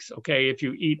spikes, okay? If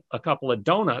you eat a couple of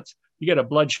donuts, you get a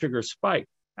blood sugar spike.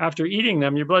 After eating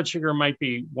them, your blood sugar might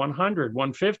be 100,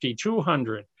 150,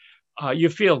 200. You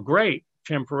feel great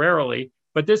temporarily,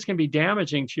 but this can be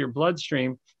damaging to your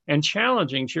bloodstream and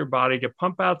challenging to your body to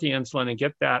pump out the insulin and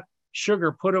get that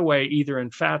sugar put away either in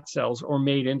fat cells or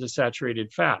made into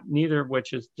saturated fat, neither of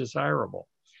which is desirable.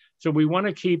 So we want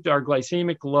to keep our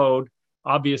glycemic load,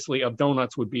 obviously, of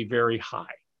donuts would be very high.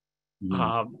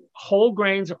 Whole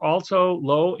grains are also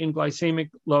low in glycemic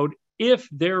load if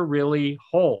they're really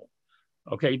whole.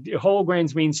 Okay, whole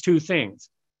grains means two things.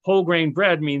 Whole grain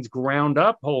bread means ground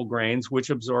up whole grains, which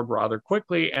absorb rather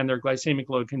quickly, and their glycemic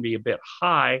load can be a bit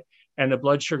high, and the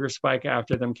blood sugar spike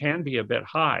after them can be a bit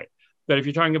high. But if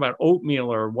you're talking about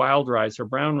oatmeal or wild rice or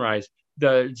brown rice,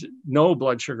 no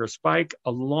blood sugar spike.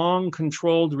 A long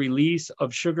controlled release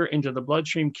of sugar into the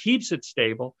bloodstream keeps it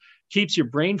stable, keeps your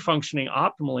brain functioning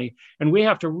optimally. And we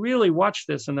have to really watch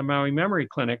this in the Maui Memory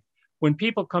Clinic. When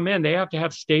people come in, they have to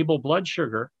have stable blood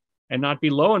sugar and not be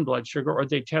low in blood sugar, or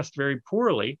they test very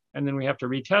poorly, and then we have to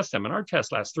retest them. And our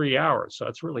test lasts 3 hours, so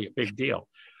it's really a big deal.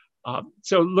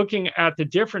 So looking at the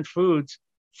different foods,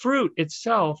 fruit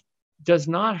itself does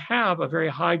not have a very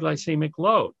high glycemic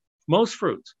load. Most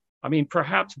fruits, I mean,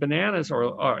 perhaps bananas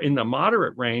are in the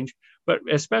moderate range, but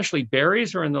especially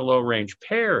berries are in the low range.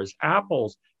 Pears,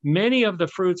 apples, many of the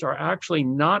fruits are actually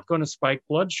not going to spike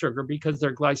blood sugar because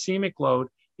their glycemic load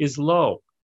is low.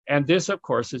 And this, of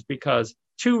course, is because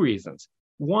two reasons.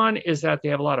 One is that they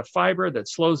have a lot of fiber that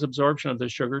slows absorption of the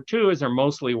sugar. Two is they're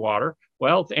mostly water.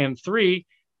 Well, and three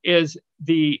is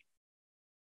the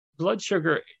blood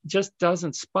sugar just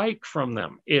doesn't spike from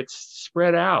them. It's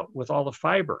spread out with all the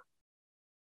fiber.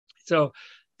 So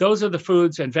those are the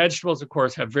foods, and vegetables, of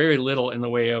course, have very little in the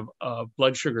way of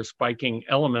blood sugar spiking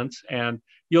elements. And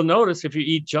you'll notice if you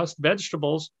eat just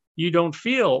vegetables, you don't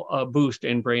feel a boost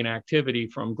in brain activity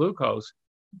from glucose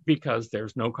because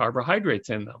there's no carbohydrates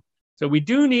in them. So we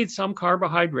do need some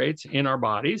carbohydrates in our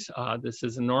bodies. This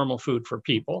is a normal food for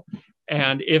people.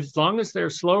 And as long as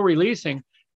they're slow releasing,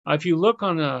 if you look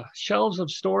on the shelves of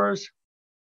stores,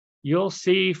 you'll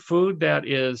see food that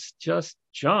is just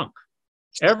junk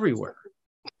everywhere.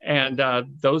 And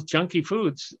those junky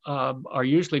foods are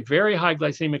usually very high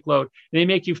glycemic load. They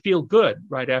make you feel good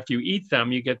right after you eat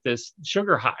them. You get this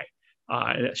sugar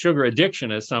high, sugar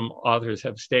addiction, as some authors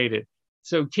have stated.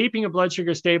 So keeping a blood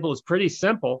sugar stable is pretty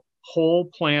simple. Whole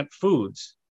plant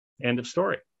foods. End of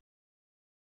story.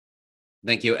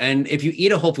 Thank you. And if you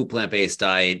eat a whole food plant-based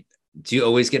diet, do you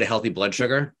always get a healthy blood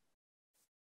sugar?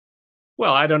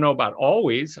 Well, I don't know about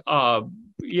always.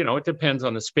 It depends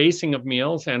on the spacing of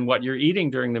meals and what you're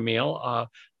eating during the meal.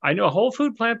 I know a whole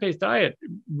food plant-based diet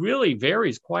really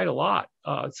varies quite a lot.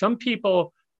 Some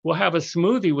people will have a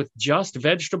smoothie with just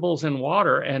vegetables and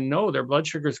water and know their blood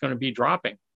sugar is going to be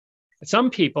dropping.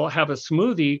 Some people have a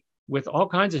smoothie with all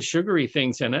kinds of sugary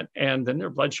things in it, and then their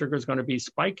blood sugar is going to be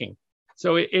spiking.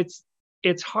 So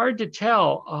it's hard to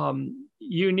tell.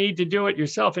 You need to do it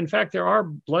yourself. In fact, there are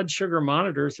blood sugar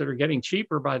monitors that are getting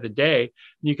cheaper by the day.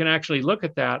 You can actually look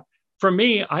at that. For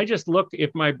me, I just look if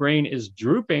my brain is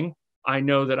drooping, I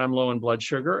know that I'm low in blood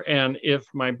sugar. And if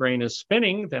my brain is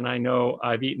spinning, then I know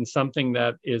I've eaten something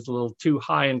that is a little too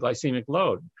high in glycemic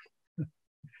load.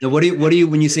 Now, what do you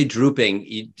when you say drooping?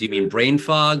 Do you mean brain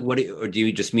fog? Or do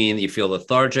you just mean that you feel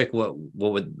lethargic?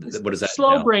 What does that?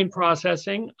 Slow brain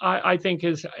processing, I think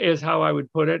is how I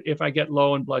would put it. If I get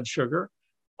low in blood sugar,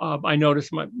 I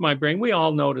notice my brain. We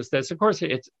all notice this. Of course,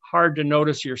 it's hard to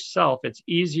notice yourself. It's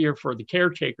easier for the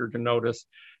caretaker to notice.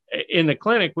 In the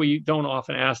clinic, we don't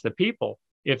often ask the people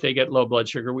if they get low blood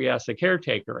sugar. We ask the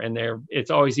caretaker, and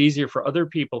it's always easier for other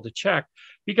people to check,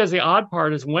 because the odd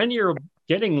part is when you're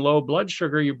getting low blood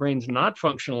sugar, your brain's not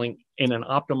functioning in an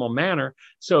optimal manner.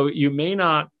 So you may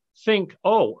not think,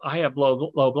 oh, I have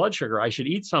low blood sugar, I should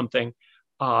eat something.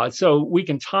 So we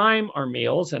can time our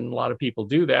meals, and a lot of people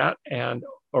do that,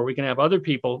 or we can have other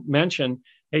people mention,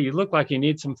 hey, you look like you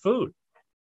need some food.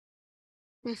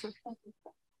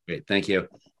 Great, thank you.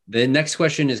 The next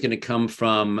question is going to come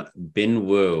from Bin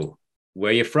Wu. Where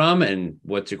are you from, and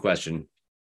what's your question?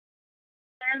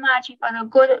 Very much for the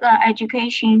good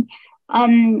education.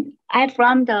 I'm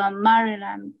from the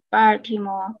Maryland,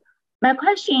 Baltimore. My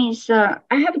question is, I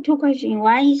have two questions.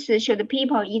 One is, should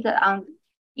people eat on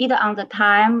the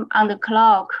time on the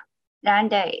clock, then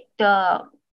they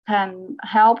can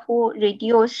help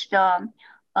reduce the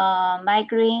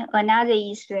migraine. Another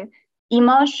is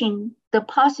emotion, the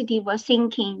positive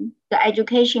thinking, the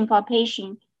education for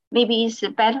patient maybe is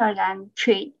better than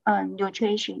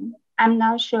nutrition. I'm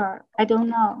not sure. I don't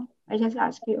know. I just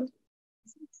ask you.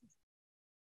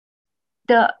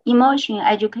 The emotion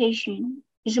education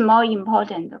is more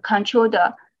important. Control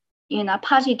the,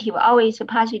 positive, always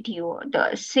positive.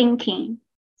 The thinking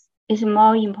is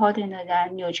more important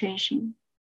than nutrition.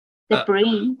 The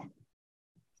brain.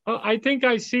 I think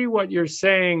I see what you're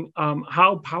saying.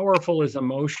 How powerful is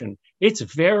emotion? It's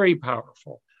very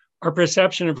powerful. Our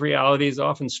perception of reality is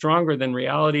often stronger than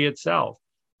reality itself.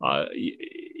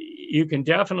 You can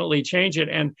definitely change it.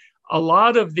 And a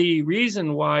lot of the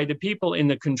reason why the people in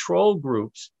the control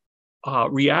groups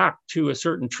react to a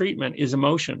certain treatment is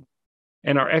emotion.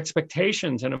 And our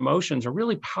expectations and emotions are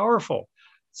really powerful.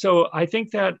 So I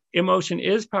think that emotion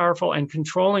is powerful, and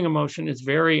controlling emotion is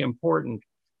very important.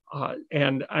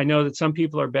 And I know that some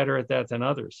people are better at that than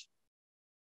others.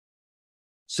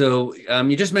 So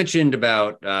you just mentioned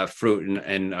about fruit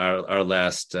in our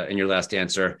last in your last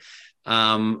answer.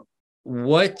 So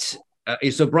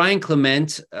Brian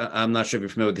Clement, I'm not sure if you're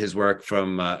familiar with his work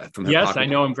from Yes, I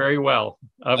know him very well.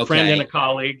 A friend and a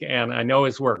colleague, and I know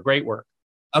his work. Great work.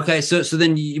 Okay, so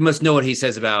then you must know what he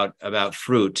says about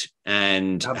fruit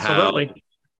and absolutely. How.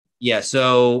 Yeah.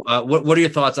 So what are your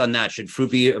thoughts on that? Should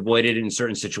fruit be avoided in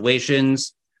certain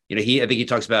situations? I think he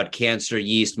talks about cancer,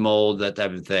 yeast, mold, that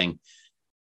type of thing.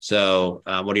 So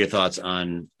what are your thoughts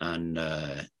on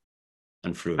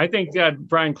fruit? I think that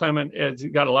Brian Clement has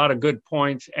got a lot of good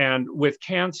points. And with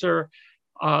cancer,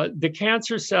 the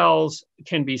cancer cells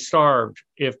can be starved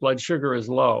if blood sugar is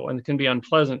low, and it can be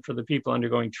unpleasant for the people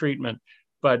undergoing treatment.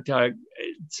 But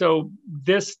so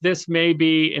this may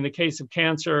be, in the case of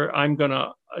cancer, I'm going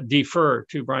to defer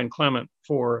to Brian Clement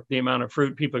for the amount of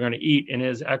fruit people are going to eat in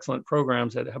his excellent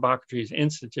programs at Hippocrates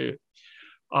Institute.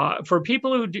 For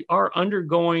people who are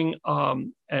undergoing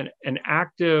an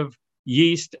active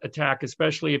yeast attack,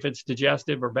 especially if it's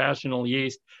digestive or vaginal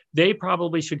yeast, they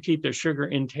probably should keep their sugar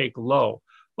intake low.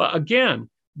 But again,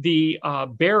 the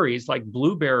berries like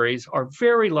blueberries are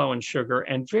very low in sugar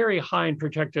and very high in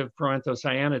protective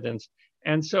proanthocyanidins.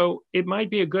 And so it might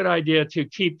be a good idea to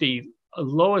keep the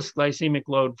lowest glycemic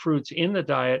load fruits in the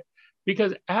diet,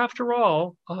 because after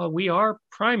all, we are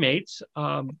primates.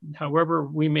 However,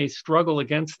 we may struggle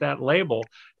against that label,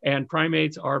 and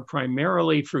primates are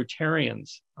primarily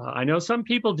fruitarians. I know some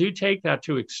people do take that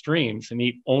to extremes and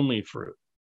eat only fruit.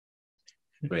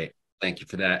 Great, thank you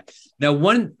for that. Now,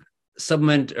 one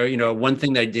supplement, or one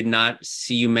thing that I did not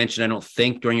see you mention, I don't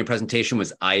think, during your presentation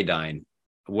was iodine.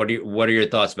 What are your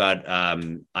thoughts about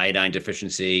iodine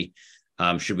deficiency?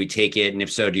 Should we take it? And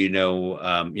if so, do you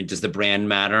know, does the brand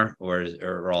matter, or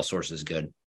are all sources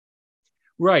good?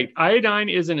 Right. Iodine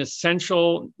is an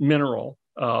essential mineral.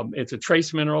 It's a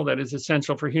trace mineral that is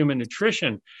essential for human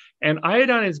nutrition. And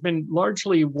iodine has been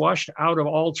largely washed out of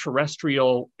all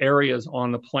terrestrial areas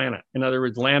on the planet. In other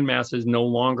words, land masses no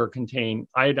longer contain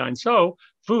iodine. So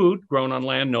food grown on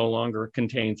land no longer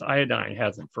contains iodine,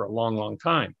 hasn't for a long, long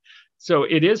time. So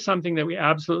it is something that we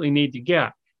absolutely need to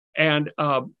get. And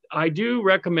I do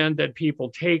recommend that people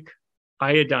take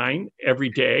iodine every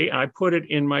day. I put it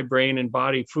in my brain and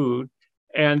body food.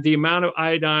 And the amount of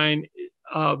iodine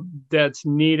that's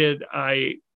needed,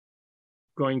 I'm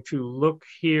going to look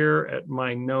here at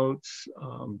my notes.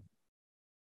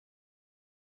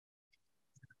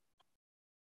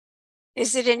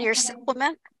 Is it in your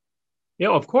supplement? Yeah,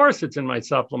 of course it's in my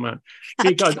supplement,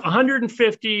 because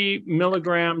 150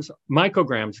 micrograms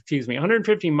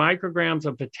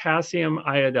of potassium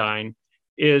iodine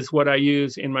is what I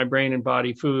use in my brain and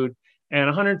body food. And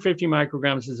 150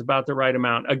 micrograms is about the right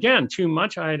amount. Again, too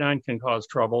much iodine can cause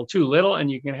trouble, too little,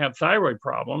 and you can have thyroid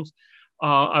problems.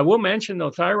 I will mention, though,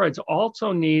 thyroids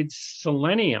also need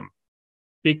selenium,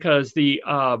 because the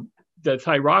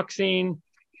thyroxine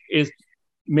is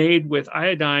made with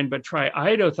iodine, but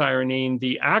triiodothyronine,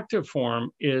 the active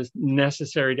form, is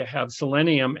necessary to have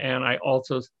selenium. And I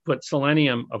also put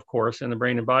selenium, of course, in the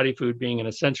brain and body food, being an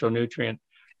essential nutrient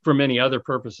for many other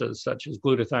purposes, such as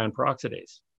glutathione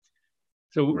peroxidase.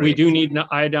 So we do need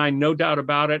iodine, no doubt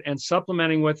about it, and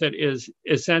supplementing with it is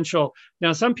essential.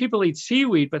 Now, some people eat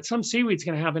seaweed, but some seaweeds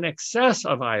can have an excess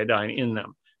of iodine in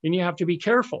them, and you have to be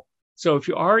careful. So if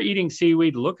you are eating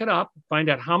seaweed, look it up, find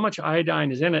out how much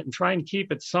iodine is in it, and try and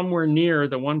keep it somewhere near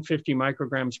the 150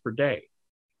 micrograms per day.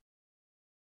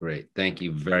 Great, thank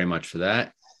you very much for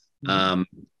that.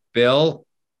 Bill?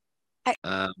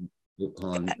 Hold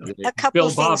on. A couple Bill,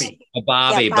 of things.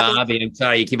 Bobby. I'm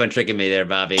sorry, you keep on tricking me there,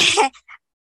 Bobby.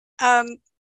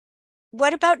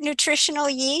 What about nutritional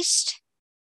yeast?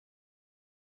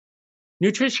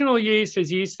 Nutritional yeast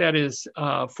is yeast that is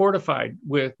fortified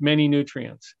with many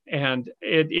nutrients, and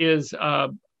it is a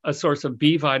source of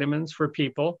B vitamins for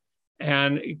people.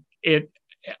 And it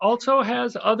also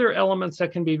has other elements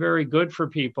that can be very good for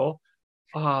people.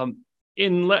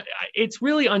 It's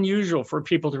really unusual for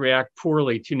people to react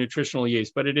poorly to nutritional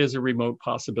yeast, but it is a remote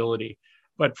possibility.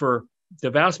 But for the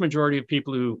vast majority of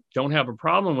people who don't have a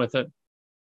problem with it,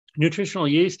 nutritional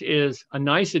yeast is a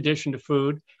nice addition to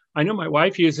food. I know my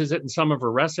wife uses it in some of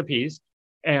her recipes,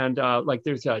 and like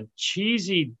there's a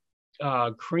cheesy,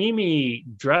 creamy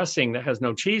dressing that has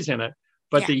no cheese in it,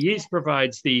 but the yeast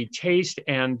provides the taste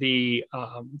and the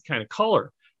kind of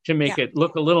color to make it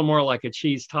look a little more like a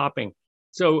cheese topping.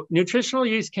 So nutritional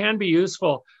yeast can be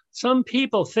useful. Some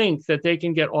people think that they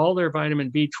can get all their vitamin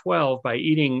B12 by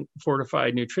eating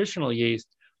fortified nutritional yeast,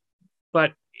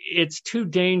 but it's too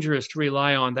dangerous to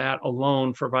rely on that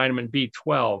alone for vitamin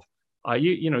B12.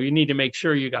 You need to make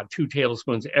sure you got 2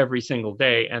 tablespoons every single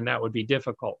day, and that would be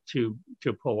difficult to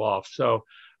pull off. So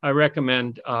I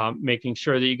recommend making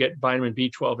sure that you get vitamin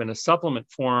B12 in a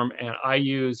supplement form, and I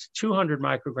use 200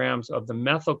 micrograms of the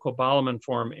methylcobalamin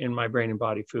form in my brain and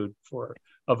body food for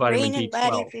a vitamin B12.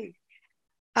 Body food.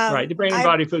 Right, the brain and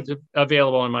body food's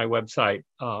available on my website,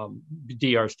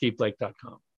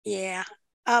 drsteveblake.com. Yeah.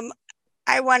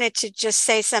 I wanted to just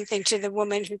say something to the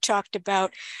woman who talked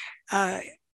about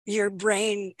your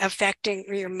brain affecting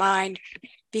your mind,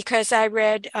 because I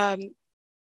read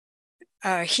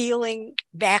Healing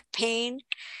Back Pain.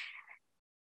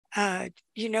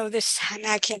 You know this, and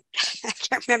I can't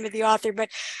remember the author, but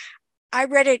I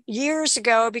read it years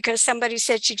ago because somebody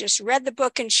said she just read the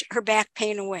book and her back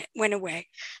pain went away.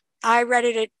 I read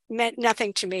it, it meant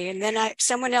nothing to me. And then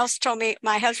someone else told me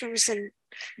my husband was in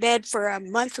bed for a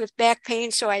month with back pain.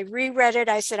 So I reread it.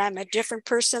 I said, I'm a different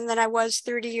person than I was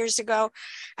 30 years ago.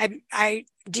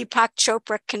 Deepak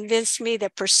Chopra convinced me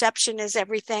that perception is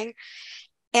everything.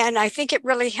 And I think it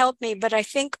really helped me. But I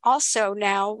think also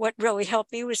now what really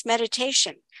helped me was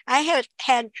meditation. I had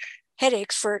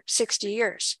headaches for 60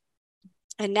 years.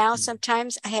 And now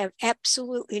sometimes I have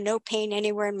absolutely no pain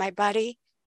anywhere in my body.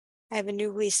 I have a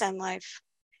new lease on life.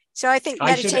 So I think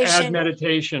meditation. I should add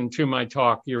meditation to my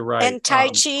talk. You're right. And Tai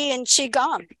Chi and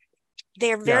Qigong.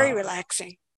 They're very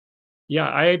relaxing. Yeah,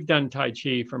 I've done Tai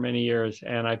Chi for many years,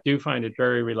 and I do find it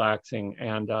very relaxing.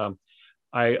 And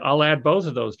I'll add both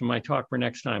of those to my talk for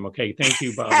next time. Okay, thank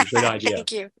you, Bobby. Good idea.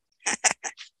 Thank you.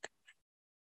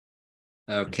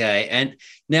 Okay, and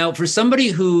now for somebody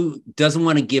who doesn't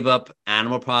want to give up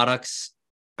animal products,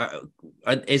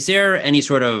 is there any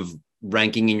sort of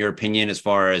ranking in your opinion as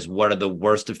far as what are the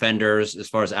worst offenders as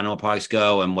far as animal products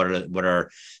go, and what are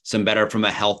some better from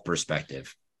a health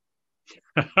perspective?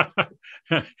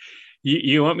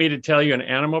 You want me to tell you an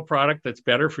animal product that's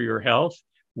better for your health?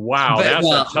 Wow, that's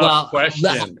a tough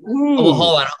question. Well,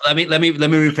 hold on. Let me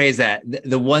rephrase that.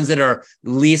 The ones that are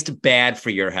least bad for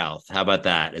your health. How about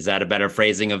that? Is that a better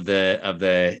phrasing of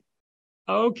the?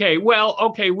 Okay, well,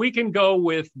 okay, we can go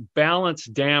with balance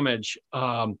damage.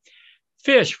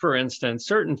 Fish, for instance,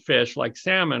 certain fish like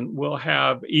salmon will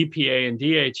have EPA and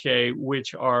DHA,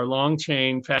 which are long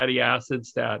chain fatty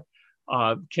acids that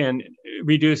can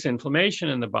reduce inflammation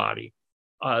in the body.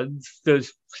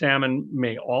 Those salmon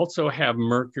may also have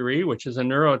mercury, which is a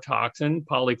neurotoxin,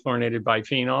 polychlorinated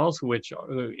biphenyls, which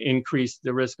increase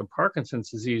the risk of Parkinson's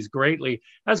disease greatly,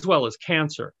 as well as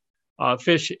cancer.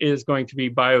 Fish is going to be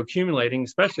bioaccumulating,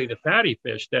 especially the fatty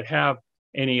fish that have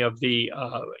any of the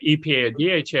EPA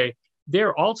or DHA.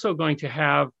 They're also going to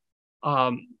have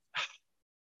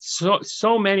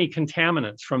so many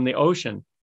contaminants from the ocean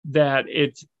that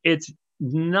it's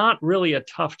not really a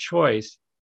tough choice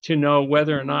to know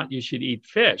whether or not you should eat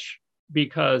fish,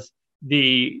 because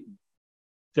the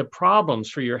problems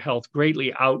for your health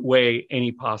greatly outweigh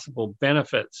any possible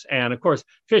benefits. And of course,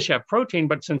 fish have protein,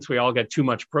 but since we all get too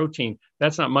much protein,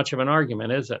 that's not much of an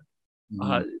argument, is it?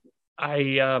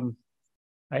 Mm-hmm.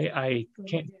 I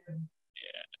can't.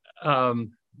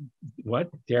 What,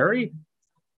 dairy?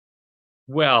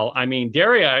 Well, I mean,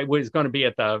 dairy was going to be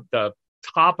at the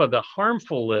top of the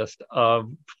harmful list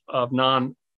of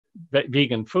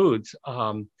non-vegan foods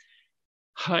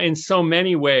in so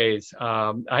many ways.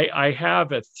 I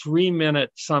have a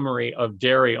 3-minute summary of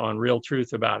dairy on Real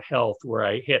Truth About Health, where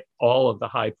I hit all of the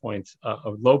high points,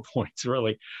 of low points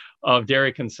really, of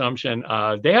dairy consumption.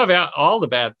 They have all the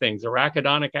bad things: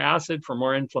 arachidonic acid for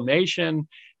more inflammation.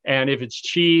 And if it's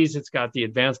cheese, it's got the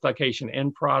advanced glycation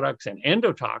end products and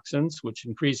endotoxins, which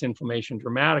increase inflammation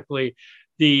dramatically.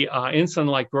 The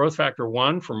insulin-like growth factor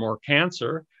 1 for more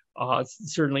cancer.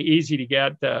 It's certainly easy to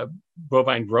get the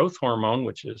bovine growth hormone,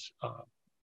 which is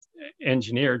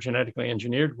genetically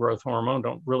engineered growth hormone.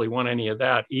 Don't really want any of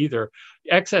that either.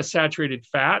 Excess saturated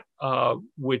fat,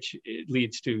 which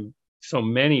leads to so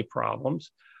many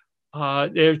problems.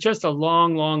 There's just a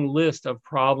long list of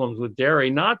problems with dairy,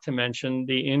 not to mention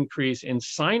the increase in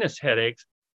sinus headaches.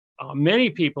 Many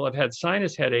people have had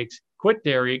sinus headaches, quit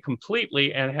dairy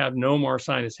completely, and have no more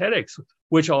sinus headaches,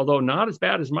 which, although not as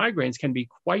bad as migraines, can be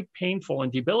quite painful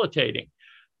and debilitating.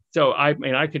 So I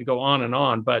mean, I could go on and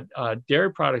on, but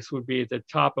dairy products would be at the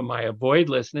top of my avoid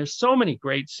list. And there's so many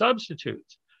great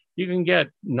substitutes. You can get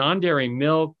non-dairy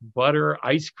milk, butter,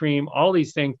 ice cream, all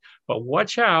these things, but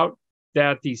watch out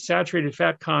that the saturated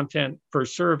fat content per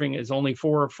serving is only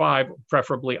 4 or 5,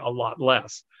 preferably a lot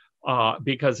less.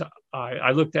 Because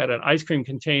I looked at an ice cream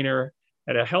container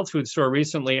at a health food store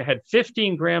recently. It had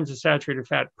 15 grams of saturated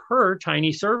fat per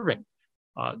tiny serving.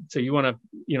 So you want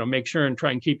to, make sure and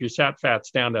try and keep your sat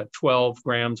fats down to 12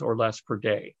 grams or less per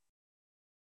day.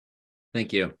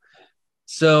 Thank you.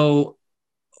 So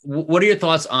what are your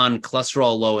thoughts on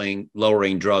cholesterol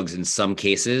lowering drugs in some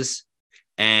cases?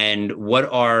 And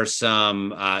what are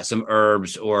some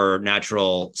herbs or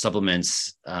natural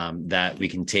supplements that we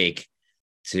can take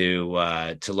to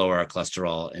lower our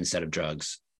cholesterol instead of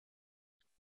drugs?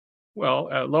 Well,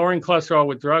 lowering cholesterol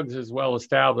with drugs is well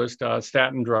established.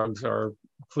 Statin drugs are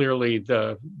clearly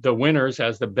the winners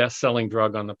as the best-selling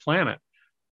drug on the planet.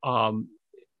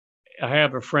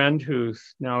 have a friend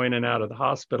who's now in and out of the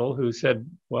hospital who said,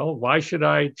 well, why should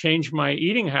I change my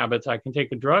eating habits? I can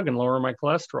take a drug and lower my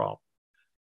cholesterol.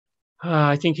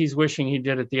 I think he's wishing he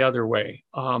did it the other way.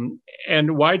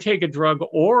 And why take a drug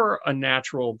or a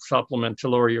natural supplement to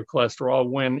lower your cholesterol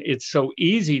when it's so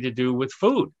easy to do with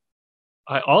food?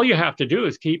 All you have to do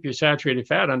is keep your saturated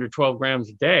fat under 12 grams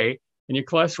a day and your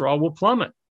cholesterol will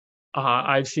plummet.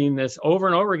 I've seen this over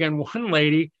and over again. One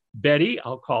lady, Betty,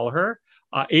 I'll call her,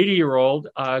 80-year-old,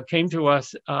 came to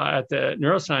us at the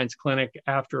neuroscience clinic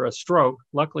after a stroke.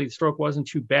 Luckily, the stroke wasn't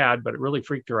too bad, but it really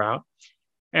freaked her out.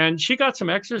 And she got some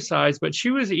exercise, but she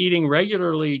was eating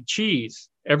regularly cheese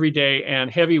every day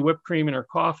and heavy whipped cream in her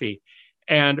coffee.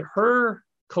 And her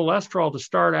cholesterol to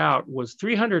start out was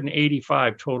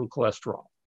 385 total cholesterol.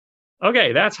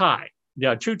 Okay, that's high.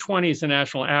 Yeah, 220 is the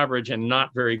national average and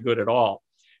not very good at all.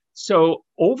 So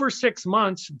over 6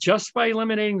 months, just by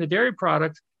eliminating the dairy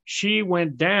products, she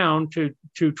went down to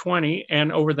 220.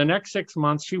 And over the next 6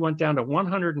 months, she went down to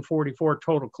 144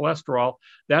 total cholesterol.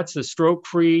 That's the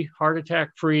stroke-free, heart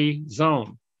attack-free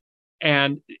zone.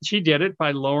 And she did it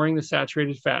by lowering the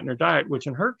saturated fat in her diet, which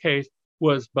in her case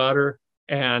was butter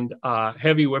and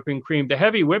heavy whipping cream. The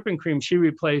heavy whipping cream she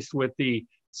replaced with the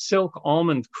silk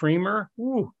almond creamer.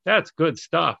 Ooh, that's good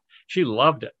stuff. She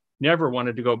loved it. Never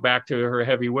wanted to go back to her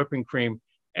heavy whipping cream.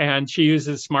 And she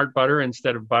uses smart butter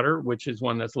instead of butter, which is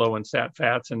one that's low in sat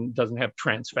fats and doesn't have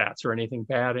trans fats or anything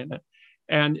bad in it.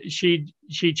 And she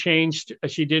changed,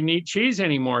 she didn't eat cheese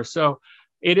anymore. So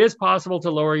it is possible to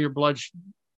lower your blood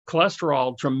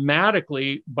cholesterol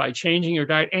dramatically by changing your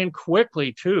diet, and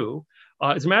quickly too.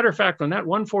 As a matter of fact, when that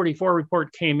 144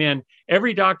 report came in,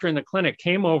 every doctor in the clinic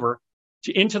came over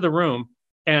into the room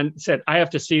and said, I have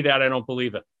to see that, I don't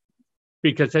believe it.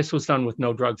 Because this was done with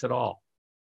no drugs at all.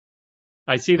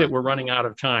 I see that we're running out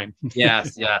of time.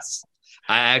 Yes.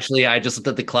 I just looked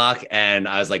at the clock and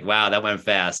I was like, wow, that went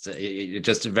fast. It's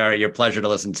just your pleasure to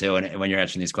listen to and when you're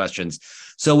answering these questions.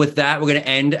 So with that, we're going to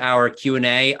end our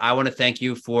Q&A. I want to thank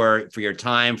you for your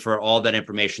time, for all that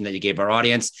information that you gave our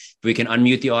audience. If we can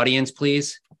unmute the audience,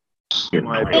 please. Thank you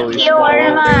very much.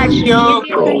 Thank you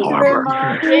very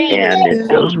much. And it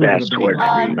goes back towards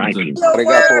 19. Doctor,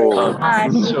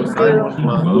 you're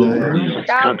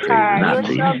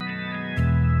so